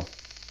Yankukomo?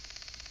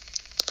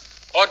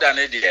 Order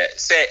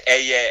say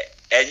a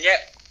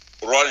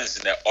Rawlings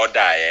in the order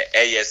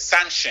a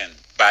sanctioned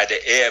by the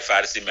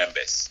AFRC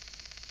members.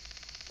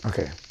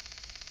 Okay.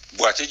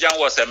 Boachijan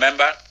was a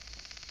member,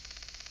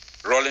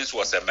 Rawlings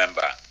was a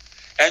member.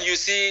 And you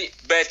see,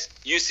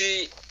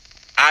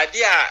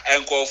 idea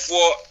and go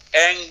for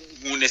and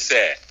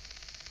munise.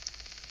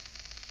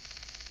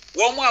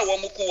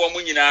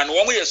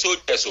 Womu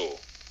soldiers so.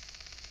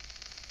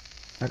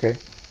 Okay.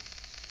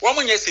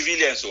 Womu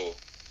civilians so.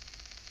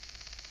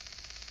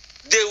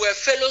 They were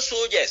fellow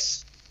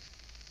soldiers.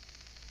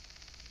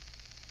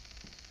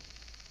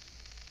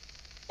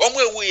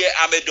 Omwe we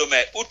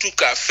amedome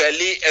utuka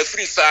feli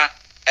efrifa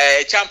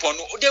champion.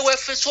 They were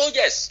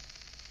soldiers.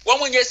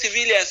 Womu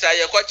civilians are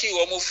yakwachi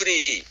womu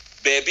free.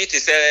 Baby to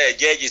say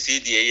judges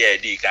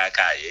CDA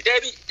kankai.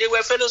 They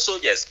were fellow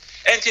soldiers.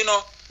 And you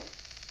know,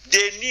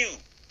 they knew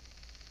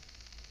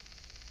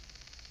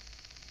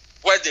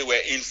what they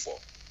were in for.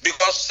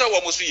 Because so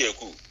womu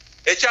yeku.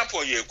 A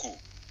champion yeku.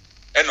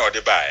 And or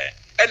the buy.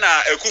 And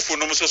a kufu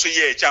no so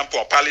ye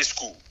champion palace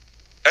school.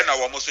 And a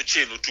womu so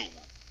chinu too.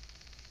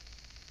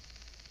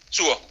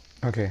 So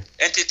okay.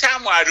 And the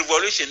time of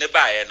revolution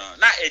by now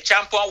a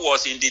champion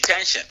was in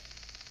detention,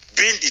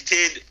 being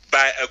detained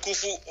by a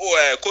Kufu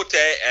or Kote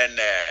and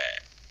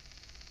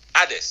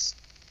others.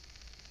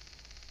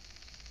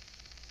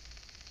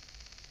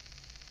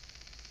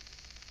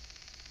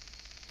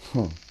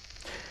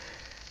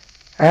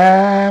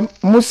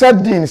 Musa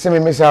Dean se me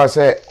misa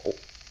say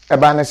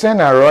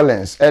Ebanesena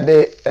Rawlings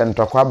ede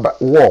entokwa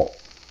war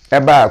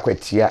eba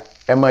akwatia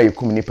ema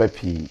yekum nipa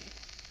pii.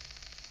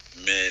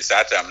 Me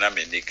satam na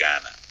me ni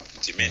Ghana.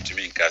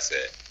 Ntimi nka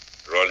se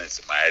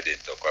Rawlings ma ede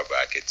entokwa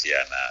ba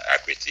akwatia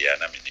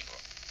na me ni ho.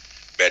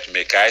 But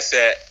me kai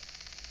say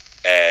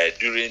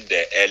during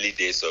the early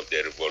days of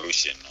the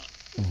revolution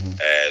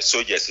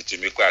soldiers to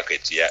me kwa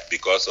akwatia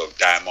because of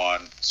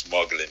diamond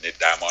smuggling,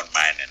 diamond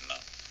mining no.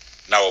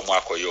 Now we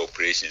are doing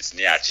operations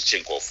near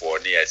Chichinko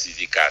near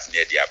CZ cars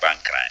near the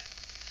bank crime.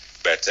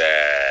 But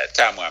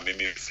time we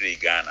are free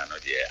Ghana no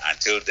there.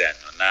 Until then,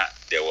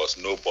 there was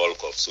no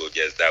bulk of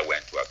soldiers that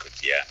went to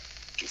Akotia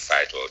to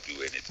fight or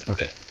do anything.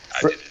 Okay. There.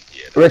 I didn't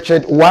hear that.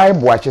 Richard, why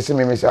watches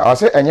me? I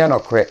say, and you're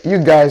not correct. You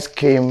guys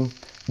came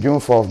June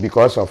 4th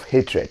because of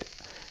hatred.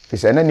 He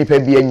said, "Nani pe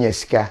bi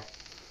enyeska,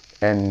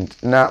 and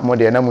na mo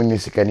de na mo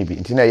nyesika ni bi.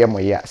 Ntina ye mo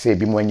ya say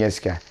bi mo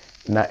enyeska."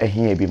 Na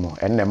ehie bi mo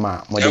enne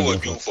ma mo de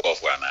June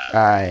 4th ana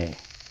ai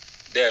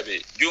there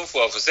be June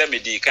 4th say me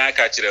di kan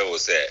ka kire wo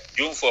say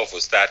June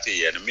 4th start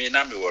here me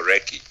na me were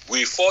recky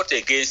we fought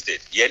against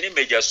it ye ni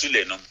major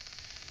sule no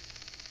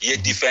ye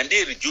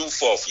defended June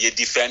 4th ye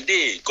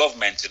defended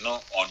government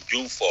no on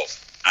June 4th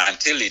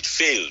until it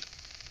failed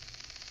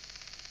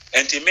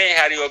and to me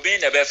Harry Obin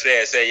the be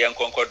free say yen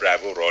conquer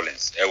drive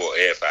Rawlings e wo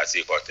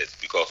AFRC quartet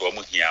because wo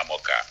mu hia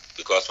moka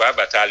because 5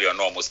 battalion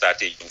no almost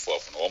started June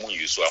 4th no wo mu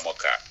use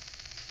amoka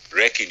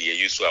reckon ye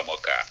use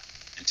amoka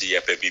nti ye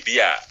pe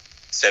bibia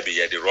sebi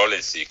ye the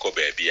Rawlings ko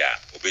bia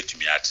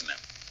obetumi atena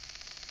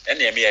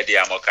ene me ye de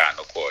amoka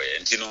no ko ye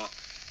nti no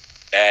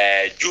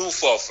June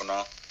 4th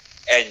no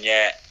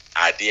enye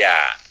ade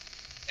a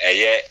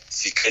eye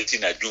security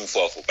na June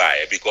 4th ba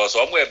because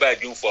omo e ba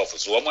June 4th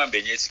so omo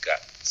ambenye sika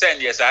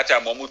send yes ata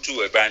momu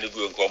tu e ba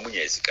ngu nko omo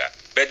nya sika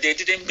but they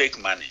didn't make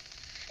money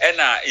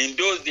and in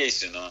those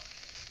days you know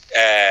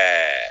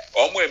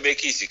omo e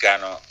make sika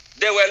no.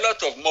 There were a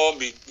lot of more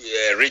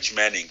rich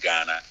men in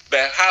Ghana,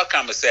 but how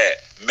come say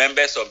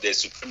members of the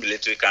Supreme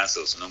Military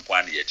Councils no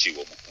kwani ye chi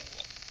wo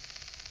mukunwo?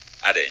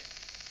 Ade.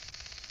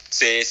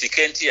 Say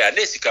sikenti a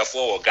ne sikafo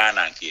wo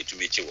Ghana nke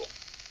etumi chi wo.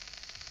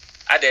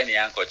 Ade ne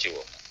anko chi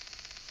wo.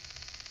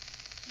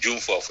 June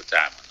 4th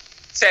time.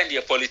 Send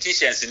the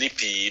politicians ni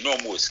pi no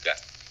muska.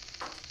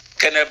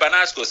 Kenneth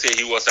Banasco say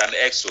he was an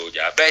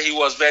ex-soldier, but he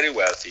was very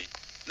wealthy.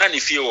 Nani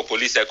fear wo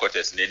police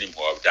headquarters nenim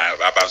ho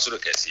abansuro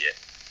kesiye.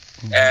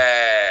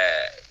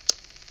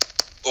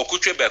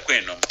 Okuche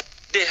Bekwenom,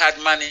 they had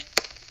money,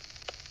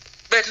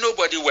 but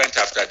nobody went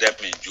after them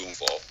in June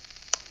 4th.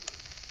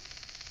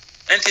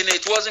 And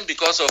it wasn't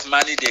because of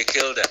money they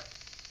killed them,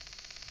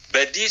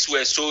 but these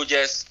were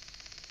soldiers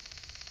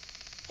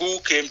who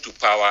came to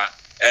power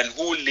and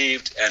who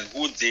lived and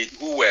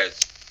who were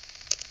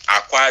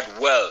acquired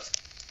wealth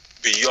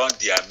beyond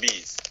their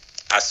means.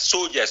 As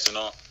soldiers,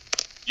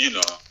 you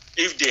know,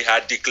 if they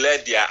had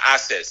declared their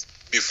assets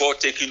before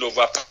taking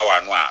over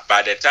power,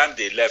 by the time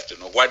they left,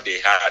 what they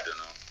had,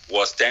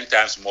 was 10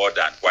 times more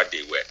than what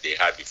they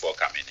had before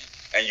coming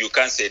in. And you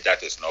can't say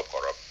that is not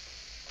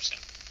corruption.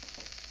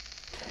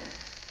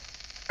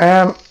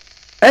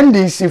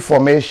 NDC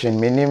formation,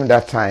 meaning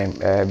that time,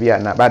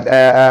 but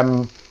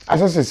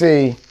as I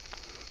say,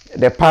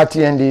 the party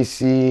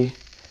NDC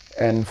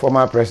and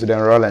former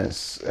President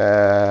Rawlings,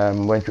 how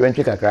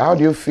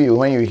do you feel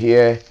when you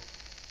hear,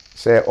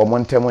 say,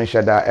 Omontemo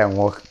Nshada and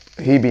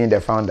he being the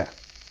founder?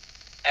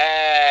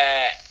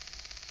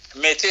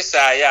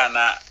 Metesa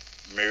yana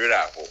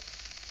mirako.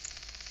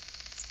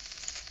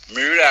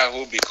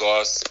 Miracle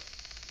because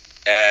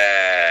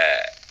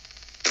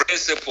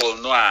principle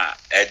no a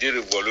the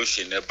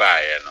revolution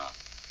by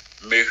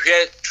no. Me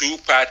hear two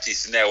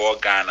parties na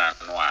Ghana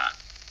no a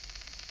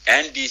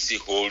NDC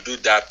hold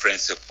that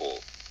principle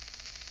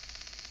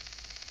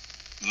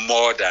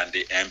more than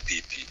the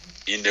MPP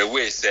in the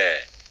way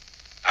say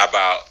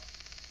about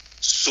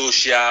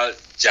social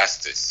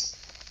justice.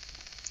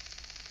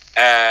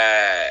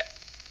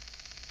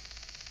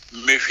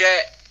 Me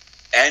hear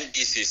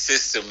NDC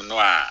system no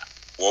a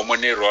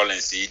woman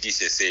Rawlings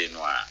say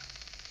no a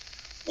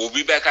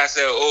Obi Beka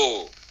say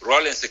oh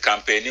Rawlings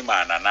campaign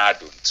man and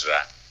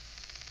aduntra.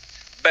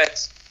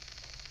 But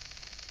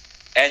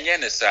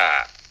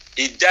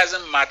it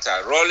doesn't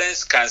matter.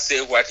 Rawlings can say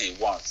what he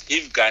wants.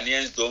 If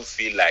Ghanaians don't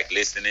feel like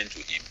listening to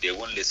him, they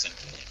won't listen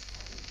to him.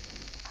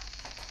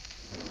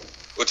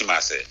 What am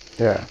I say?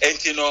 Yeah.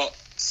 And you know,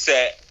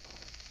 say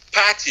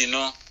party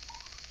no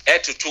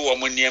to 2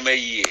 woman near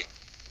me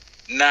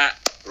na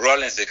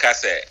Rawlings ka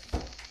say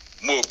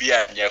mo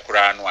bia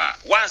nyekura no a.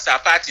 Once a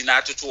party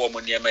na to 2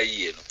 woman near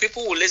me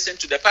people will listen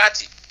to the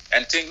party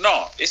and think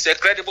no, it's a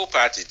credible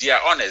party. They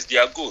are honest, they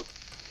are good.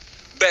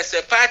 But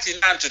the party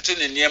na to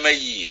 2 near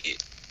me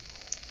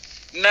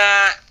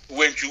na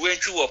when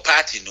you a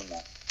party no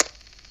more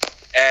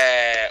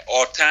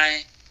or time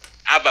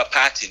aba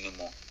party no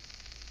more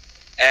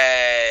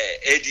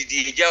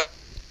edidi ja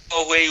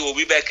ohwe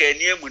obi beka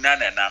aniemu na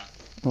nanam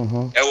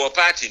wo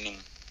party no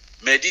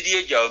me didi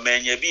eja o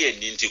manya bi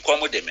eni nti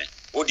komo de me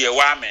wo de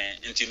wa me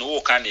nti no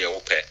wo ka na e wo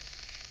pe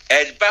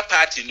e ba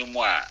party no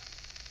mu a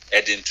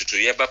e de ntutu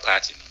ye ba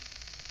party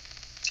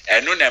no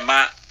enu na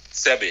ma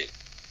sebe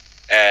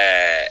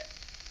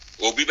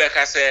obi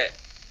beka se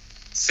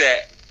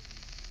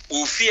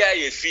Ufia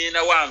ye fin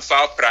na wa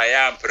mfa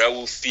praya ampra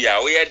ufia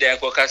oye den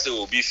ko ka se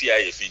obi fia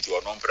ye fin ti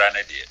ono mpra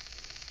na de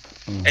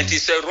enti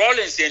se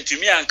Rawlings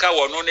entumi anka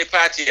wono ne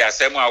party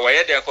asem a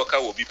woye den ko ka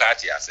obi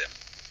party asem.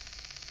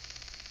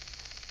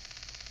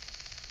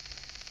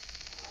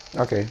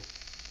 Okay.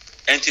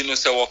 Enti no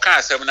se wo ka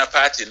asem na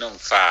party no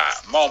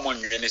mfa ma omo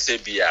nwe ne se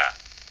bia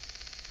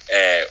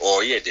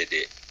oye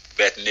dede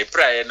but ne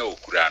praye na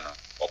okura no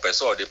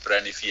opese o de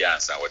pra ne fia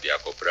ansa wo de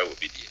akopra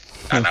obi die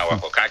ana wa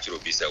ko ka chiro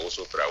bi se wo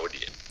so pra wo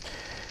die.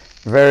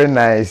 Very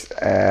nice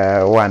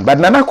one. But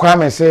Nana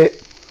Kwame say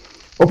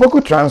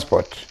Opoku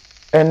transport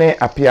ene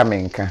apia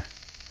menka.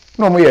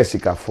 No mo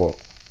yesika for.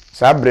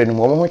 Sa bre ni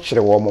mo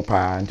chire wo mo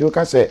pa. Nti o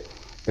ka say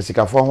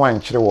esika for ho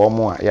anchire wo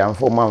mo a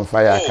yamfo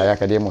manfa ya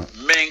kaya de mo.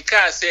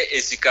 Menka say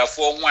esika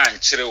for ho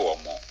anchire wo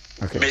mo.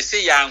 Me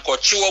say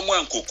yankochi wo mo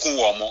ankoku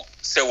wo mo.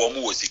 Say wo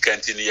mo osika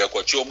ntini ye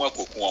kochi wo mo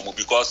ankoku wo mo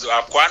because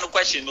akwa no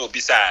question no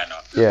bisa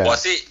no. O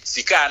say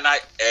sika na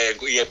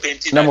ye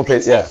penti na no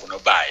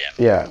buy.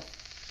 Yeah.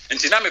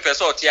 Nti na me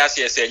pese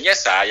otiase ese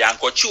nyesa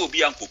yankochi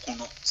obi ankoku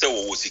no se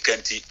wo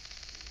sikanti.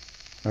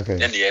 Okay.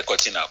 Then ye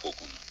kochi na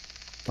akoku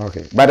no.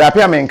 Okay. But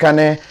apia menka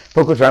ne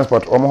Poku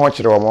transport omo ho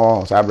chire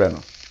omo sabre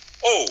no.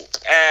 Oh,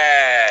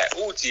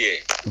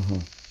 utie.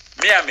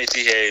 Me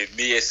ameti he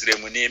me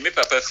yesremu ni me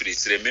papa free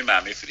srem me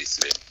ma me free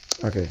srem.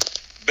 Okay.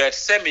 But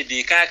se me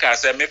di kan ka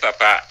se me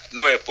papa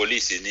no e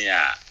police ni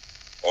a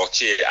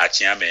oche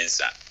achia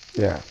mensa.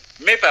 Yeah.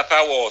 My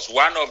papa was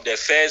one of the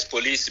first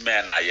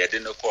policemen I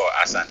didn't call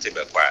Asante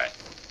Bekwai.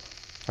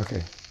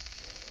 Okay.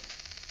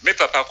 My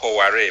papa called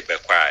Ware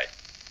Bekwai.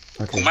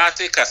 Okay.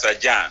 Kumate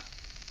Kasajan.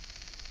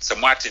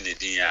 Samwati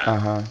Nidia.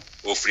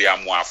 Ofri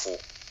Amwafu.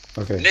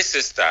 Okay. Ne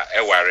sister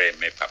Ware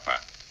me papa.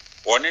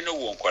 One no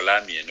won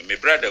kolami no my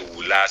brother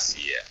wu last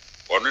year.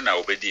 One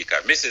na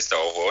obedika. My sister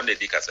o one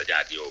di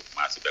Kasajan di o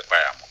Masi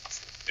Bekwai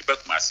Amwafu. Me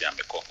Bekumasi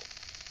ameko.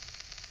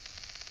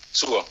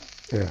 So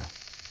yeah.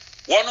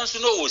 One also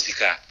no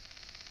osika.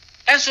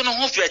 And so no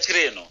hope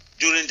no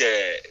during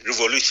the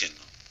revolution.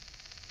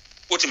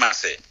 What am I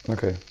say?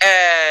 Okay.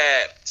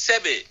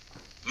 Sebe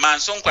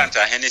Manson Quanta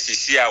Hennessy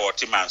Sia or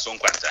Timanson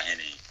Quanta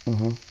Henny.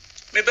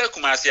 Me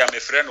Bekumasi am a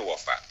friend of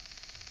her.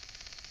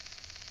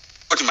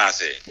 What am I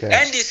say?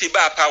 NDC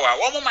bar power,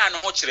 one man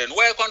no children,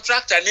 where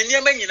contractor, and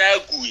near many na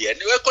gui, and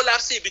we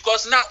collapse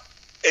because now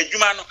a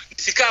Jumano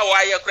Sika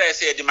wire crash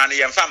the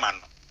money and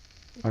famine.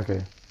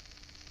 Okay.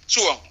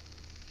 So,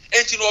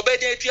 and you obey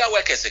the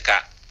workers a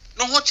car.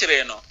 No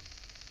hochireno.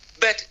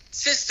 But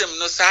system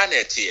no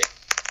sanet here.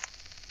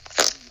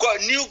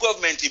 Got new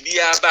government be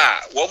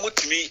aba,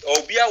 womut me,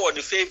 or be our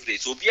the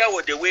favorites, or be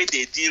our the way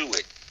they deal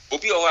with.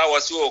 Obi or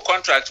was your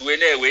contract when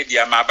they way the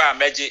amaba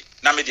magic,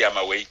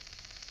 Namidiama way.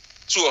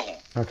 So,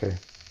 okay.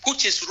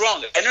 Which is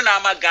wrong, and then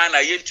I'm a Ghana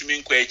yet to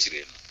mean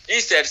question.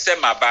 Instead,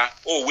 Semaba,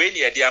 oh, when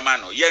you're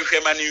Diamano, young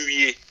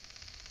Femani,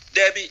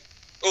 Debbie,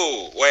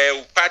 oh,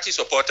 well, party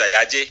supporter,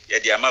 Yaje,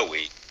 Yadiama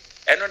way,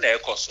 and on their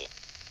coso.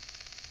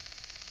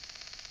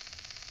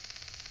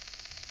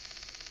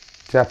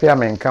 Apia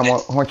menka mo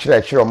ho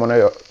chire chire mo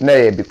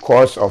no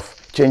because of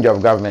change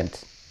of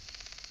government.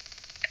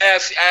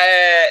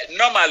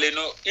 Normally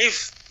no,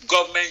 if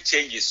government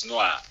changes no,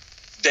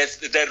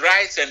 the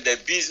rights and the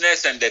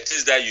business and the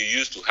things that you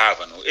used to have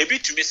no, a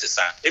bit to me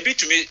sesa, a bit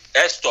to me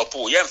stop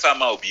o, yem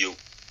fama obi o.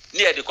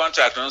 Near the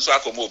contract no so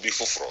akomo obi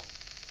foforo.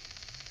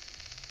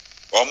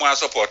 Omo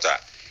supporter.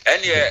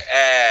 And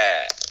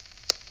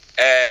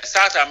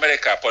South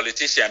America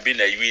politician been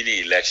a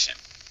winning election.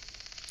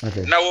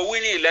 Okay. Now we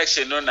winning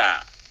election no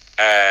na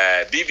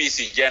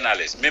BBC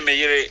journalist. Me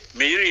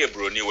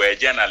Bruni were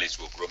journalist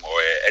or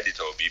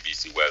editor of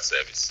BBC World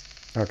Service.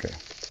 Okay.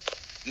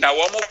 Now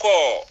one more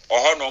call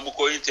or no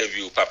more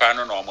interview. Papa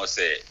no almost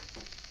say,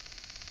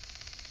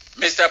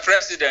 Mr.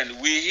 President,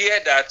 we hear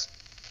that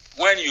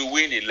when you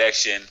win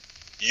election,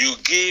 you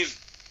give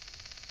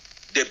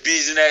the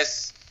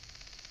business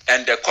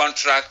and the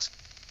contract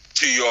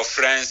to your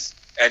friends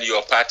and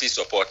your party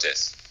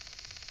supporters.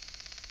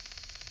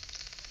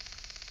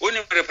 When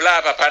you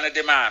reply, Papa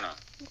Nedemano,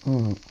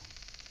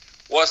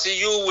 was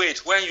you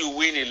wait when you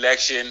win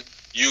election,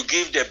 you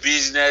give the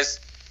business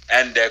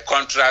and the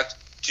contract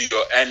to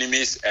your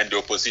enemies and the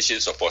opposition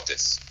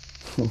supporters.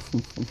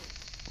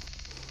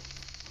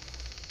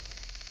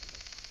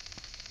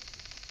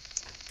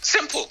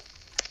 Simple.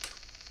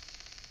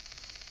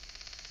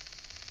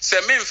 Se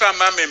memfa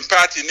ma me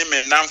party ni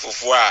me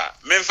namfofo a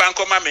memfa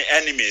nkoma me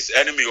enemies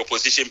enemy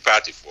opposition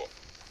party for.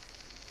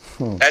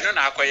 Eno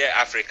na akoye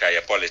Africa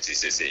ye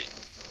politics say.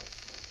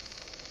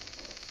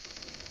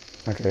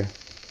 Okay.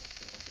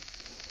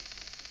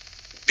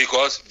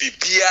 Because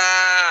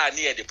bibia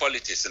near the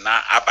politics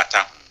na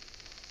abata.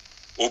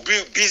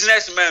 Obi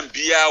businessman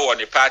bia won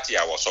the party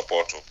I was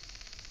support.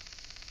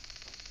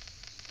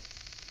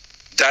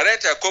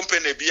 Director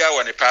company bia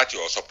won the party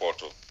or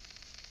support.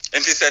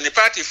 And it's any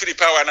party free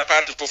power na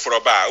party for a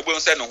bar. We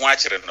don't send no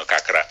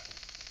kakra.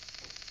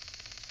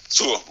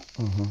 So,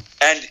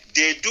 and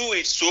they do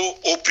it so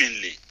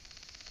openly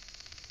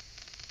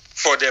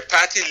for the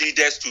party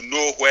leaders to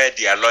know where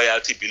their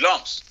loyalty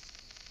belongs.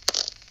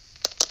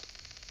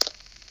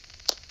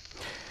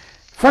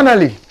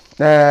 Finally,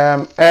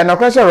 na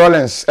question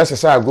Rawlings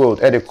SSR gold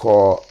at the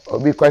core.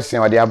 Big question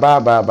or the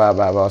aba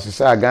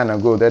SSR Ghana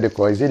gold at the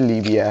core. Is it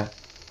Libya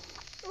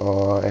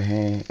or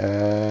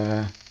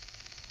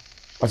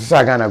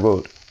SSR Ghana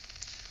gold?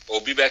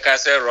 Obi Beka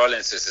say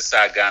Rawlings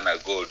SSR Ghana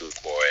gold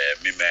for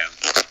me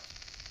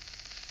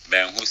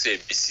men who say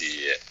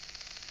BC.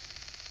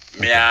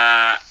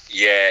 Mia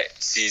ye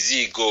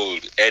CZ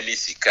gold any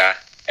sika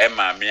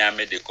Emma Mia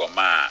me de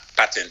coma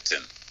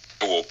patenting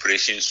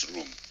operations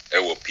room.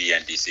 Ewo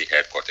PNDC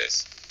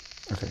headquarters.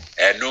 Okay.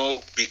 And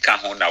no become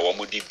on our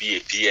Mudi be a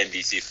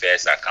PNDC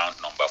first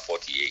account number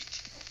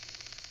 48.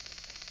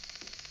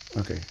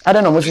 Okay. I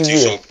don't know what you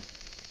do.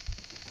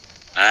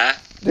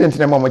 Didn't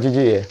know what you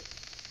do.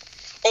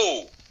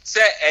 Oh,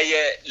 say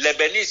a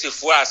Lebanese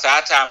for us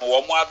at time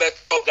one more bet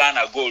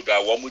Ghana gold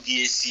or one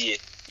Mudi AC.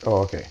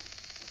 Oh, okay.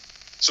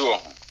 So,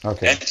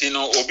 okay. And you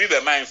know, obi be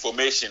my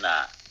information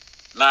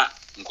na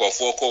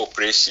nkofo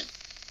cooperation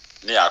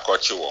near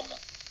Kochi Womo.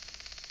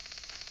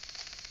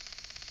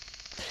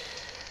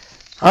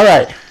 All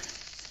right.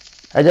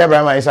 Aja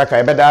Brahma Isaka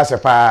ebeda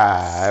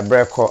asepa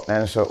breko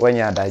nanso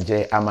wanya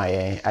daje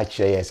amaye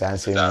akyere yes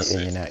ansem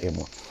enyina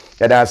emu.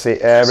 Yada say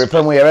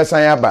repamu ye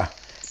besan aba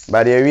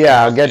but we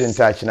are get in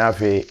touch na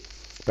fe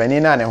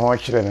panina ne ho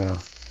kyere no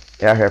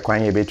ya hwe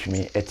kwan ye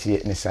betumi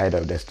etie ne side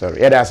of the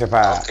story. Yada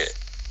asepa. Okay.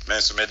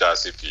 Menso me da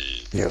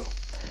asepi. Yo.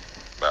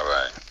 Bye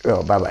bye.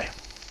 Yo, bye bye.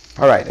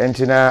 All right,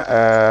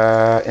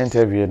 Entina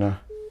interview no.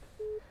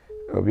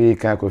 Obi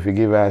can Kofi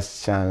give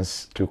us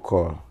chance to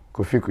call.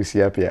 Kofi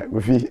Kusi up here.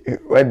 Kofi,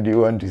 what do you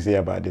want to say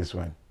about this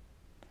one?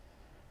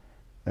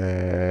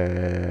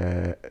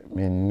 My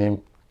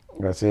name,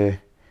 I say,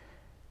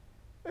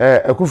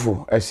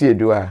 Akufu, I see a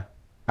doer.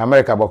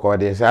 America boko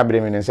de say abri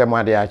me say mo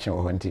ade action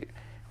o nti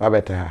wa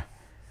beta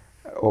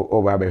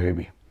o ba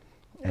baby.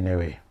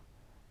 Anyway,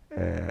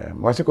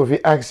 was Kofi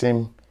asked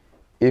him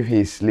if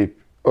he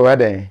sleep. Oh,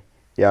 then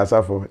yeah,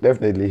 suffer.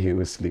 Definitely he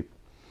will sleep.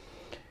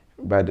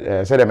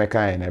 But said I'm a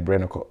kind of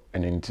brain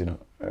and you know.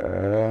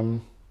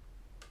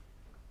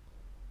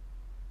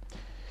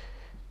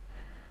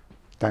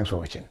 Thanks for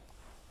watching.